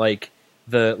and then. Like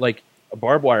a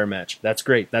barbed wire match, that's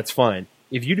great, that's fine.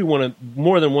 If you do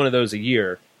more than one of those a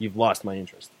year, you've lost my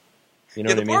interest. You know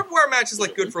what I mean? The barbed wire match is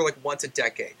like good for like once a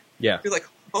decade. Yeah. You're like,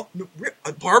 oh,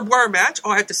 a barbed wire match?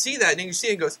 Oh, I have to see that. And then you see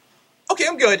it and goes, okay,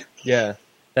 I'm good. Yeah.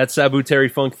 That Sabu Terry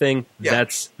Funk thing, Yeah.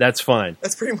 that's fine.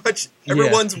 That's pretty much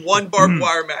everyone's one barbed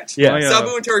wire match. Yeah.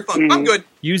 Sabu and Terry Funk, I'm good.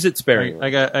 Use it sparingly.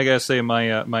 I gotta say,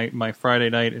 my Friday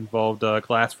night involved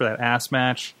glass for that ass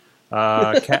match,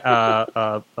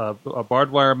 a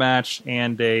barbed wire match,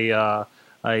 and a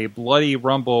bloody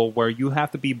rumble where you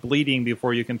have to be bleeding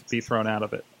before you can be thrown out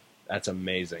of it. That's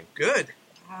amazing. Good.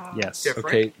 Yes. Different.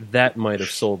 Okay, that might have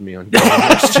sold me on going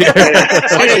next year.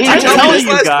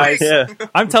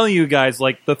 I'm telling you guys,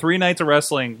 like, the 3 nights of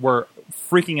wrestling were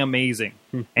freaking amazing,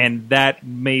 and that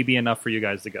may be enough for you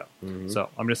guys to go. Mm-hmm. So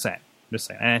I'm just saying.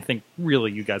 And I think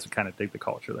really you guys would kind of dig the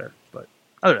culture there. But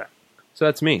other than that, So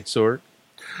that's me, Sorg.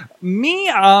 me,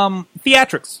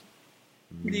 theatrics.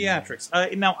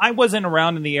 Theatrics. Now, I wasn't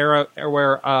around in the era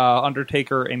where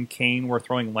Undertaker and Kane were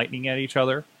throwing lightning at each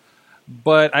other.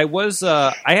 But I was,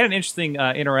 I had an interesting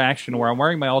interaction where I'm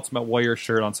wearing my Ultimate Warrior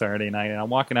shirt on Saturday night, and I'm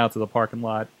walking out to the parking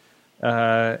lot,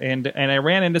 and I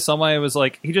ran into someone. It was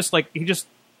like he just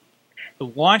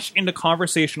launched into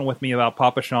conversation with me about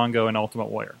Papa Shango and Ultimate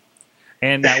Warrior,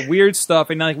 and that weird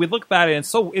stuff. And like we look back at it,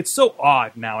 and it's so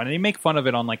odd now, and they make fun of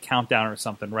it on like Countdown or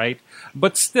something, right?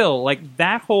 But still, like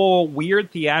that whole weird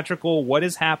theatrical, what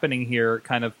is happening here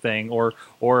kind of thing, or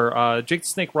Jake the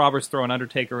Snake Roberts throwing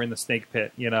Undertaker in the snake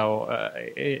pit, and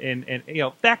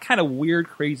that kind of weird,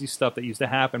 crazy stuff that used to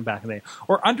happen back in the day,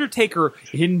 or Undertaker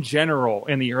in general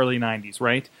in the early '90s,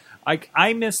 right?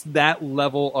 I miss that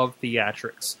level of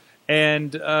theatrics,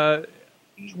 and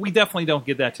we definitely don't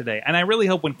get that today. And I really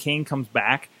hope when Kane comes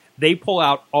back, they pull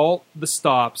out all the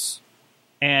stops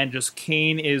and just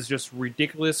Kane is just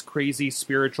ridiculous, crazy,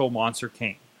 spiritual monster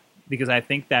Kane. Because I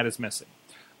think that is missing.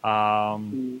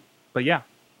 But yeah.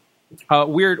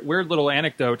 Weird little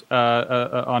anecdote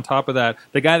on top of that.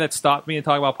 The guy that stopped me to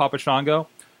talk about Papa Shango,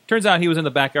 turns out he was in the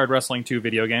Backyard Wrestling 2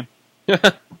 video game.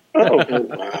 Oh,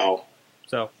 wow.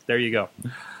 So, there you go.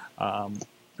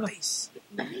 Nice.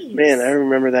 Man, I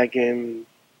remember that game.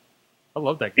 I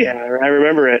love that game. Yeah, I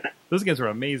remember it. Those games were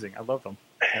amazing. I love them.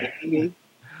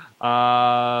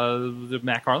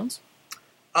 Matt Carlins?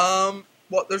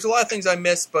 Well, there's a lot of things I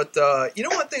miss, but you know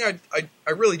one thing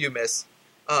I really do miss,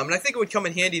 and I think it would come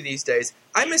in handy these days.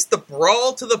 I miss the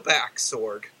brawl to the back,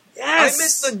 Sorg. Yes. I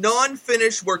miss the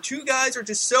non-finish where two guys are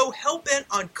just so hell-bent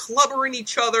on clubbering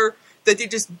each other that they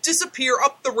just disappear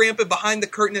up the ramp and behind the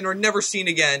curtain and are never seen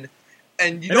again.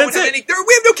 And you don't have we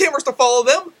have no cameras to follow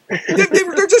them.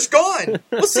 They're just gone.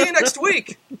 We'll see you next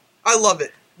week. I love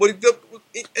it.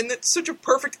 And it's such a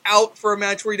perfect out for a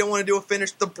match where you don't want to do a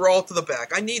finish, the brawl to the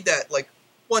back. I need that like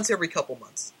once every couple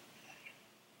months.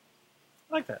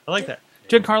 I like that.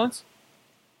 Jen Carlins?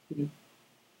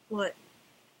 What?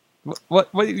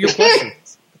 What your question?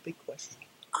 The big question.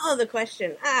 Oh, the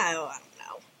question. I don't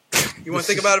know. You want to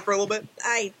think about it for a little bit?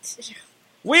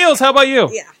 Wheels, how about you?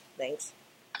 Yeah, thanks.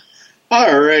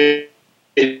 All right.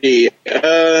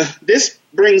 This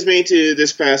brings me to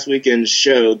this past weekend's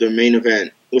show, the main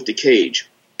event with the Cage,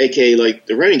 aka like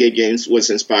the Renegade games,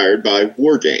 was inspired by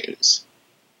War Games,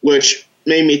 which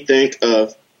made me think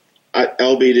of.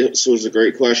 LB, this was a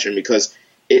great question because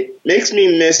it makes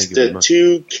me miss the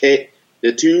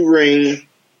two ring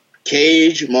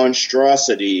Cage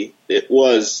monstrosity. It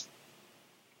was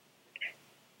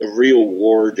the real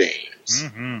War Games,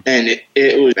 and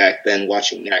it was back then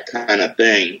watching that kind of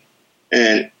thing,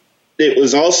 and it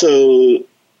was also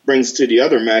brings to the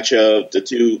other match of the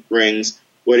two rings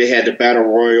where they had the battle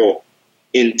royal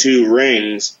in two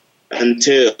rings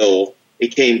until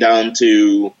it came down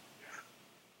to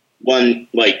one,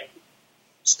 like,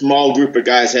 small group of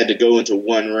guys had to go into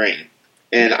one ring.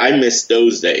 And I miss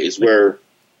those days where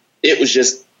it was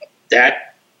just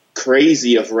that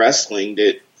crazy of wrestling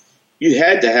that you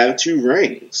had to have two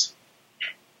rings.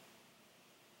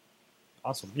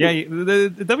 Awesome. Yeah,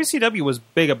 the WCW was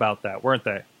big about that, weren't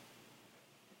they?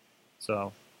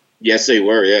 So. Yes, they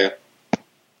were, yeah.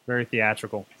 Very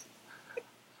theatrical.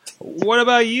 What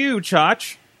about you,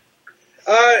 Chach?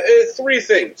 Three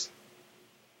things.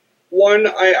 One,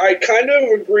 I kind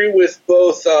of agree with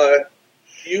both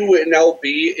you and LB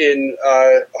in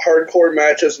hardcore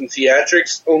matches and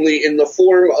theatrics, only in the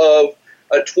form of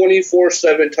a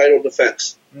 24/7 title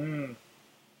defense.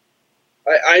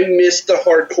 I missed the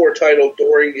hardcore title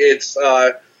during its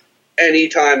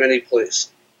anytime, any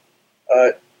place.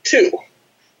 Two,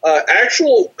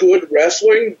 actual good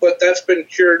wrestling, but that's been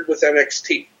cured with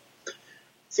NXT.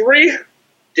 Three,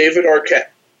 David Arquette.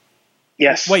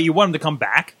 Yes. Wait, you want him to come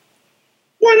back?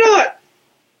 Why not?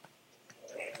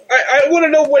 I want to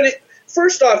know when it...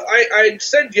 First off, I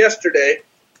said yesterday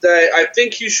that I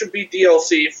think he should be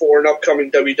DLC for an upcoming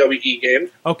WWE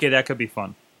game. Okay, that could be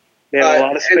fun. They have a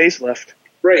lot of space left.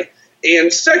 Right.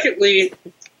 And secondly,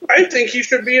 I think he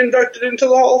should be inducted into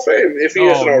the Hall of Fame if he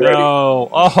isn't already. No.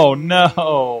 Oh,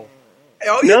 no.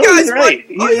 You guys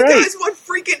want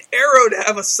freaking Arrow to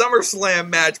have a SummerSlam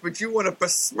match, but you want to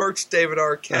besmirch David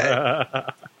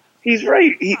Arquette. He's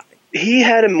right. He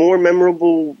had a more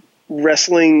memorable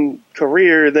wrestling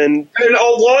career than a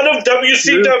lot of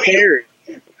WCW.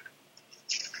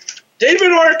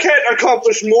 David Arquette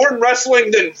accomplished more in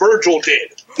wrestling than Virgil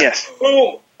did. Yes.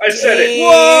 Boom. I said it.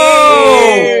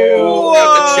 Whoa!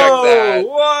 Have to check that.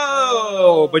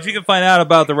 Whoa! But you can find out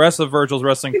about the rest of Virgil's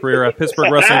wrestling career at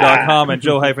PittsburghWrestling.com and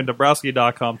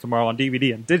Joe-Dabrowski.com tomorrow on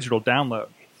DVD and digital download.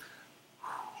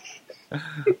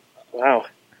 Wow.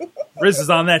 Riz is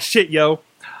on that shit, yo.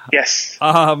 Yes.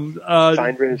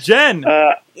 Find Riz. Jen.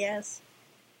 Yes.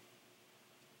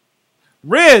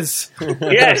 Riz.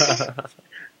 Yes.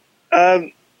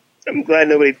 I'm glad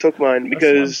nobody took mine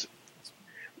because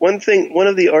one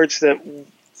of the arts that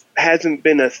hasn't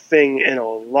been a thing in a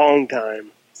long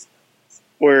time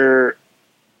were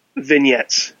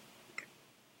vignettes.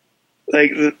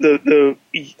 Like the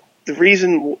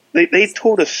reason they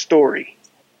told a story.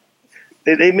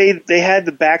 They had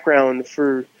the background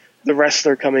for the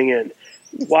wrestler coming in.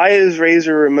 Why is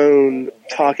Razor Ramon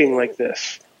talking like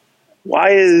this?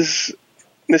 Why is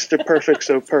Mr. Perfect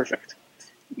so perfect?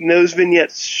 And those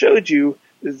vignettes showed you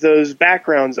those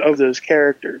backgrounds of those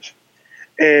characters.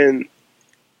 And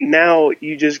now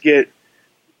you just get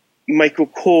Michael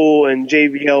Cole and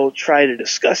JBL try to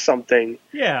discuss something.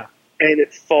 Yeah. And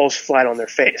it falls flat on their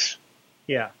face.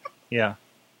 Yeah. Yeah.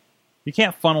 You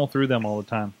can't funnel through them all the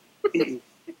time.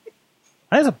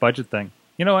 That's a budget thing.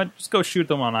 You know what? Just go shoot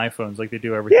them on iPhones like they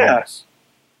do everything else.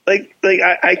 Like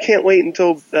I can't wait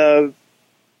until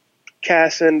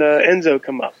Cass and Enzo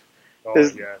come up.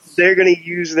 Because they're going to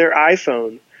use their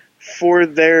iPhone for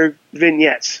their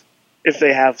vignettes if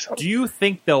they have some. Do you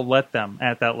think they'll let them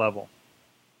at that level?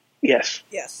 Yes.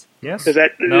 Yes. Yes? Because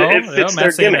it fits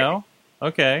their gimmick. No?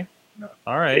 Okay.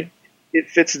 All right. it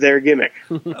fits their gimmick.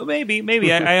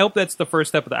 Maybe. I hope that's the first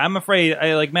step of that. I'm afraid.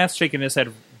 Matt's shaking his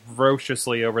head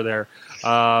ferociously over there.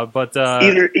 But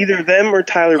either them or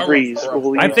Tyler Breeze.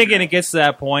 I'm thinking it gets to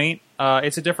that point.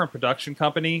 It's a different production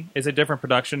company. It's a different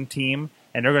production team,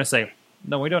 and they're going to say,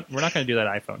 "No, we don't. We're not going to do that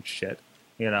iPhone shit."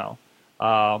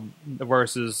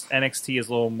 Versus NXT is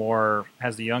a little more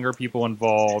has the younger people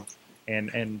involved,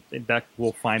 and that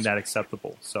will find that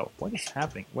acceptable. So what is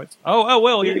happening? What's Will?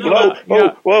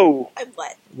 Whoa! I'm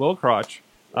wet. Will Crotch,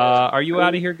 are you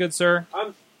out of here, good sir?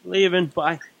 I'm leaving.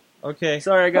 Bye. Okay.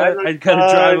 Sorry, I got to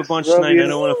drive a bunch tonight. I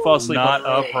don't want to fall asleep. Not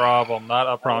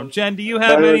a problem. Jen, do you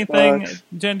have anything?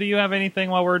 Jen, do you have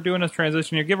anything while we're doing this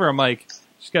transition here? Give her a mic.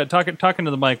 She's got talking to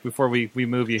the mic before we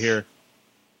move you here.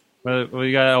 But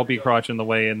we got LB Crotch in the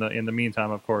way in the meantime,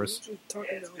 of course.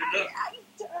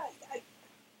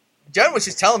 Jen was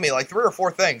just telling me like 3 or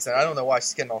 4 things, and I don't know why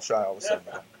she's getting all shy all of a sudden.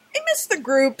 I miss the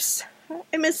groups.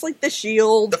 I miss like the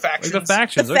Shield, The factions. Like the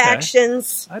factions. the Okay.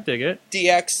 factions, I dig it.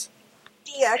 DX.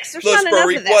 DX. There's Los not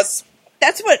enough of that. Boricuas.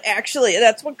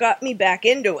 That's what got me back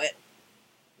into it.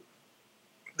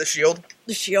 The Shield.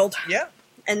 The Shield, Yeah.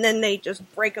 and then they just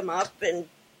break them up, and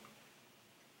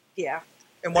yeah,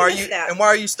 And why are I miss you that. and why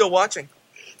are you still watching?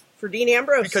 for Dean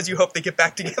Ambrose. Because you hope they get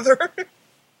back together. There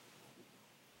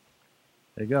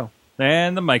you go.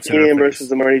 And the mic's in Dean her Ambrose face. is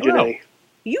the Marty Jannetty.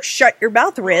 You shut your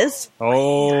mouth, Riz.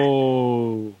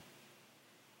 Oh.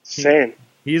 Saying.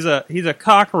 He's a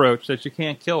cockroach that you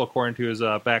can't kill, according to his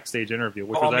backstage interview.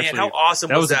 Which Oh, was man, actually how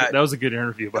awesome was that? That was a good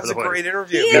interview, by That was the a way. great He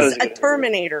interview. is a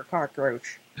Terminator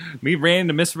cockroach. Me ran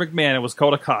into Mr. McMahon. It was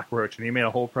called a cockroach, and he made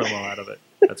a whole promo out of it.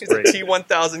 That's He's great. a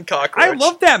T-1000 cockroach. I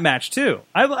love that match too.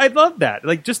 I love that.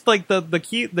 Like just like the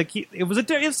key. It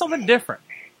was something different,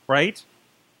 right?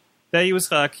 That he was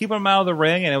keeping him out of the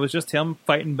ring, and it was just him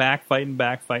fighting back.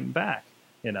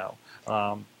 You know.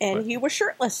 And he was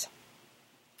shirtless.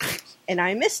 And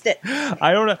I missed it.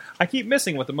 I don't know. I keep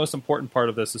missing what the most important part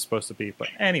of this is supposed to be. But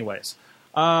anyways,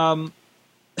 Did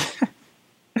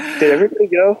everybody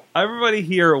go? everybody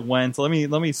here went. Let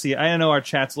me see. I know our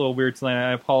chat's a little weird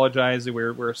tonight. I apologize.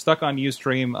 We're stuck on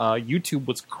Ustream. YouTube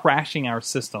was crashing our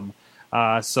system.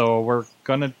 So we're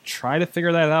gonna try to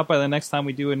figure that out by the next time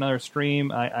we do another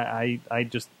stream. I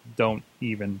just don't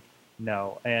even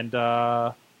know. And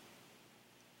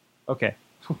okay.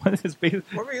 What is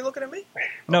What were you looking at me?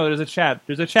 No, there's a chat.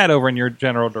 There's a chat over in your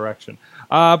general direction.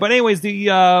 But anyways,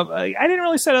 I didn't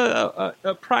really set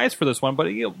a prize for this one, but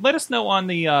let us know on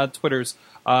the Twitters.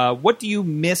 What do you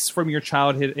miss from your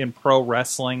childhood in pro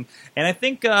wrestling? And I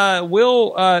think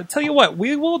we'll tell you what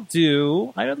we will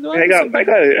do. I got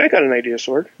an idea,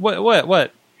 Sorg.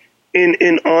 What?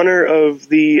 In honor of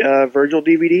the Virgil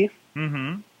DVD.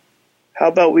 Mm-hmm. How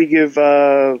about we give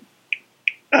what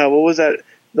was that?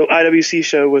 The IWC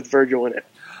show with Virgil in it.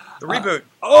 The reboot.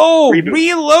 Reboot.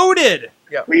 Reloaded.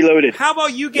 Yeah. Reloaded. How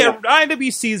about you get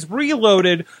IWC's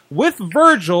Reloaded with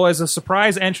Virgil as a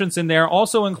surprise entrance in there?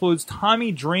 Also includes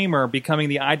Tommy Dreamer becoming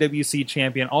the IWC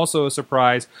champion. Also a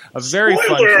surprise. A very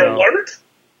fun show. Alert.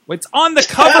 It's on the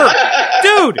cover.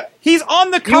 Dude, he's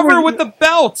on the cover with the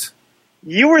belt.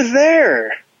 You were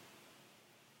there.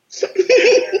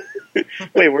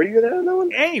 Wait, were you there on that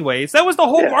one? Anyways, that was the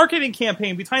whole marketing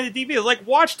campaign behind the DVD. Like,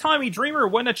 watch Tommy Dreamer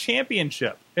win a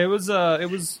championship. It was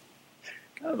kind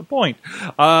of the point.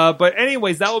 But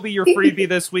anyways, that will be your freebie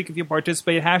this week if you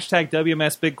participate. Hashtag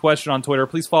WMS Big Question on Twitter.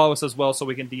 Please follow us as well so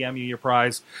we can DM you your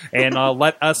prize and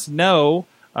let us know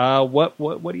what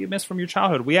do you miss from your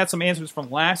childhood. We had some answers from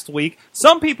last week.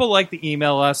 Some people like to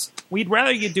email us. We'd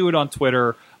rather you do it on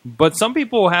Twitter. But some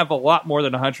people have a lot more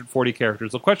than 140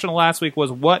 characters. The question last week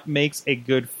was, what makes a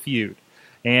good feud?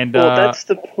 And that's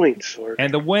the point, Sorg.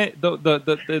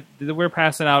 And we're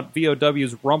passing out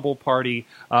VOW's Rumble Party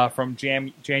from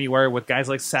January with guys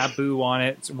like Sabu on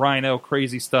it, Rhino,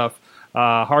 crazy stuff,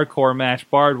 hardcore match,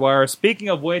 barbed wire. Speaking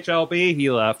of which, LB, he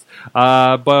left.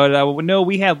 No,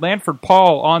 we had Lanford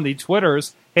Paul on the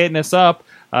Twitters hitting us up.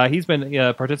 He's been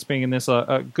participating in this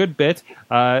a good bit.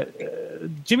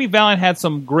 Jimmy Valiant had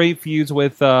some great feuds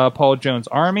with Paul Jones'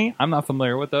 Army. I'm not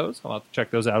familiar with those. I'll have to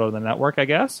check those out on the network, I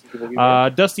guess.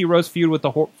 Dusty Rhodes' feud with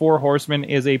the Four Horsemen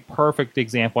is a perfect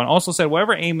example. And also said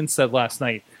whatever Eamon said last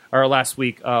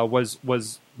week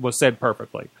was said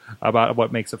perfectly about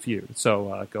what makes a feud.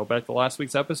 So go back to last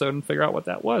week's episode and figure out what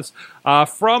that was.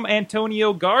 From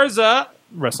Antonio Garza,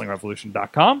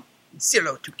 WrestlingRevolution.com.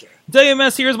 Zero 2K.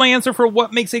 WMS, here's my answer for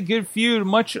what makes a good feud.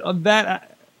 Much that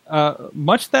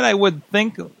I would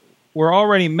think were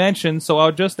already mentioned, so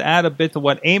I'll just add a bit to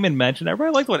what Eamon mentioned. I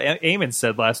really liked what Eamon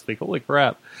said last week. Holy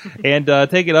crap. And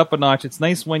take it up a notch. It's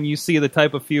nice when you see the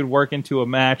type of feud work into a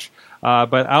match,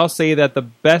 but I'll say that the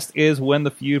best is when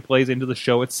the feud plays into the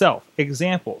show itself.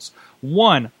 Examples.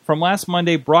 1, from last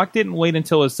Monday, Brock didn't wait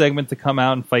until his segment to come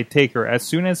out and fight Taker. As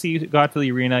soon as he got to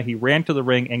the arena, he ran to the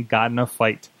ring and got in a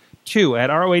fight. 2,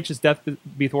 at ROH's Death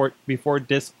Before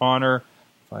Dishonor,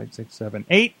 5, 6, 7,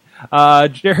 8,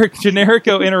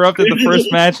 Generico interrupted the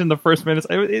first match in the first minutes.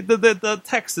 The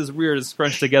text is weird. It's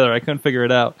scrunched together. I couldn't figure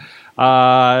it out.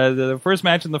 The first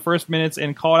match in the first minutes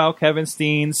and called out Kevin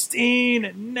Steen.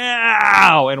 Steen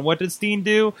now! And what did Steen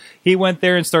do? He went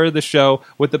there and started the show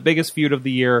with the biggest feud of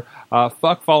the year.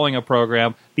 Fuck following a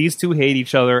program. These two hate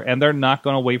each other, and they're not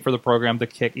going to wait for the program to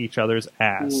kick each other's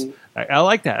ass. I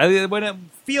like that. When it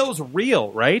feels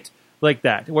real, right? Like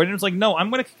that. Where it's like, no, I'm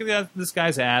going to kick this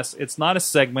guy's ass. It's not a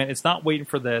segment. It's not waiting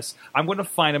for this. I'm going to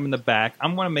find him in the back.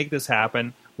 I'm going to make this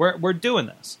happen. We're doing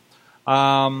this.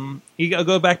 You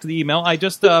go back to the email. I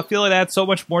just feel it adds so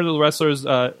much more to the wrestlers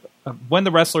when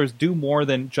the wrestlers do more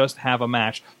than just have a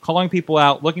match. Calling people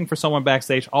out, looking for someone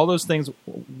backstage, all those things,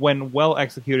 when well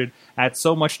executed, add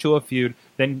so much to a feud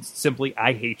than simply,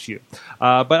 I hate you.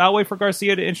 But I'll wait for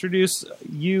Garcia to introduce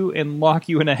you and lock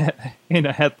you in a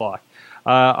headlock.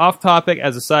 Off topic,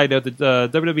 as a side note, the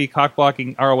WWE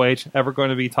cockblocking ROH ever going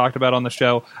to be talked about on the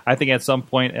show? I think at some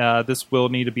point this will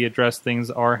need to be addressed. Things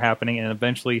are happening, and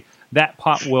eventually that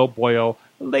pot will boil.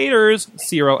 Later's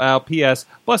Zero Al. P.S.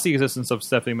 Plus the existence of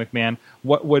Stephanie McMahon.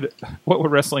 What would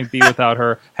wrestling be without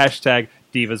her? Hashtag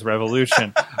Divas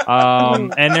Revolution.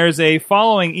 And there's a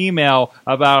following email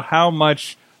about how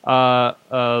much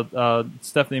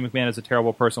Stephanie McMahon is a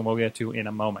terrible person. We'll get to in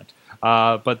a moment.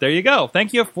 But there you go.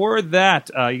 Thank you for that.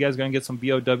 You guys are going to get some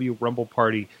BOW Rumble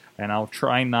Party, and I'll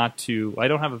try not to. I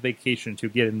don't have a vacation to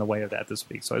get in the way of that this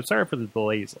week, so I'm sorry for the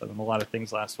delays on a lot of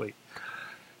things last week.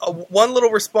 One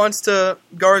little response to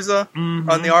Garza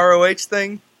on the ROH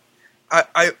thing.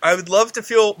 I would love to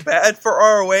feel bad for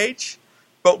ROH,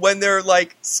 but when they're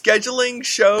like scheduling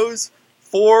shows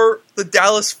for the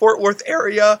Dallas-Fort Worth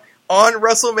area on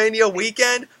WrestleMania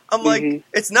weekend, I'm like,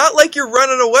 it's not like you're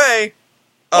running away.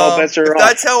 If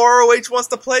that's how ROH wants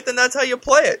to play it, then that's how you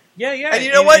play it. Yeah. And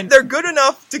you know what? They're good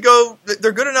enough to go.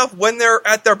 They're good enough when they're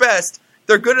at their best.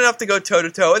 They're good enough to go toe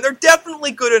to toe, and they're definitely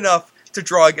good enough to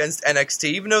draw against NXT,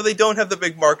 even though they don't have the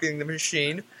big marketing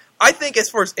machine. I think as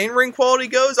far as in-ring quality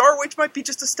goes, ROH might be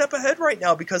just a step ahead right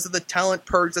now because of the talent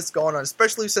purge that's going on,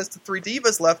 especially since the 3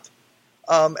 Divas left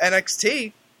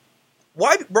NXT.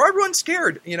 Why everyone's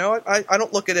scared? You know, I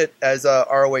don't look at it as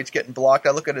ROH getting blocked.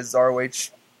 I look at it as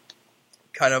ROH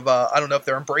kind of, I don't know if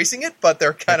they're embracing it, but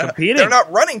they're kind of, they're not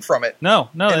running from it. No.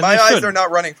 In my eyes, they're not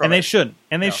running from it. And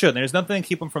they shouldn't. There's nothing to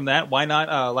keep them from that. Why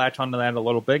not latch onto that a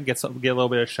little bit, get a little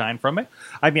bit of shine from it?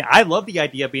 I mean, I love the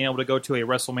idea of being able to go to a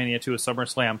WrestleMania, to a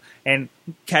SummerSlam, and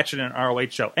catch it in an ROH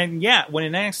show. And yeah, when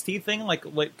an NXT thing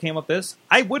like came up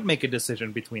I would make a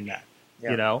decision between that,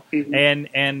 you know?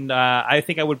 And I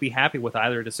think I would be happy with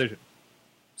either decision.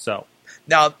 So...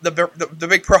 Now, the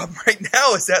big problem right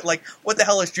now is that, like, what the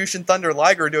hell is Jushin Thunder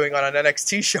Liger doing on an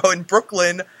NXT show in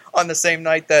Brooklyn on the same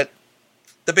night that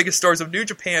the biggest stars of New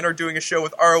Japan are doing a show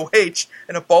with ROH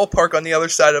in a ballpark on the other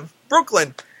side of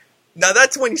Brooklyn? Now,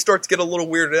 that's when you start to get a little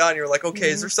weirded out, and you're like, okay,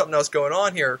 is there something else going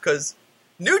on here? Because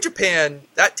New Japan,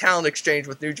 that talent exchange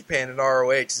with New Japan and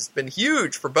ROH has been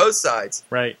huge for both sides.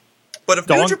 Right. But if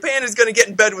New Japan is going to get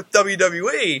in bed with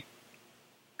WWE,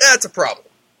 that's a problem.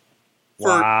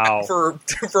 For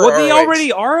well, they ROH.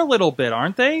 already are a little bit,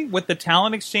 aren't they? With the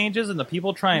talent exchanges and the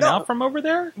people trying out from over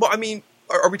there? Well, I mean,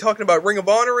 are we talking about Ring of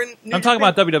Honor and I'm talking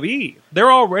about WWE.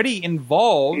 They're already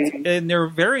involved, and they're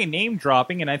very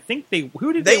name-dropping, and I think they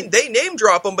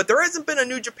name-drop them, but there hasn't been a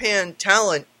New Japan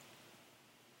talent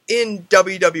in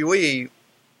WWE.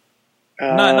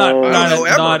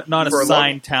 Not a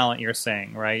signed talent, you're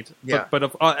saying, right? Yeah.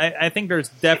 But I think there's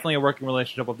definitely a working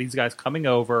relationship of these guys coming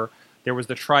over. There was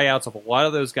the tryouts of a lot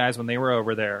of those guys when they were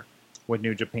over there with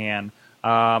New Japan.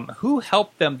 Who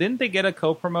helped them? Didn't they get a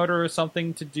co-promoter or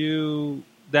something to do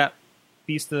that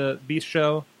Beast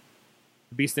show?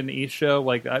 Beast in the East show?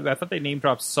 Like I thought they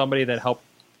name-dropped somebody that helped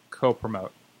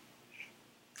co-promote.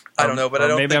 I don't know,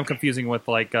 but maybe I'm confusing with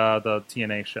like the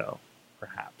TNA show,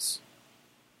 perhaps.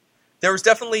 There was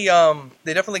definitely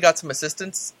they definitely got some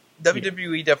assistance.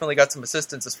 WWE definitely got some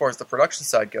assistance as far as the production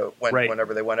side go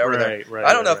whenever they went over there.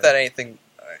 I don't know if that anything.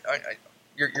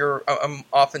 I'm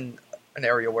often an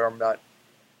area where I'm not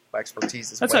my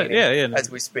expertise is That's waning no.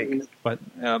 as we speak. But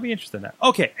I'll be interested in that.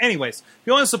 Okay, anyways, if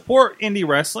you want to support indie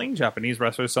wrestling, Japanese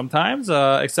wrestlers sometimes,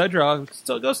 etc.,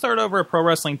 so go start over at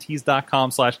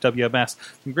ProWrestlingTees.com/WMS.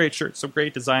 Some great shirts, some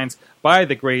great designs by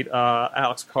the great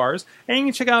Alex Cars. And you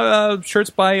can check out shirts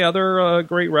by other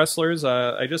great wrestlers.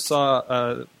 I just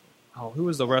saw, who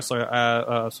was the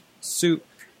wrestler? Suit.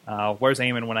 Where's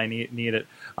Eamon when I need it?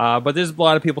 But there's a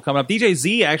lot of people coming up. DJ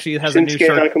Z actually has a new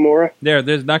shirt. Nakamura.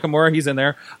 There's Nakamura. He's in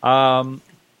there.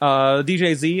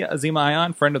 DJ Z, Zima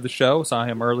Ion, friend of the show. Saw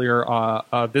him earlier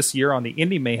this year on the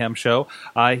Indie Mayhem Show.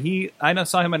 I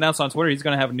saw him announce on Twitter he's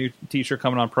going to have a new T-shirt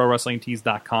coming on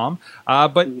ProWrestlingTees.com.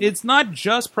 But it's not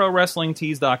just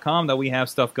ProWrestlingTees.com that we have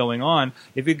stuff going on.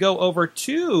 If you go over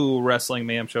to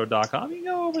WrestlingMayhemShow.com, you can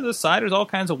go over to the side. There's all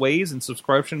kinds of ways and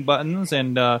subscription buttons,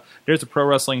 and there's a Pro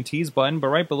Wrestling Tees button. But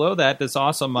right below that, this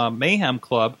awesome Mayhem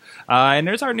Club, and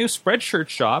there's our new Spreadshirt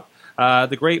shop,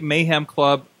 the great Mayhem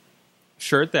Club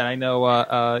shirt that I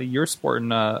know you're sporting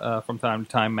from time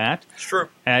to time, Matt. It's true.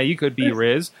 You could be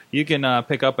Riz. You can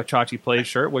pick up a Chachi Plays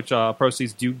shirt, which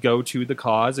proceeds do go to the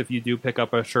cause if you do pick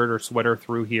up a shirt or sweater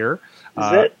through here.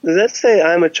 Does that say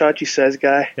I'm a Chachi Says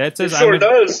guy? That says It sure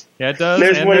does. Yeah, it does.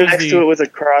 There's one next to it with a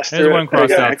cross through it. There's one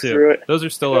crossed out, too. It. Those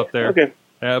are still up there. Okay.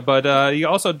 But you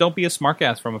also don't be a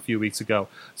smartass from a few weeks ago.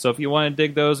 So if you want to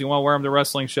dig those, you want to wear them to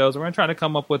wrestling shows, we're going to try to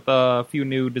come up with a few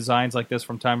new designs like this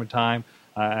from time to time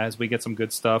as we get some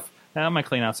good stuff. I might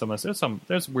clean out some of this.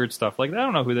 There's weird stuff. Like, I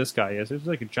don't know who this guy is. There's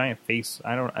like a giant face.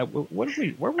 Where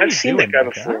were we I've seen doing? that guy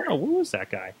before. I don't know. Who was that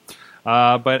guy?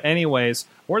 But anyways,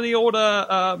 we're the old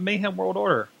Mayhem World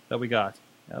Order that we got.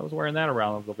 I was wearing that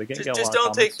around a little bit. Just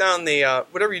don't take down the,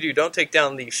 whatever you do, don't take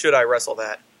down the Should I Wrestle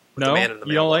That? With No? the man in the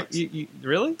You don't like, mailbox. you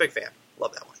really? Big fan.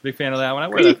 Love that one. Big fan of that one. I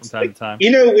wear that from time to time.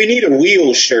 You know, we need a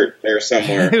wheel shirt there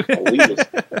somewhere. Wheels.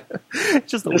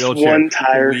 Just the Just wheelchair. one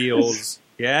tire. Wheels.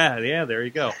 Yeah, there you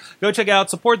go. Go check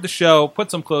out, support the show, put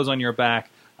some clothes on your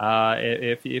back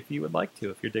if you would like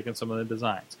to, if you're digging some of the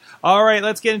designs. All right,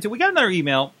 let's get into it. We got another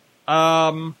email.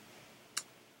 But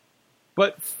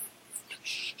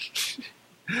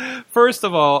first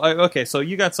of all, okay, so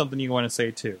you got something you want to say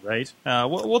too, right?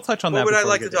 We'll touch on that. What would I before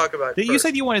like we to get talk about You first?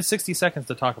 said you wanted 60 seconds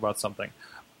to talk about something.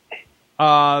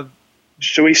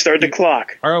 Should we start the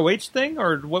clock? ROH thing,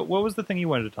 or what was the thing you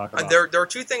wanted to talk about? There are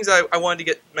two things I wanted to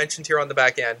get mentioned here on the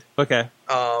back end. Okay.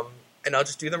 And I'll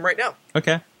just do them right now.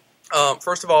 Okay.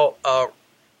 First of all,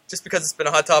 just because it's been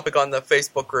a hot topic on the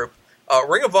Facebook group,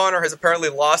 Ring of Honor has apparently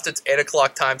lost its 8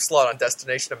 o'clock time slot on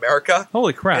Destination America.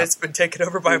 Holy crap. And it's been taken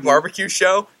over by a barbecue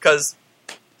show, because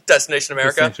Destination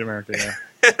America. Destination America, yeah.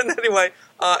 And anyway,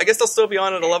 I guess they'll still be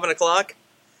on at 11 o'clock.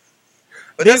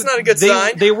 But that's not a good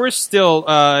sign. They were still,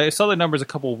 I saw the numbers a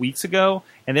couple of weeks ago,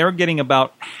 and they were getting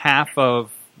about half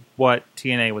of what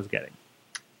TNA was getting.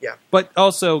 Yeah. But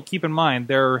also, keep in mind,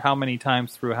 there are how many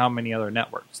times through how many other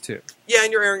networks, too. Yeah,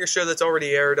 and you're airing a show that's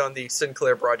already aired on the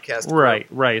Sinclair broadcast. Right.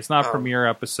 It's not premiere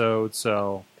episode,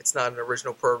 so... It's not an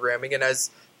original programming. And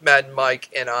as Mad Mike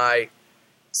and I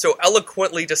so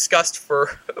eloquently discussed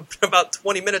for about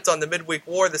 20 minutes on the Midweek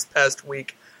War this past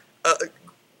week,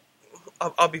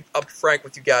 I'll be frank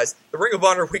with you guys. The Ring of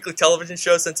Honor weekly television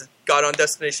show, since it got on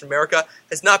Destination America,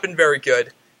 has not been very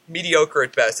good. Mediocre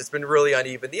at best. It's been really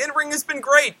uneven. The in-ring has been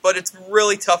great, but it's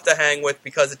really tough to hang with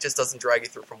because it just doesn't drag you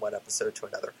through from one episode to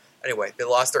another. Anyway, they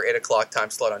lost their 8 o'clock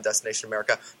time slot on Destination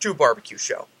America to a barbecue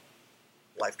show.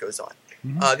 Life goes on.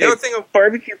 Mm-hmm. The other thing...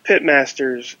 Barbecue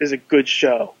Pitmasters is a good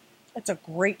show. It's a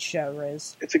great show,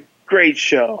 Riz. It's a great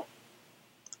show.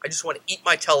 I just want to eat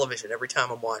my television every time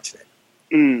I'm watching it.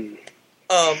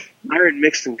 Myron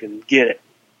Mixon can get it.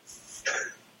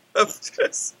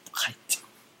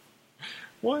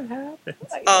 What happened?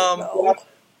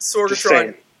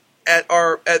 Sorgatron, at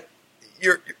our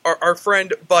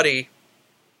friend Buddy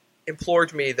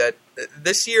implored me that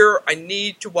this year I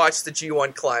need to watch the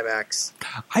G1 Climax.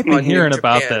 I've been hearing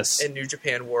about this in New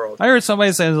Japan World. I heard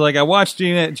somebody saying like I watched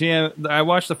I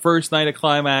watched the first night of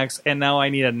Climax and now I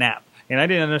need a nap. And I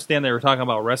didn't understand they were talking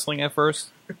about wrestling at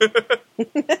first.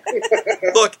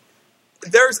 Look,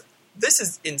 this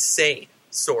is insane,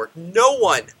 Sorg. No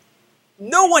one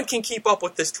can keep up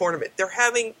with this tournament. They're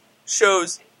having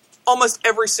shows almost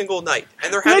every single night,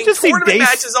 and they're having tournament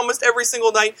matches almost every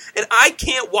single night, and I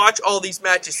can't watch all these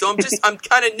matches. So I'm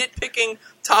kind of nitpicking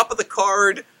top of the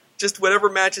card, just whatever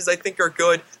matches I think are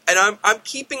good, and I'm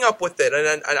keeping up with it.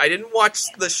 And I didn't watch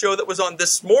the show that was on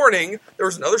this morning. There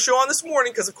was another show on this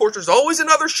morning because, of course, there's always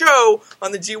another show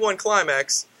on the G1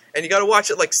 Climax, and you got to watch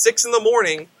it like 6 in the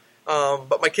morning.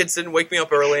 But my kids didn't wake me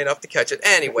up early enough to catch it.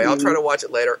 Anyway, I'll try to watch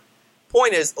it later.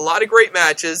 Point is, a lot of great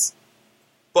matches.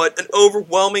 but an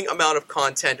overwhelming amount of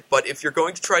content. But if you're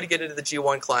going to try to get into the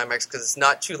G1 Climax, because it's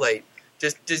not too late,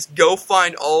 just go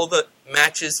find all the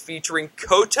matches featuring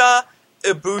Kota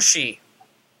Ibushi.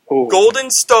 Ooh. Golden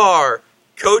Star,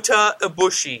 Kota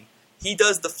Ibushi. He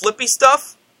does the flippy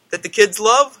stuff that the kids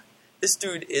love. This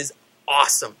dude is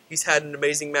awesome. He's had an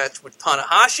amazing match with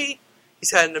Tanahashi.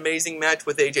 He's had an amazing match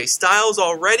with AJ Styles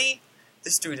already.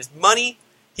 This dude is money.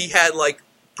 He had,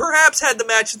 perhaps had the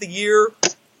match of the year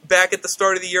back at the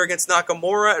start of the year against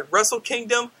Nakamura at Wrestle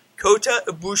Kingdom. Kota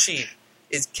Ibushi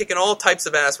is kicking all types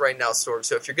of ass right now, Sorg.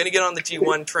 So if you're going to get on the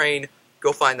G1 train,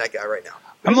 go find that guy right now.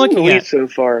 I'm looking at so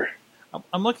far.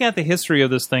 I'm looking at the history of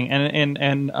this thing,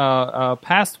 and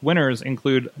past winners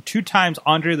include 2 times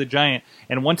Andre the Giant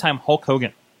and 1 time Hulk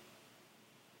Hogan.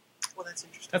 Well, that's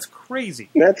interesting. That's crazy.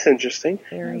 That's interesting.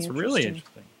 That's really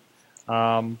interesting.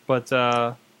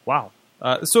 Wow.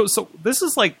 So this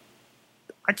is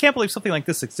I can't believe something like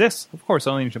this exists. Of course,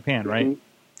 only in Japan, right?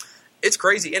 Mm-hmm. It's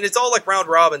crazy, and it's all round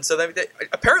robin. So they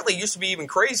apparently used to be even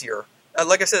crazier.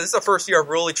 Like I said, this is the first year I've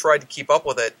really tried to keep up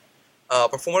with it.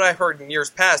 But from what I heard in years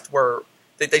past, where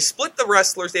they split the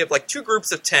wrestlers, they have 2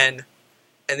 groups of 10,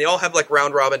 and they all have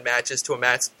round robin matches to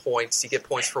amass points. You get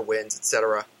points for wins,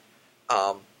 etc.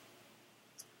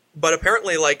 But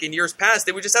apparently, in years past,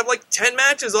 they would just have 10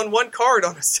 matches on one card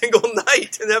on a single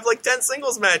night, and have 10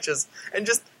 singles matches, and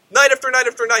just night after night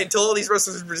after night until all these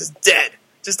wrestlers were just dead,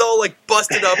 just all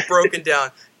busted up, broken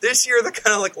down. This year, they're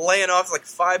kind of laying off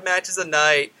 5 matches a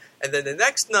night, and then the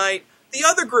next night, the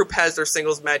other group has their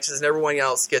singles matches, and everyone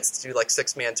else gets to do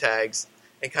 6-man tags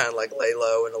and kind of lay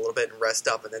low and a little bit and rest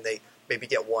up, and then they maybe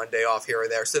get 1 day off here or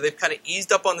there. So they've kind of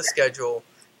eased up on the schedule.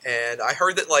 And I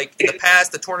heard that in the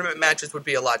past the tournament matches would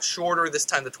be a lot shorter. This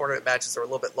time the tournament matches are a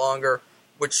little bit longer,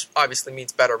 which obviously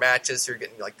means better matches. So you're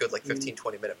getting good 15,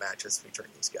 20-minute matches featuring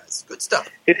these guys. Good stuff.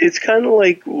 It's kind of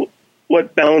like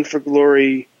what Bound for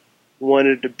Glory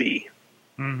wanted to be,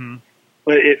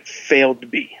 but it failed to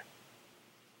be.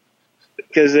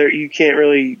 Because you can't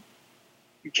really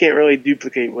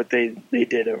duplicate what they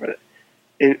did over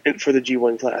it for the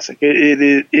G1 Classic.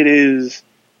 It is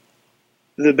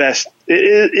the best.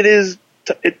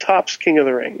 It tops King of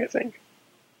the Ring, I think.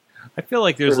 I feel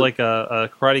like there's a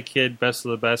Karate Kid Best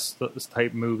of the Best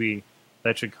type movie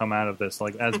that should come out of this.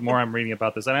 As more I'm reading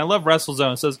about this, and I love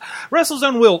WrestleZone. It says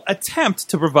WrestleZone will attempt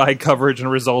to provide coverage and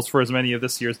results for as many of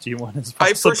this year's G1 as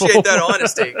possible. I appreciate that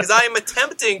honesty, because I am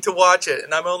attempting to watch it,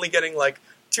 and I'm only getting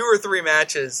 2 or 3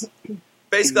 matches.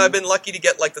 Basically, I've been lucky to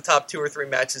get the top 2 or 3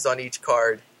 matches on each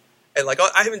card, and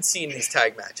I haven't seen these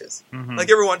tag matches.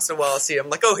 Every once in a while, I'll see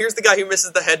them. Oh, here's the guy who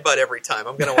misses the headbutt every time.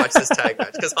 I'm going to watch this tag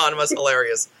match because Hanema's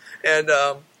hilarious. And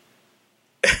and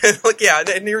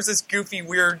here's this goofy,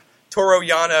 weird Toru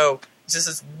Yano, just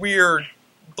this weird,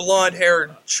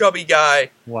 blonde-haired, chubby guy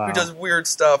who does weird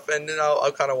stuff, and then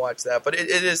I'll kind of watch that. But it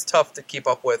is tough to keep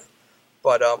up with.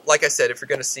 But like I said, if you're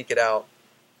going to seek it out,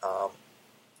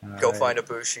 go find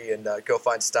Ibushi and go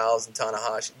find Styles and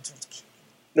Tanahashi.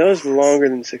 That was longer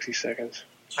than 60 seconds.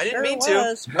 I didn't mean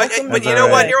was. to. But you know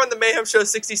what? Here on the Mayhem Show,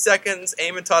 60 seconds,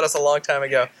 Eamon taught us a long time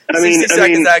ago. 60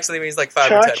 seconds actually means 5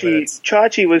 or 10 minutes.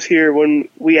 Chachi was here when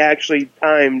we actually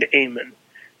timed Eamon.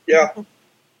 Yeah.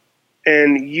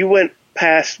 And you went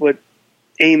past what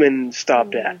Eamon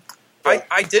stopped at.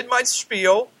 I did my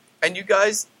spiel, and you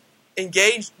guys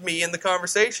engaged me in the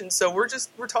conversation, so we're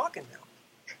talking now.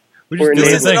 We're just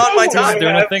doing a thing. Not my time. We're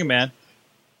doing a thing, man.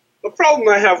 The problem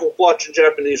I have with watching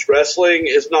Japanese wrestling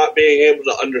is not being able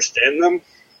to understand them.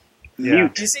 Yeah.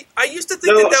 You see, I used to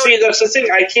think that's the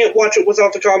thing. I can't watch it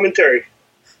without the commentary.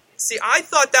 See, I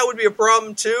thought that would be a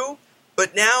problem too,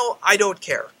 but now I don't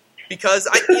care. Because,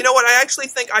 you know what, I actually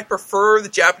think I prefer the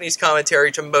Japanese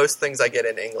commentary to most things I get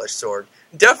in English, Sorg.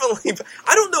 Definitely,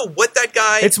 I don't know what that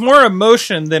guy... It's more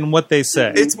emotion than what they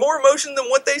say. It's more emotion than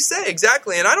what they say,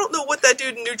 exactly. And I don't know what that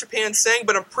dude in New Japan's saying,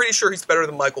 but I'm pretty sure he's better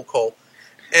than Michael Cole.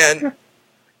 And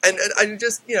I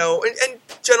just, and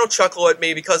Jen will chuckle at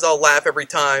me because I'll laugh every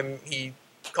time he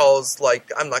calls,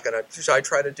 I'm not going to... Should I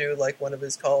try to do, one of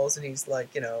his calls? And he's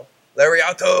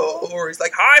Lariato, or he's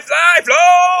high fly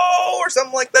flow, or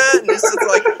something like that. And it's just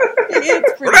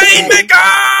Rainmaker!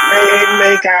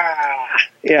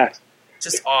 Yeah.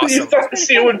 Just awesome. You thought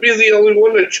she would be the only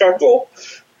one to chuckle?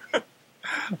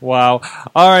 Wow.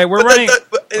 All right, we're running...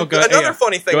 Another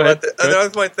funny thing about another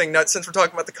funny thing, since we're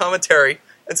talking about the commentary,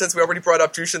 and since we already brought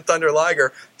up Jushin Thunder Liger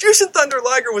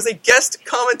was a guest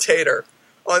commentator.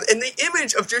 In the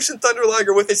image of Jushin Thunder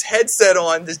Liger with his headset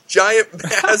on, this giant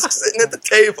mask sitting at the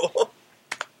table.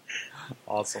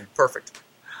 Awesome. Perfect.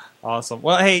 Awesome.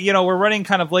 Well, hey, we're running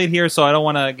kind of late here, so I don't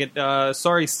want to get...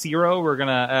 sorry, Ciro. We're going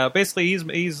to... basically,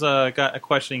 he's got a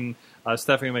questioning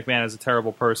Stephanie McMahon is a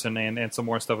terrible person, and some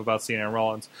more stuff about Cena and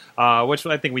Rollins, which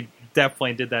I think we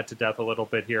definitely did that to death a little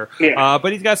bit here. Yeah.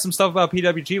 But he's got some stuff about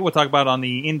PWG we'll talk about on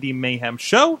the Indie Mayhem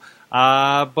show.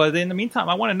 But in the meantime,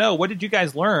 I want to know, what did you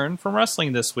guys learn from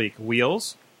wrestling this week?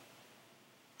 Wheels?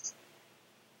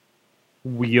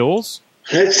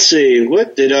 Let's see,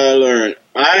 what did I learn?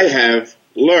 I have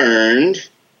learned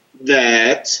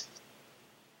that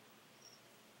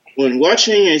when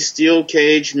watching a steel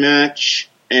cage match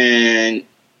and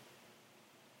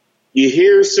you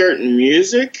hear certain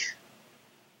music,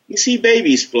 you see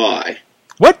babies fly.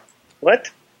 What?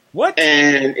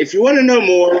 And if you want to know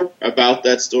more about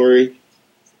that story,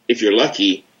 if you're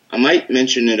lucky, I might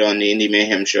mention it on the Indie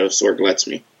Mayhem show, Sorg lets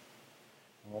me.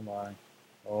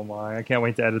 Oh my, I can't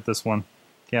wait to edit this one.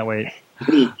 Can't wait.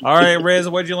 All right, Riz,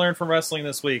 what did you learn from wrestling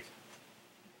this week?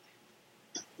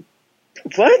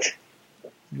 What?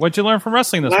 What'd you learn from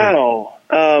wrestling this week? Wow.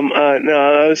 No,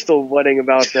 I was still wondering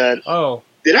about that. Oh.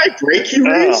 Did I break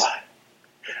you, Riz?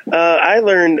 I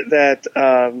learned that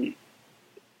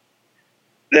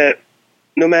that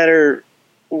no matter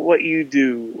what you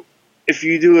do, if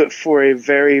you do it for a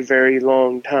very, very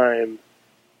long time,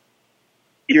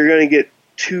 you're going to get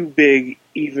too big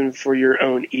even for your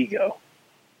own ego.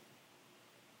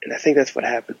 And I think that's what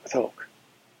happened with Hulk.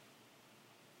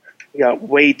 He got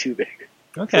way too big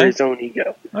for his own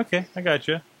ego. Okay, I got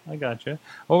you.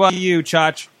 What about you,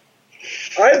 Chach?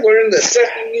 I learned that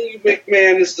Stephanie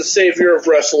McMahon is the savior of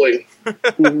wrestling.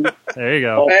 There you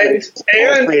go. And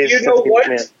you know what?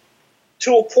 McMahon.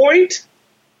 To a point,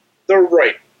 they're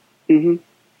right. Mm-hmm.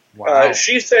 Wow.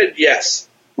 She said yes.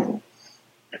 That's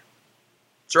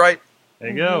right. There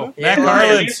you go. Yeah. Matt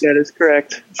Garland. That is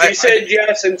correct. She said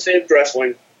yes and saved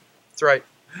wrestling. That's right.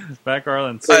 Matt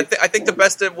Garland. I think the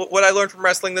best, what I learned from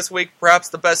wrestling this week, perhaps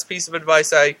the best piece of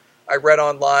advice I read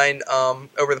online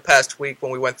over the past week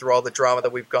when we went through all the drama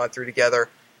that we've gone through together,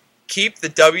 keep the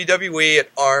WWE at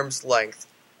arm's length.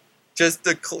 Just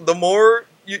the more,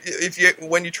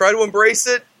 when you try to embrace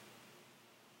it,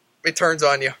 it turns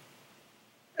on you.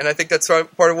 And I think that's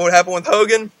part of what happened with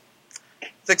Hogan. I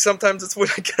think sometimes it's when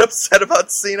I get upset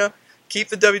about Cena. Keep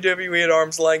the WWE at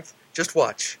arm's length. Just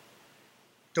watch.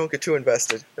 Don't get too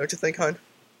invested. Don't you think, hon?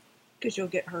 Because you'll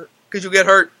get hurt.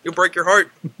 You'll break your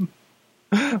heart.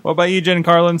 What about you, Jen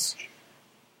Carlins?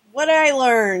 What I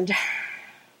learned?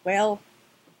 Well,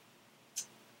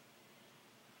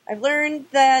 I've learned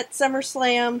that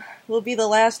SummerSlam will be the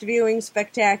last viewing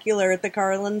spectacular at the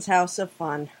Carlins' House of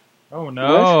Fun. Oh,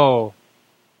 no.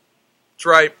 That's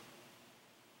right.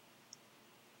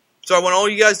 So I want all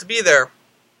you guys to be there.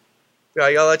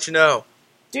 I gotta let you know.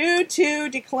 Due to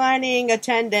declining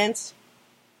attendance.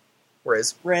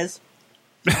 Riz.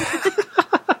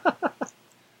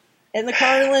 And the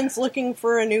Carlins looking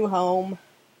for a new home.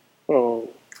 Oh.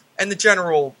 And the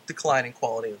general declining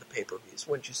quality of the pay-per-views,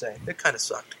 wouldn't you say? They kind of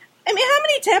sucked. I mean, how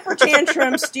many temper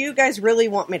tantrums do you guys really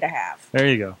want me to have? There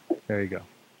you go.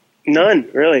 None,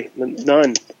 really.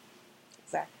 None.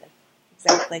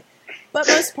 Exactly. But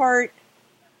most part,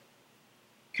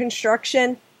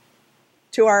 construction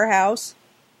to our house,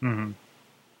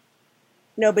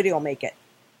 nobody will make it.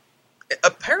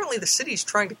 Apparently the city's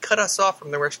trying to cut us off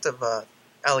from the rest of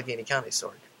Allegheny County,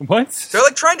 Sorg. What? They're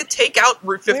like trying to take out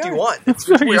Route 51. It's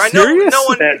Are you weird. I serious? know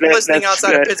no one listening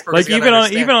outside of Pittsburgh like is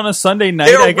even on a Sunday night,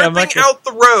 they're ripping out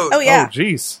the road. Oh yeah. Oh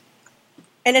jeez.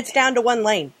 And it's down to one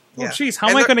lane. Oh jeez. How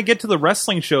am I going to get to the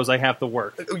wrestling shows I have to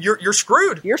work? You're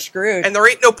screwed. You're screwed. And there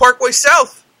ain't no Parkway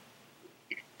South.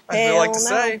 I feel like to no.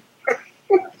 say.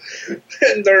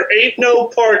 And there ain't no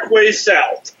Parkway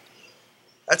South.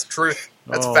 That's truth.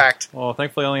 That's fact. Oh,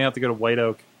 thankfully I only have to go to White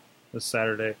Oak this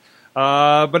Saturday.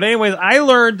 But anyways, I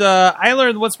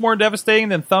learned what's more devastating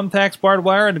than thumbtacks, barbed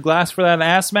wire, and glass for that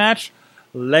ass match?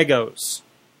 Legos.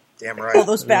 Damn right. Oh,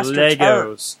 those bastards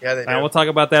Legos. Yeah, they do. And we'll talk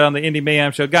about that on the Indie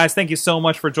Mayhem show. Guys, thank you so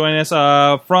much for joining us.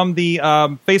 From the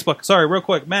Facebook, sorry, real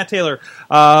quick, Matt Taylor.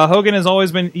 Hogan has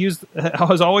always used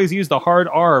the hard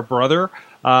R, brother.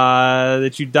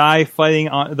 That you die fighting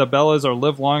on the Bellas or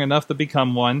live long enough to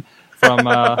become one.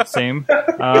 From same.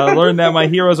 Learned that my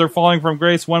heroes are falling from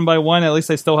grace one by one. At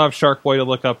least I still have Shark Boy to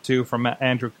look up to from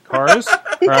Andrew Cars.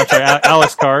 Or I'm sorry,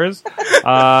 Alex Cars.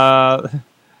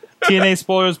 TNA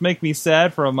spoilers make me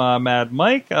sad from Mad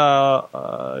Mike.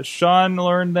 Sean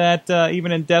learned that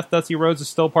even in death, Dusty Rhodes is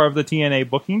still part of the TNA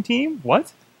booking team.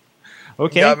 What?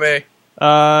 Okay. Got me.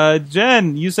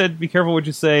 Jen, you said be careful what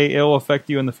you say. It'll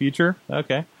affect you in the future.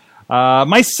 Okay.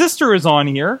 My sister is on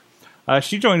here.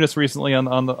 She joined us recently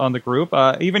on the group.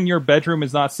 Even your bedroom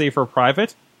is not safe or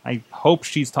private. I hope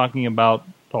she's talking about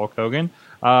Hulk Hogan.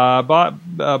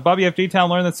 Bobby F. J-Town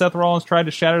learned that Seth Rollins tried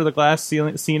to shatter the glass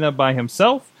Cena by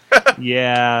himself.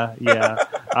 Yeah.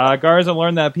 Garza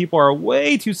learned that people are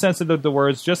way too sensitive to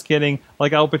words. Just kidding.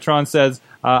 Like Al Patron says,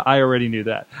 I already knew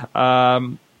that.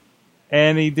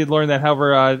 And he did learn that, however,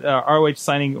 ROH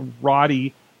signing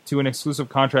Roddy to an exclusive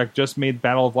contract just made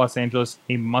Battle of Los Angeles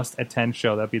a must-attend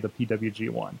show. That'd be the PWG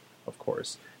one, of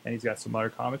course. And he's got some other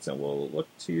comments, and we'll look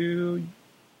to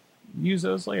use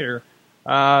those later.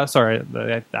 Sorry,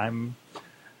 I'm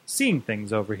seeing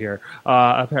things over here,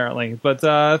 apparently. But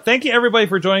thank you, everybody,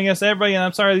 for joining us. Everybody, and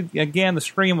I'm sorry, again, the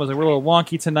stream was a little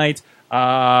wonky tonight.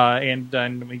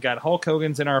 And we got Hulk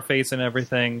Hogan's in our face and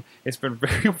everything. It's been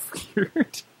very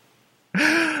weird.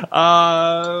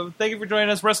 Thank you for joining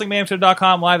us.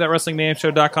 WrestlingMayhemShow.com, live at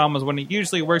WrestlingMayhemShow.com is when it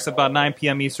usually works at about 9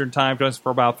 p.m. Eastern Time. Join us for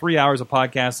about 3 hours of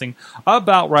podcasting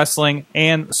about wrestling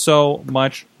and so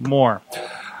much more.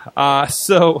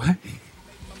 So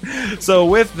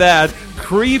with that,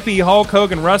 creepy Hulk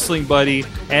Hogan wrestling buddy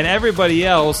and everybody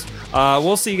else,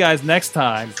 we'll see you guys next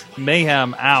time.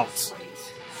 Mayhem out. Just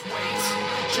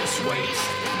wait.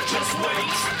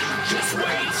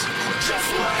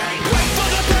 Wait for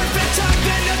the perfect time,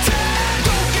 then attack.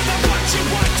 Don't give up what you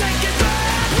want, take it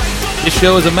back. Wait for the This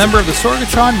show is a member of the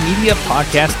Sorgatron Media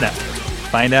Podcast Network.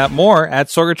 Find out more at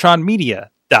sorgatronmedia.com.